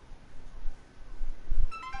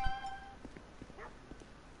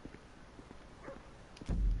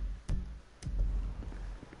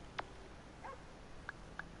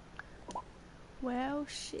 Well,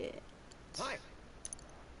 shit. Hi.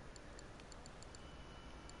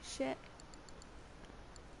 Shit.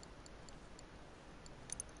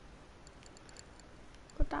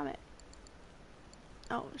 God damn it.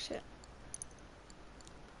 Oh, shit.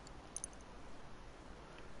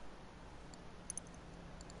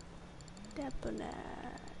 Debonair.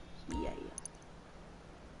 Yeah.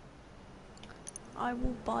 I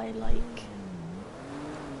will buy, like,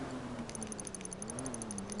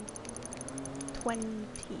 20.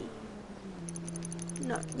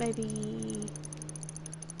 No, maybe...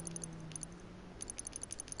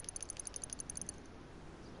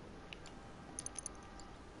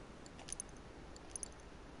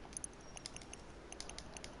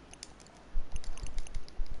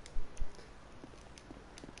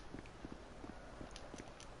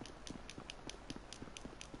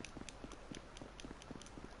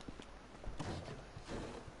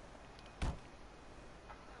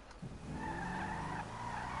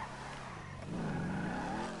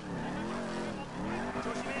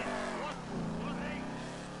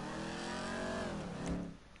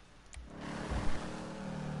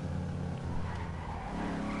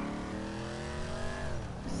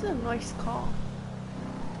 This is a nice car.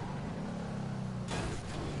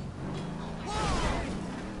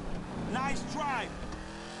 Nice drive.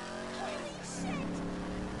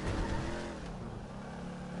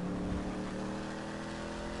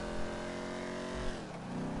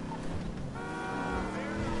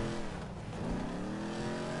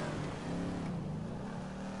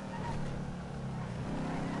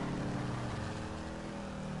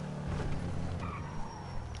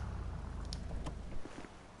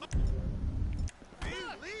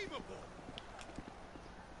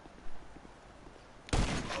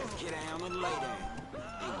 Get down and lay down.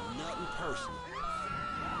 Ain't nothing personal.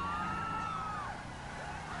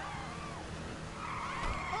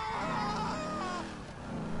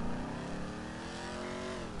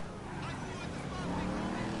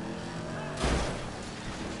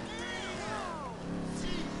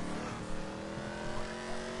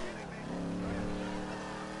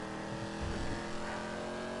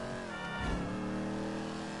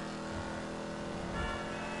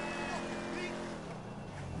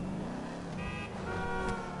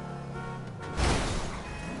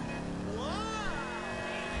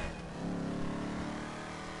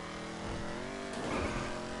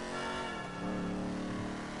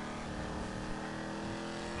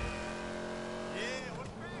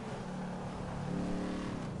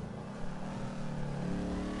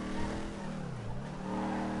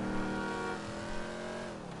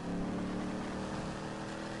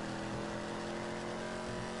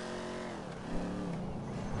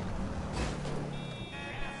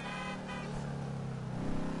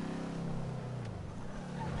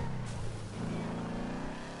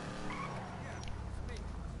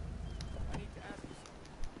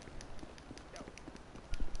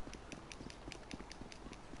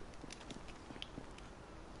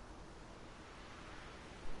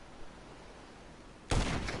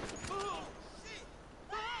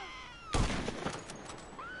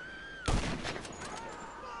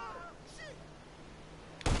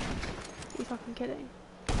 fucking kidding?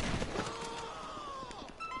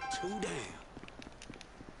 Too damn.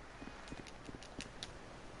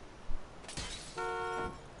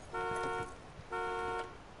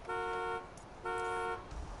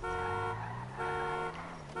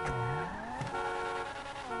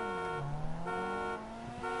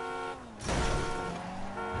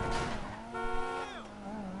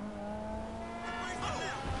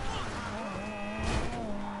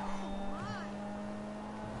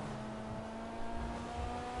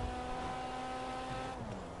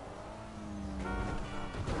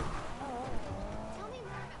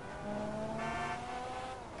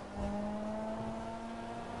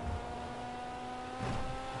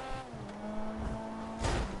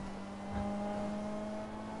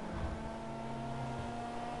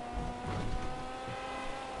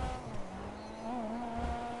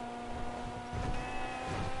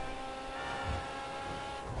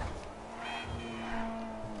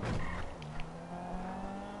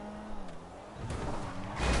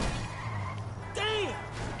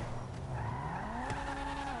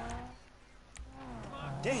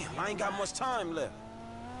 Damn, I ain't got much time left.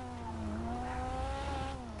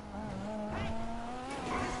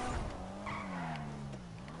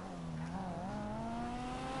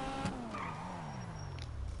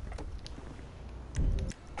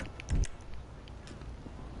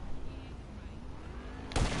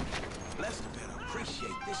 Lester better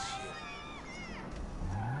appreciate this shit.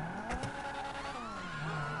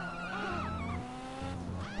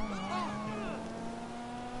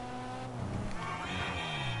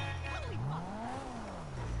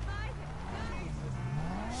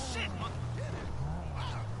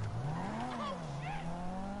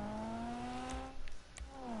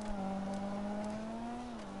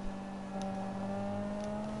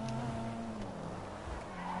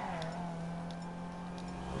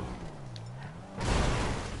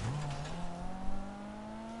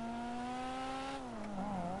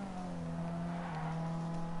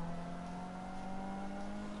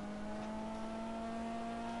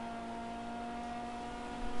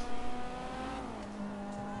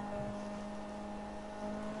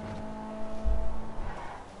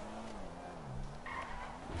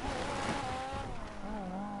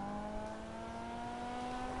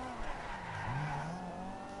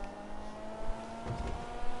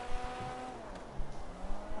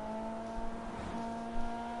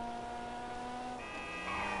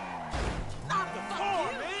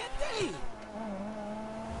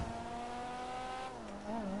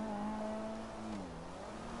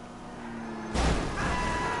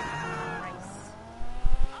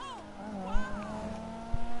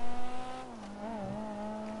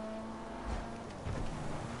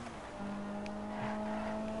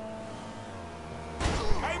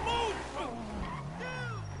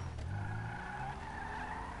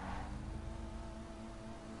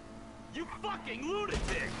 You fucking lunatic!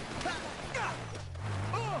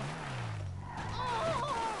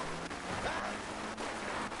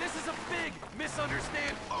 This is a big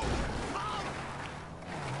misunderstanding.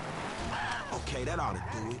 Okay, that ought to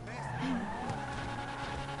do it.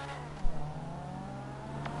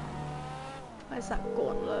 Where's that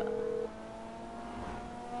gauntlet?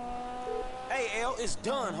 Hey, L, it's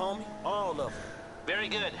done, homie. All of them. Very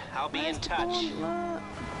good. I'll be Where's in the touch. gauntlet?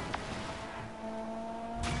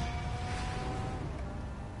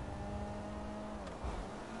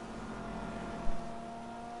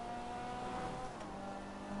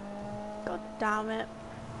 God damn it.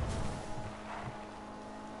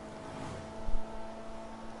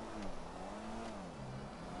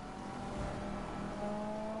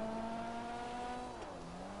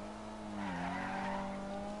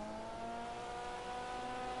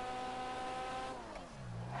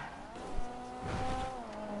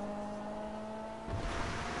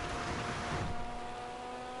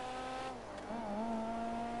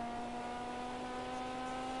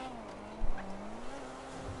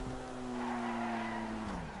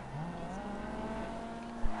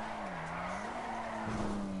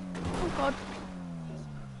 Oh god.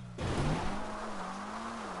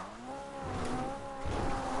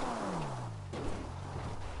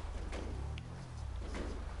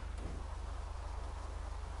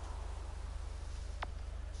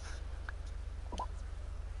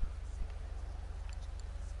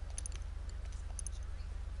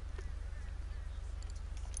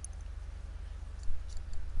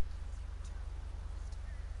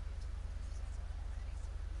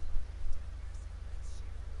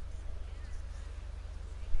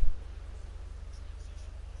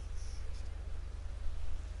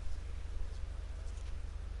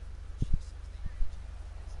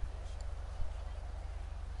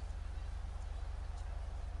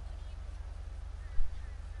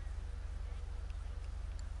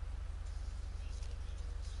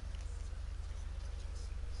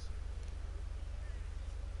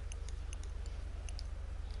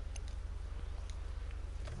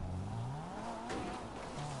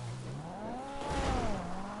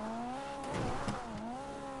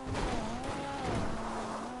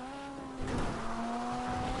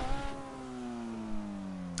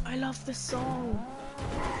 love the song.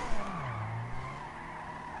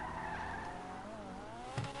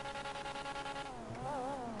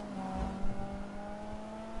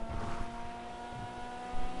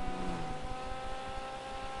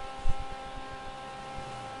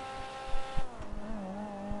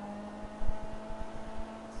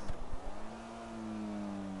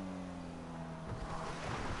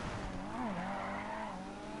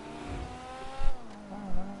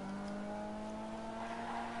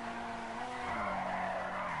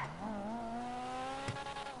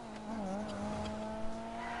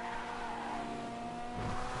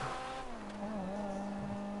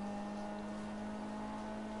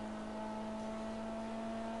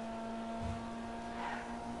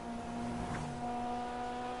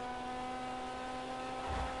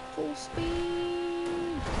 Full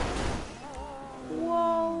speed.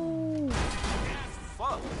 Whoa.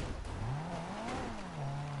 Fuck.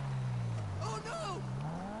 Oh no!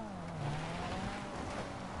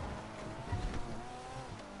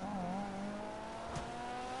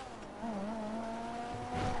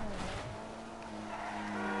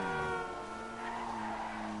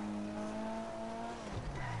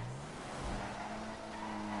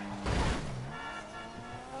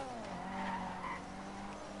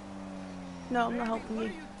 No, I'm not helping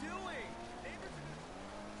you.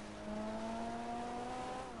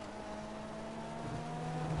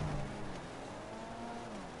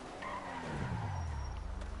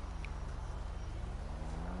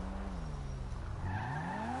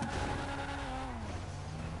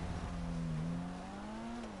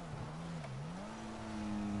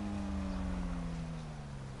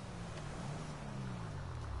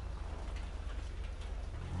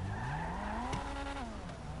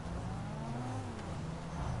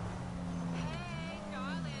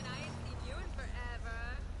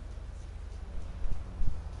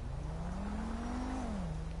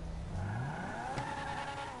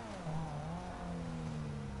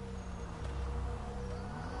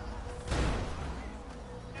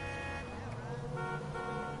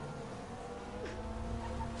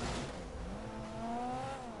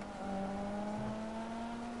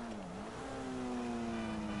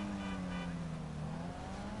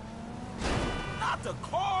 Not the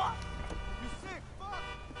car! You sick, fuck!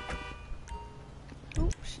 Oh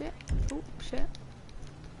shit. Oh shit.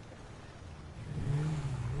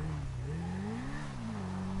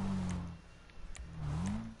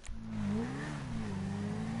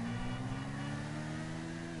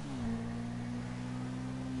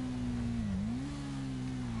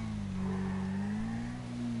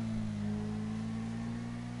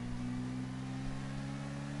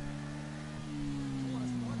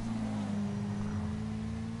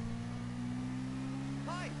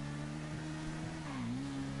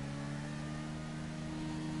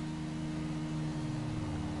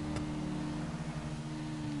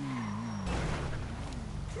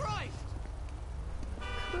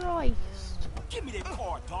 Christ. Give me that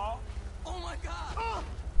car, dog. Oh my god! Oh.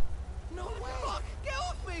 No way! Fuck! Get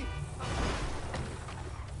off me!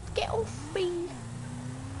 Get off me!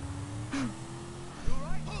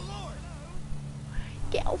 Oh Lord!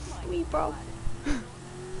 Get off me, bro!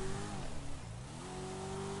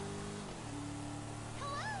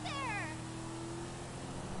 Hello there!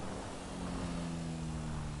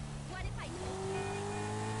 What if I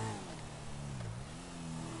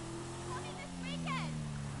coming this weekend?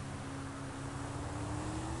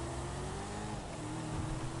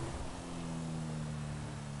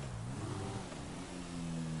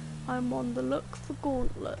 I'm on the look for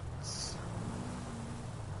gauntlets.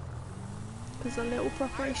 Because a little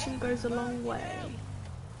preparation goes a long way.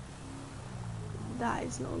 That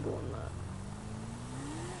is not a gauntlet.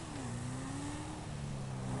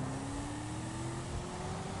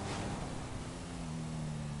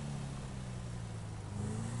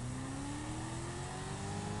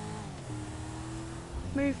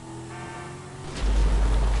 Move.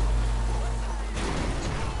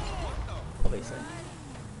 Obviously.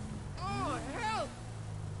 Oh help!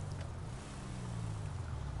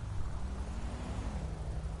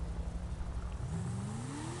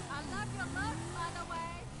 I love your look, by the way.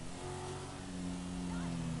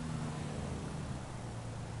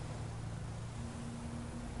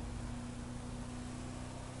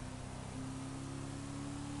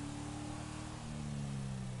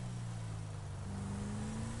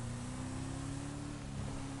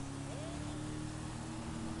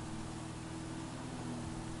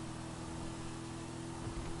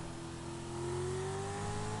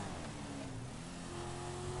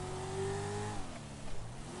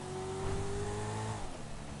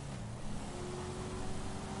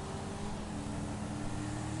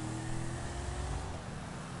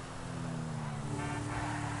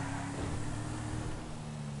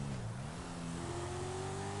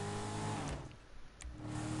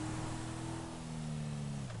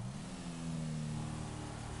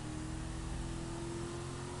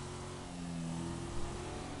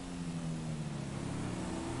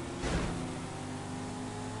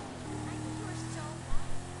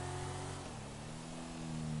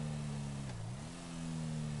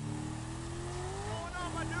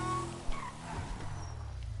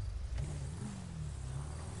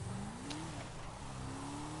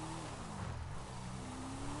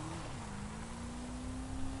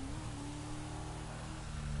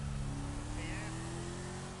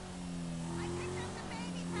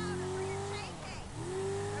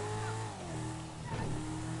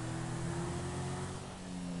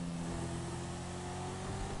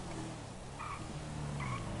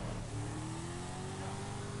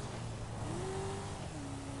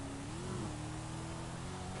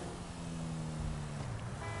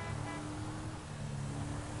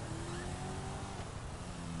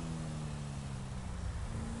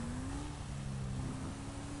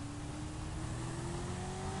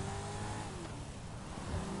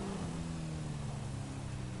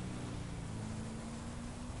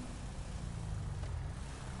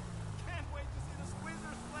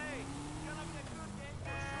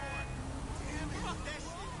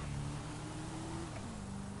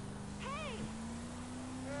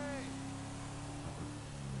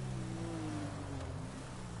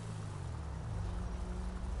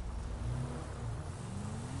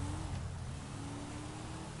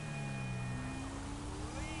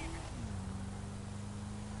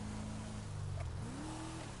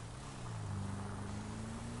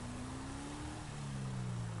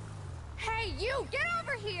 Hey, you! Get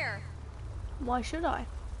over here! Why should I?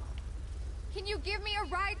 Can you give me a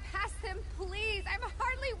ride past them, please? I'm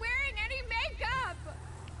hardly wearing any makeup!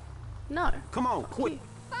 No. Come on, quick.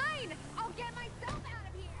 Fine! I'll get myself out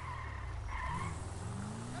of here!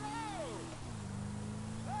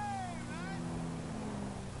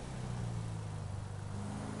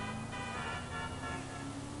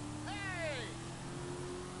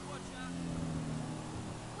 What's up?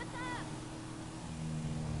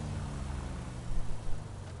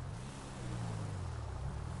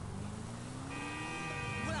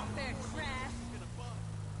 Welfare trash.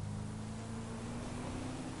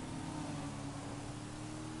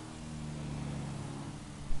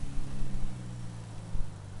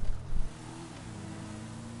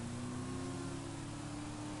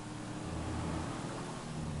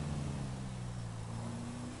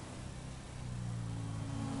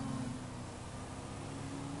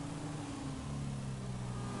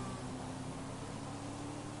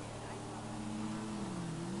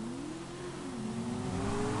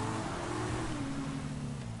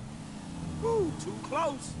 Ooh, too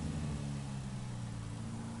close.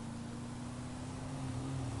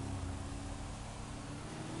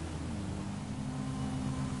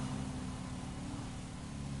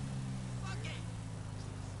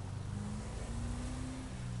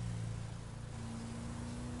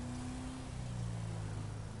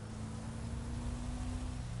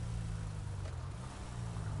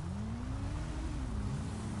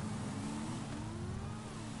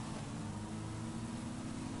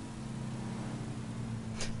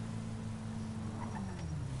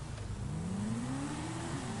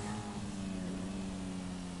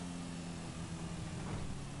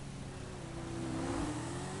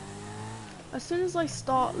 As soon as I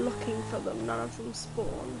start looking for them, none of them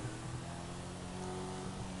spawn.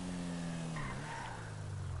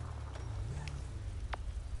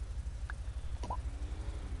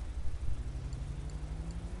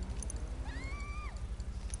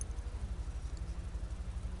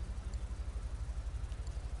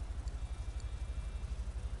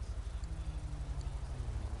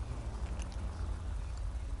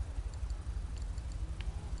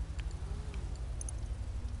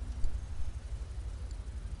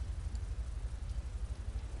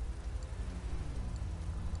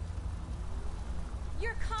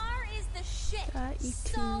 Your car is the shit.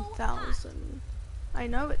 32,000. I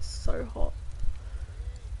know it's so hot.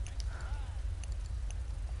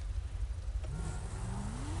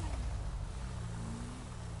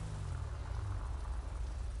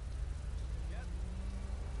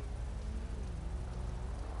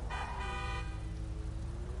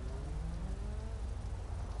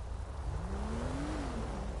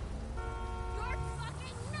 You're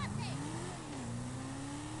fucking nothing.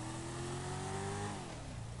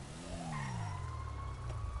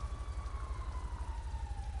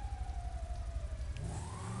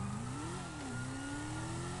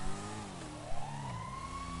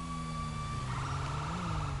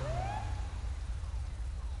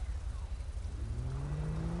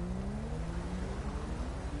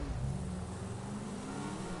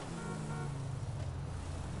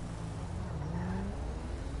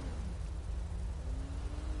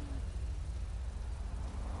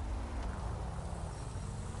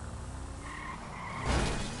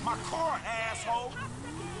 My car, asshole. Help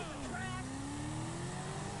me!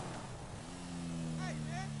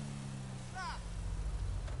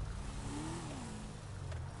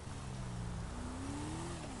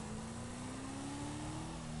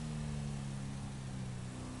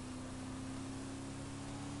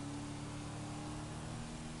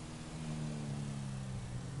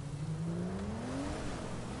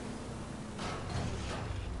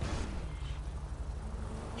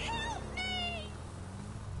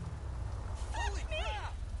 Fuck me!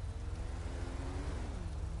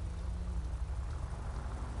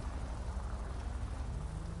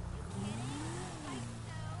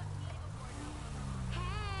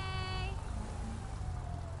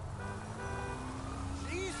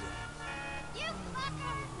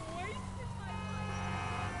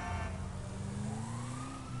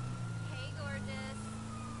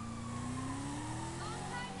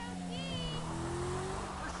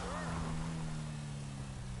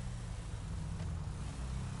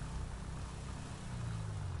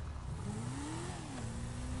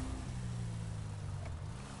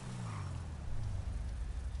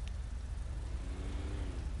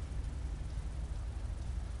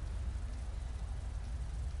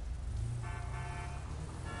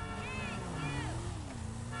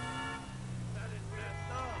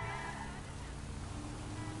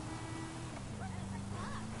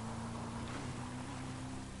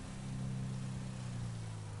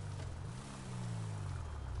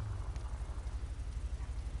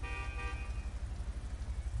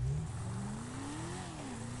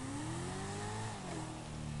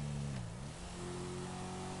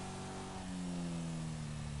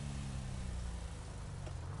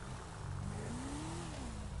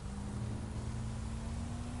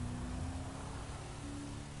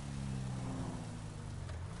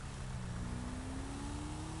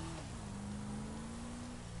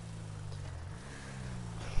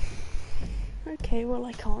 Okay, well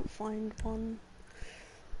I can't find one.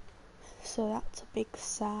 So that's a big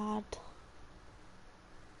sad.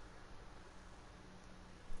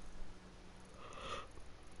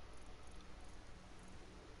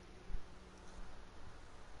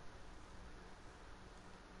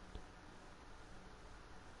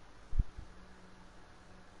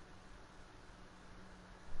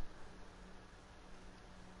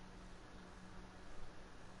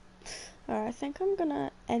 Alright, I think I'm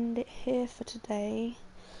gonna end it here for today.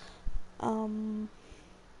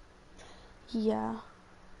 Yeah.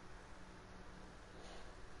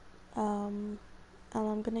 And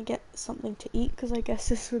I'm gonna get something to eat because I guess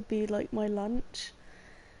this would be like my lunch.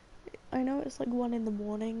 I know it's like 1 in the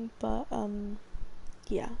morning, but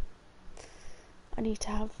yeah. I need to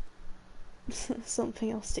have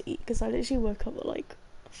something else to eat because I literally woke up at like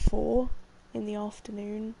 4 in the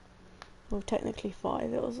afternoon. Well, technically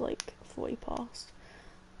 5, it was like 40 past.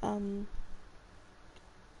 And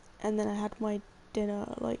then I had my dinner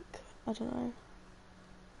at like, I don't know,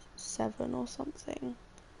 7 or something.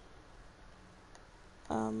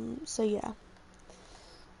 So yeah.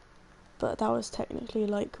 But that was technically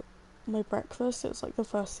like my breakfast. It was like the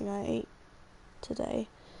first thing I ate today.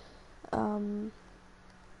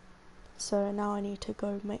 So now I need to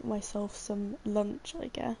go make myself some lunch, I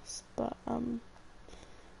guess. But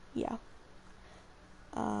yeah.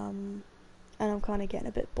 And I'm kind of getting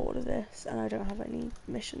a bit bored of this, and I don't have any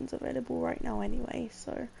missions available right now anyway,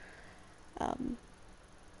 so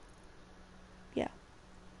yeah.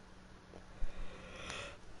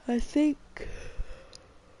 I think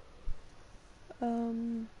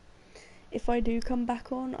if I do come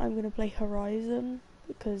back on, I'm gonna play Horizon,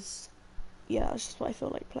 because yeah, that's just what I feel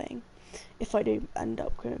like playing. If I do end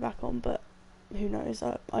up coming back on, but who knows,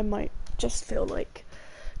 I might just feel like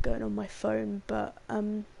going on my phone, but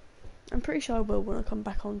I'm pretty sure I will when I come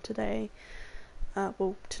back on today.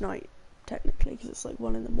 Well, tonight technically, because it's like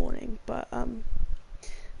 1 in the morning, but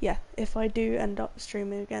yeah, if I do end up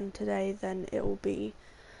streaming again today, then it will be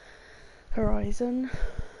Horizon,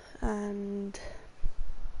 and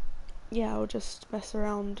yeah, I'll just mess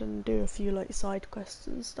around and do a few like side quests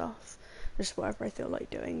and stuff, just whatever I feel like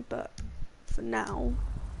doing. But for now,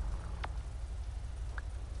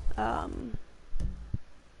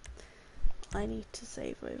 I need to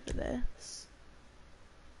save over this,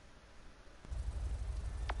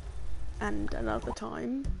 and another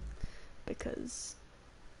time, because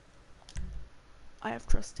I have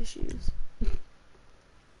trust issues.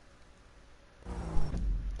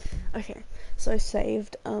 Okay, so I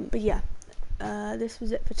saved, but yeah, this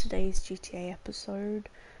was it for today's GTA episode.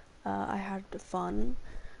 I had fun,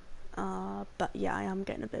 but yeah, I am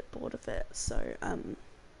getting a bit bored of it, so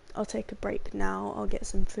I'll take a break now, I'll get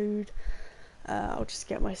some food, I'll just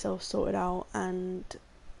get myself sorted out, and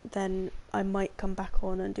then I might come back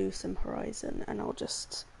on and do some Horizon, and I'll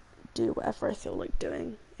just do whatever I feel like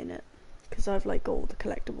doing in it, because I've like got all the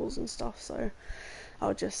collectibles and stuff, so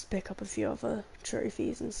I'll just pick up a few other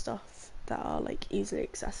trophies and stuff that are like easily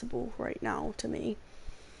accessible right now to me.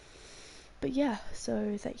 But yeah,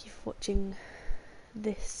 so thank you for watching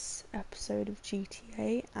this episode of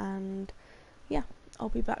GTA, and yeah, I'll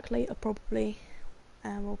be back later probably,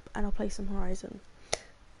 and I'll play some Horizon.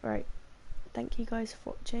 Alright, thank you guys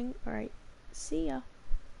for watching. Alright, see ya.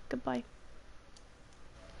 Goodbye.